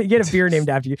 Get a beer named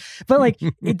after you. But like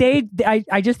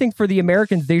I just think for the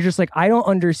Americans, they're just like, I don't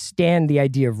understand the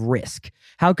idea of risk.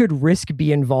 How could risk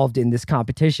be involved in this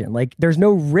competition? Like there's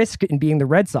no risk in being the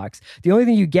Red Sox. The only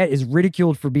thing you get is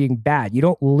ridiculed for being bad. You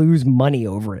don't lose money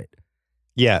over it.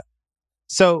 Yeah.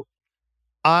 So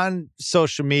on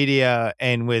social media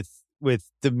and with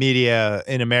the media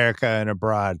in America and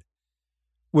abroad,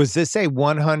 was this a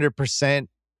 100%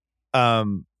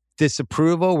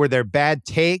 disapproval? Were there bad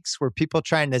takes? Were people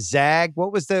trying to zag?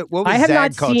 What was I have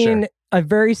zag not culture? seen a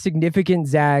very significant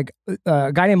zag.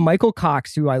 A guy named Michael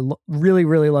Cox, who I really,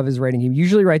 really love his writing. He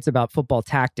usually writes about football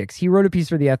tactics. He wrote a piece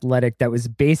for The Athletic that was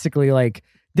basically like,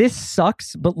 this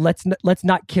sucks, but let's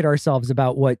not kid ourselves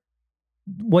about what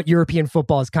European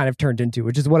football has kind of turned into,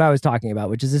 which is what I was talking about,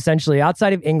 which is essentially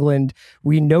outside of England,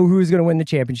 we know who's going to win the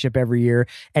championship every year.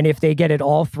 And if they get it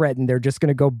all threatened, they're just going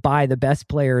to go buy the best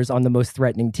players on the most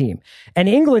threatening team. And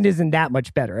England isn't that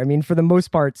much better. I mean, for the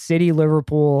most part, City,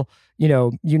 Liverpool,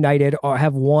 United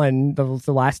have won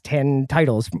the last 10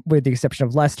 titles with the exception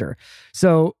of Leicester.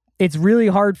 So it's really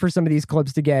hard for some of these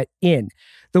clubs to get in.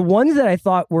 The ones that I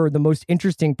thought were the most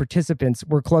interesting participants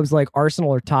were clubs like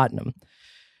Arsenal or Tottenham.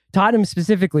 Tottenham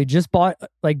specifically just built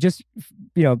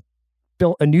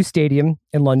a new stadium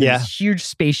in London, this huge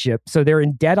spaceship. So they're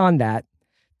in debt on that.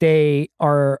 They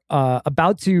are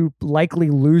about to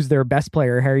likely lose their best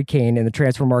player, Harry Kane, in the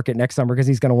transfer market next summer because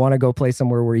he's going to want to go play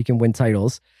somewhere where he can win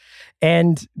titles.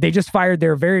 And they just fired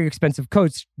their very expensive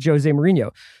coach, Jose Mourinho.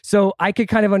 So I could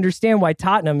kind of understand why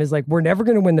Tottenham is like, we're never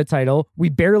going to win the title. We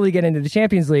barely get into the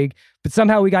Champions League, but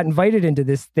somehow we got invited into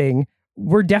this thing.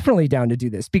 We're definitely down to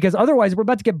do this because otherwise we're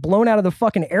about to get blown out of the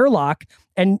fucking airlock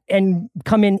and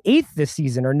come in 8th this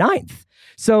season or 9th.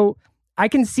 So I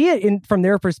can see it from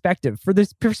their perspective. For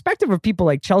this perspective of people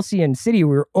like Chelsea and City,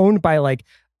 who are owned by like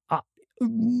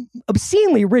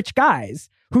obscenely rich guys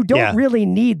who don't really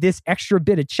need this extra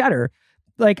bit of cheddar.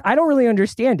 Like, I don't really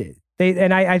understand it.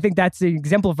 I think that's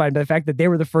exemplified by the fact that they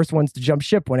were the first ones to jump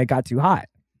ship when it got too hot.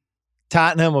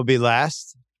 Tottenham will be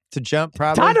last to jump,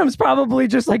 probably. Tottenham's probably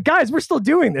just like, guys, we're still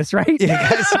doing this, right? Yeah,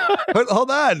 guys, but hold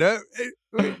on.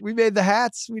 We made the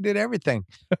hats. We did everything.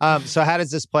 So how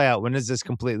does this play out? When does this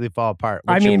completely fall apart?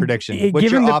 What's your prediction?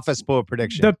 What's your office pool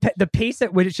prediction? The pace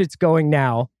at which it's going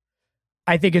now,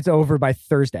 I think it's over by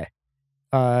Thursday.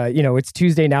 It's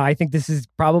Tuesday now. I think this is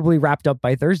probably wrapped up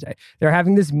by Thursday. They're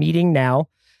having this meeting now.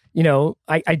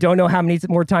 I don't know how many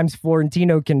more times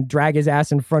Florentino can drag his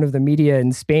ass in front of the media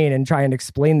in Spain and try and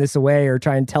explain this away or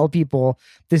try and tell people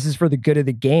this is for the good of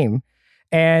the game.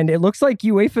 And it looks like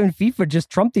UEFA and FIFA just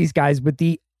trumped these guys with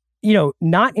the,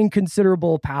 not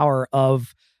inconsiderable power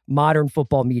of modern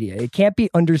football media. It can't be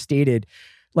understated.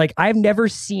 Like, I've never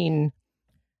seen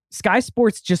Sky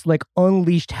Sports just like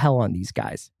unleashed hell on these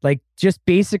guys. Like, just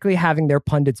basically having their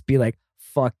pundits be like,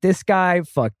 fuck this guy,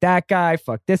 fuck that guy,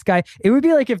 fuck this guy. It would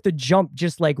be like if the Jump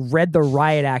just like read the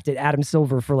riot act at Adam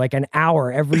Silver for like an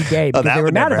hour every day because they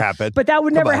were mad about it. But that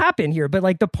would never happen here. But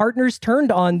like the partners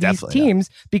turned on these teams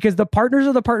because the partners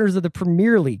are the partners of the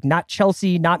Premier League, not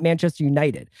Chelsea, not Manchester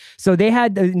United. So they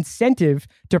had the incentive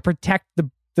to protect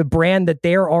the brand that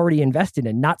they're already invested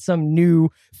in, not some new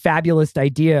fabulous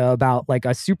idea about like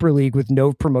a Super League with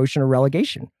no promotion or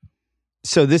relegation.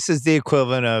 So this is the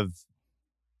equivalent of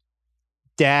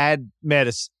Dad met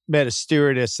a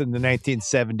stewardess in the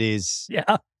 1970s.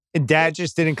 Yeah. And Dad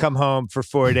just didn't come home for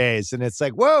 4 days. And it's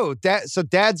like, whoa, so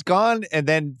Dad's gone. And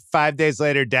then 5 days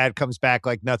later, Dad comes back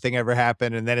like nothing ever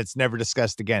happened. And then it's never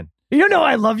discussed again. You know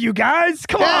I love you guys.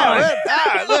 Come on.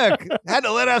 Look, had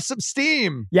to let off some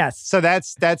steam. Yes. So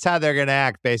that's how they're going to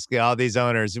act, basically, all these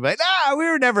owners. Like, we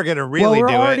were never going to really do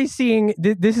it. We're already seeing,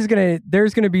 there's going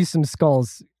to be some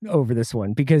skulls over this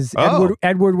one because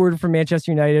Ed Woodward from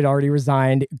Manchester United already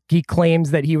resigned. He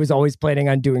claims that he was always planning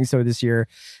on doing so this year.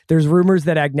 There's rumors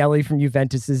that Agnelli from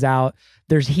Juventus is out.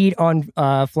 There's heat on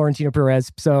Florentino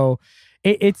Perez. So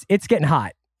it's getting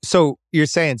hot. So you're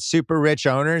saying super rich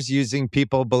owners using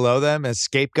people below them as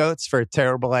scapegoats for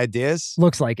terrible ideas?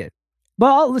 Looks like it.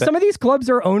 Well, some of these clubs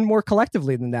are owned more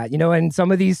collectively than that, and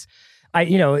some of these,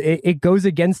 it goes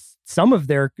against some of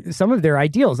their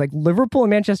ideals. Like Liverpool and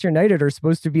Manchester United are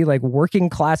supposed to be like working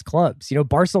class clubs.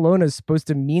 Barcelona is supposed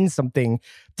to mean something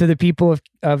to the people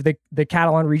of the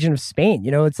Catalan region of Spain.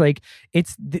 It's like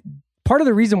part of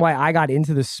the reason why I got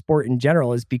into the sport in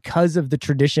general is because of the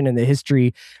tradition and the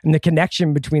history and the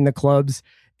connection between the clubs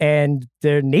and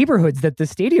the neighborhoods that the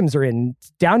stadiums are in,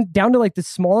 down to like the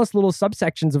smallest little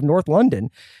subsections of North London.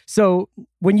 So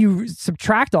when you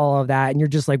subtract all of that and you're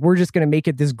just like, we're just going to make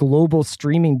it this global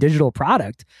streaming digital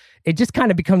product, it just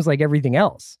kind of becomes like everything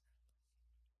else.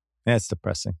 That's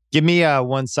depressing. Give me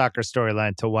one soccer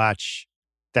storyline to watch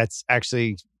that's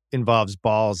actually involves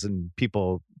balls and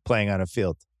people playing on a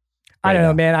field. I don't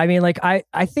know, man. I mean, like, I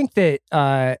think that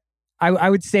I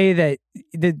would say that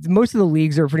most of the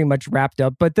leagues are pretty much wrapped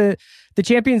up, but the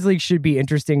Champions League should be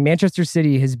interesting. Manchester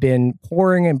City has been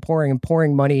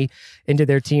pouring money into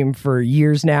their team for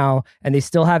years now, and they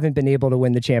still haven't been able to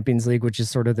win the Champions League, which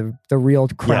is sort of the real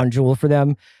crown jewel for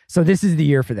them. So this is the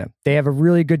year for them. They have a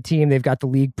really good team. They've got the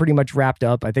league pretty much wrapped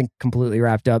up. I think completely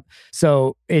wrapped up.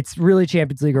 So it's really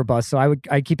Champions League or bust. So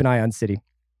I'd keep an eye on City.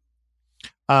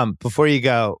 Before you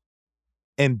go,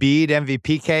 Embiid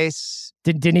MVP case.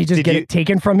 Didn't he just get it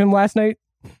taken from him last night?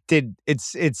 It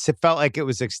felt like it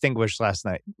was extinguished last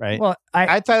night, right? Well,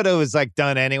 I thought it was like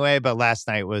done anyway, but last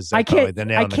night was I can't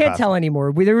tell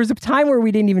anymore. There was a time where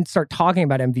we didn't even start talking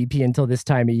about MVP until this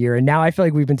time of year, and now I feel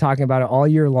like we've been talking about it all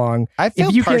year long. I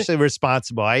feel partially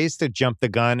responsible. I used to jump the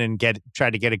gun and try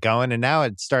to get it going, and now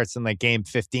it starts in like game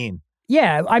 15.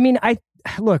 Yeah, I mean,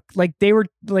 look, like there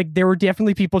were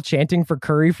definitely people chanting for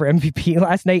Curry for MVP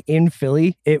last night in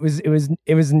Philly. It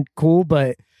wasn't cool,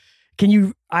 but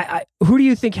who do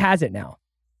you think has it now?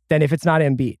 Then if it's not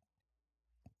Embiid?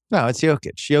 No, it's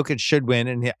Jokic. Jokic should win,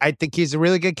 and I think he's a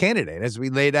really good candidate, as we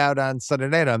laid out on Sunday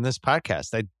night on this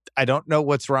podcast. I don't know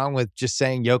what's wrong with just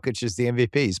saying Jokic is the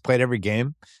MVP. He's played every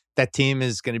game. That team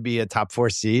is going to be a top 4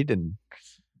 seed, and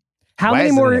how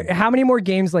many more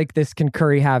games like this can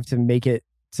Curry have to make it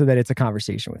so that it's a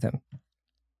conversation with him?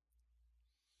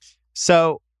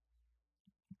 So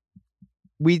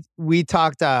we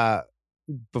talked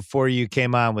before you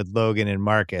came on with Logan and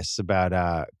Marcus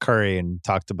about Curry and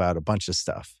talked about a bunch of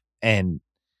stuff. And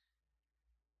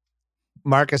we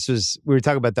were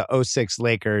talking about the 2006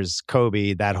 Lakers,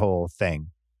 Kobe, that whole thing.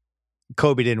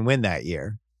 Kobe didn't win that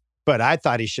year, but I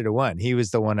thought he should have won. He was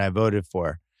the one I voted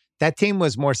for. That team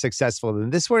was more successful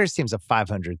than this Warriors team's a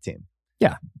 500 team.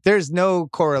 Yeah. There's no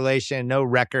correlation, no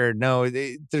record,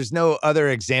 there's no other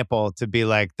example to be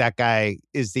like, that guy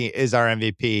is our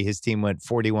MVP. His team went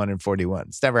 41-41.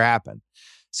 It's never happened.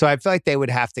 So I feel like they would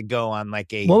have to go on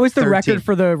like a. What was the record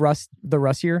for the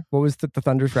Russ year? What was the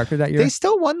Thunder's record that year? They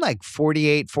still won like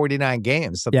 48, 49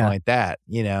 games, something like that,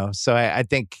 So I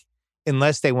think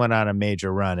unless they went on a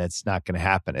major run, it's not going to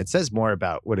happen. It says more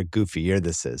about what a goofy year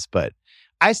this is, but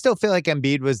I still feel like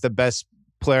Embiid was the best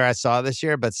player I saw this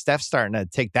year, but Steph's starting to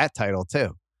take that title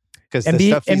too, because the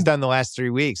stuff he's done the last 3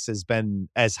 weeks has been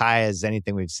as high as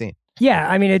anything we've seen. Yeah,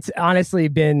 I mean, it's honestly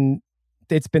been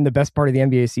the best part of the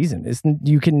NBA season.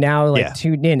 You can now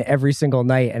tune in every single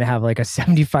night and have like a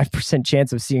 75%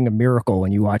 chance of seeing a miracle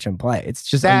when you watch him play. It's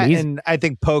just that, amazing. And I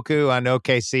think Poku on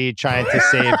OKC trying to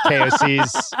save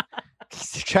KOC's.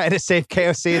 Trying to save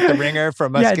KOC at the ringer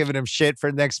from us giving him shit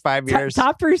for the next 5 years.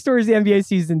 Top 3 stories of the NBA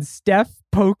season: Steph,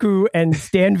 Poku, and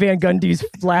Stan Van Gundy's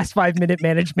last 5-minute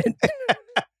management.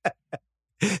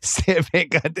 Stan Van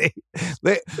Gundy.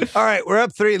 All right, we're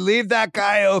up 3. Leave that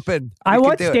guy open. I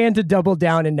want Stan to double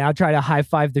down and now try to high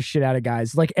five the shit out of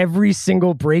guys. Like every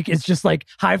single break is just like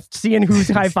seeing who's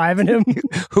high fiving him.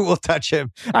 Who will touch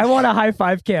him. I want a high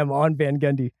five cam on Van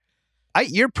Gundy.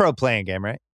 You're pro playing game,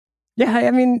 right? Yeah,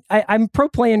 I mean, I'm pro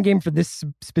playing game for this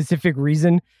specific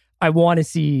reason. I want to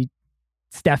see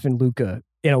Steph and Luka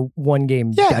in a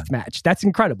 1-game death match. That's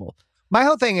incredible. My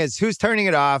whole thing is who's turning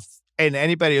it off, and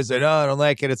anybody who's like, "Oh, I don't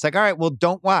like it." It's like, all right, well,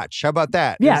 don't watch. How about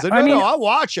that? Yeah, like, no, I'll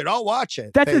watch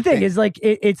it. That's the thing is like,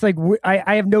 it's like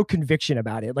I have no conviction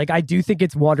about it. Like, I do think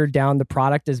it's watered down the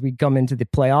product as we come into the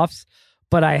playoffs.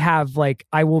 But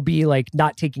I will be like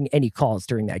not taking any calls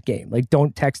during that game. Like,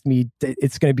 don't text me.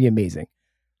 It's going to be amazing.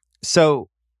 So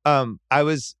I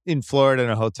was in Florida in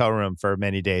a hotel room for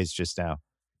many days just now,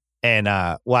 and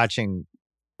watching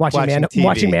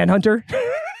Manhunter.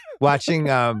 watching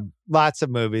lots of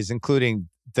movies, including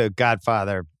The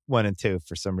Godfather 1 and 2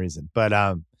 for some reason. But,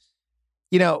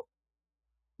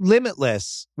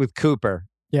 Limitless with Cooper.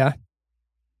 Yeah.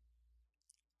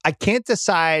 I can't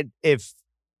decide if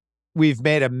we've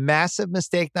made a massive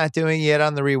mistake not doing it yet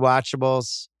on the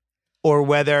rewatchables, or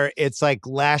whether it's like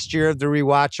last year of the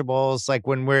rewatchables, like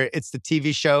when it's the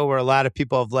TV show where a lot of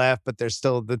people have left, but there's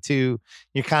still the two,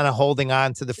 you're kind of holding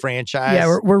on to the franchise.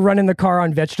 Yeah, we're running the car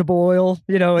on vegetable oil,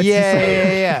 It's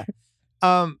yeah.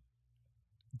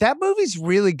 That movie's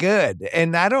really good.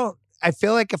 And I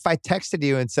feel like if I texted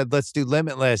you and said, let's do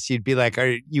Limitless, you'd be like,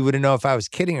 you wouldn't know if I was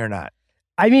kidding or not.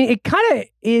 I mean, it kind of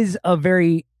is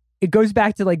it goes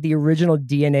back to like the original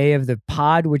DNA of the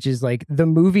pod, which is like the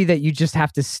movie that you just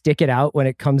have to stick it out when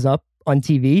it comes up on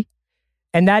TV.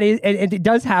 And and it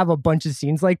does have a bunch of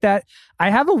scenes like that. I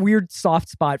have a weird soft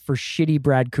spot for shitty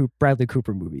Bradley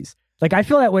Cooper movies. Like I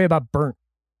feel that way about Burnt.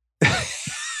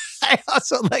 I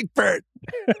also like Burnt.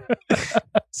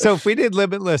 So if we did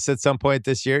Limitless at some point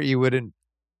this year, you wouldn't.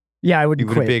 Yeah, I wouldn't. You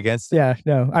wouldn't be against it. Yeah,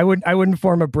 no, I wouldn't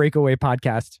form a breakaway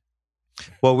podcast.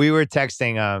 Well, we were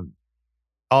texting.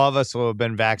 All of us will have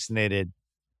been vaccinated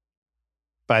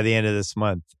by the end of this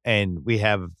month, and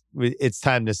it's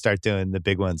time to start doing the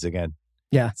big ones again.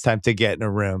 Yeah, it's time to get in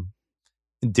a room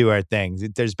and do our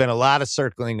thing. There's been a lot of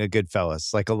circling of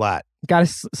Goodfellas, like a lot. Got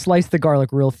to slice the garlic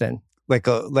real thin, like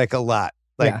a lot.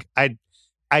 Like yeah.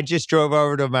 I just drove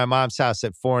over to my mom's house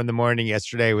at 4 a.m.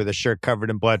 yesterday with a shirt covered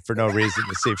in blood for no reason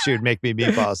to see if she would make me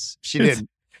meatballs. She didn't.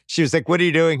 She was like, "What are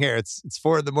you doing here? It's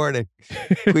 4 a.m.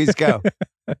 Please go."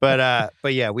 But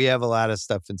yeah, we have a lot of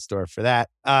stuff in store for that.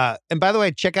 And by the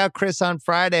way, check out Chris on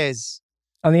Fridays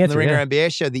on the Ringer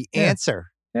NBA show. The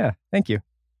Answer. Yeah, thank you.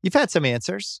 You've had some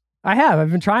answers. I have. I've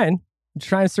been trying. I'm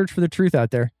trying to search for the truth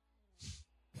out there.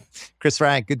 Chris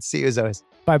Ryan, good to see you as always.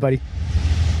 Bye, buddy.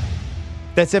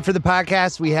 That's it for the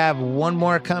podcast. We have one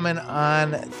more coming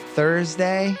on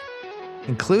Thursday,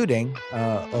 including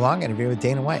a long interview with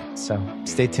Dana White. So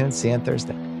stay tuned. See you on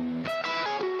Thursday.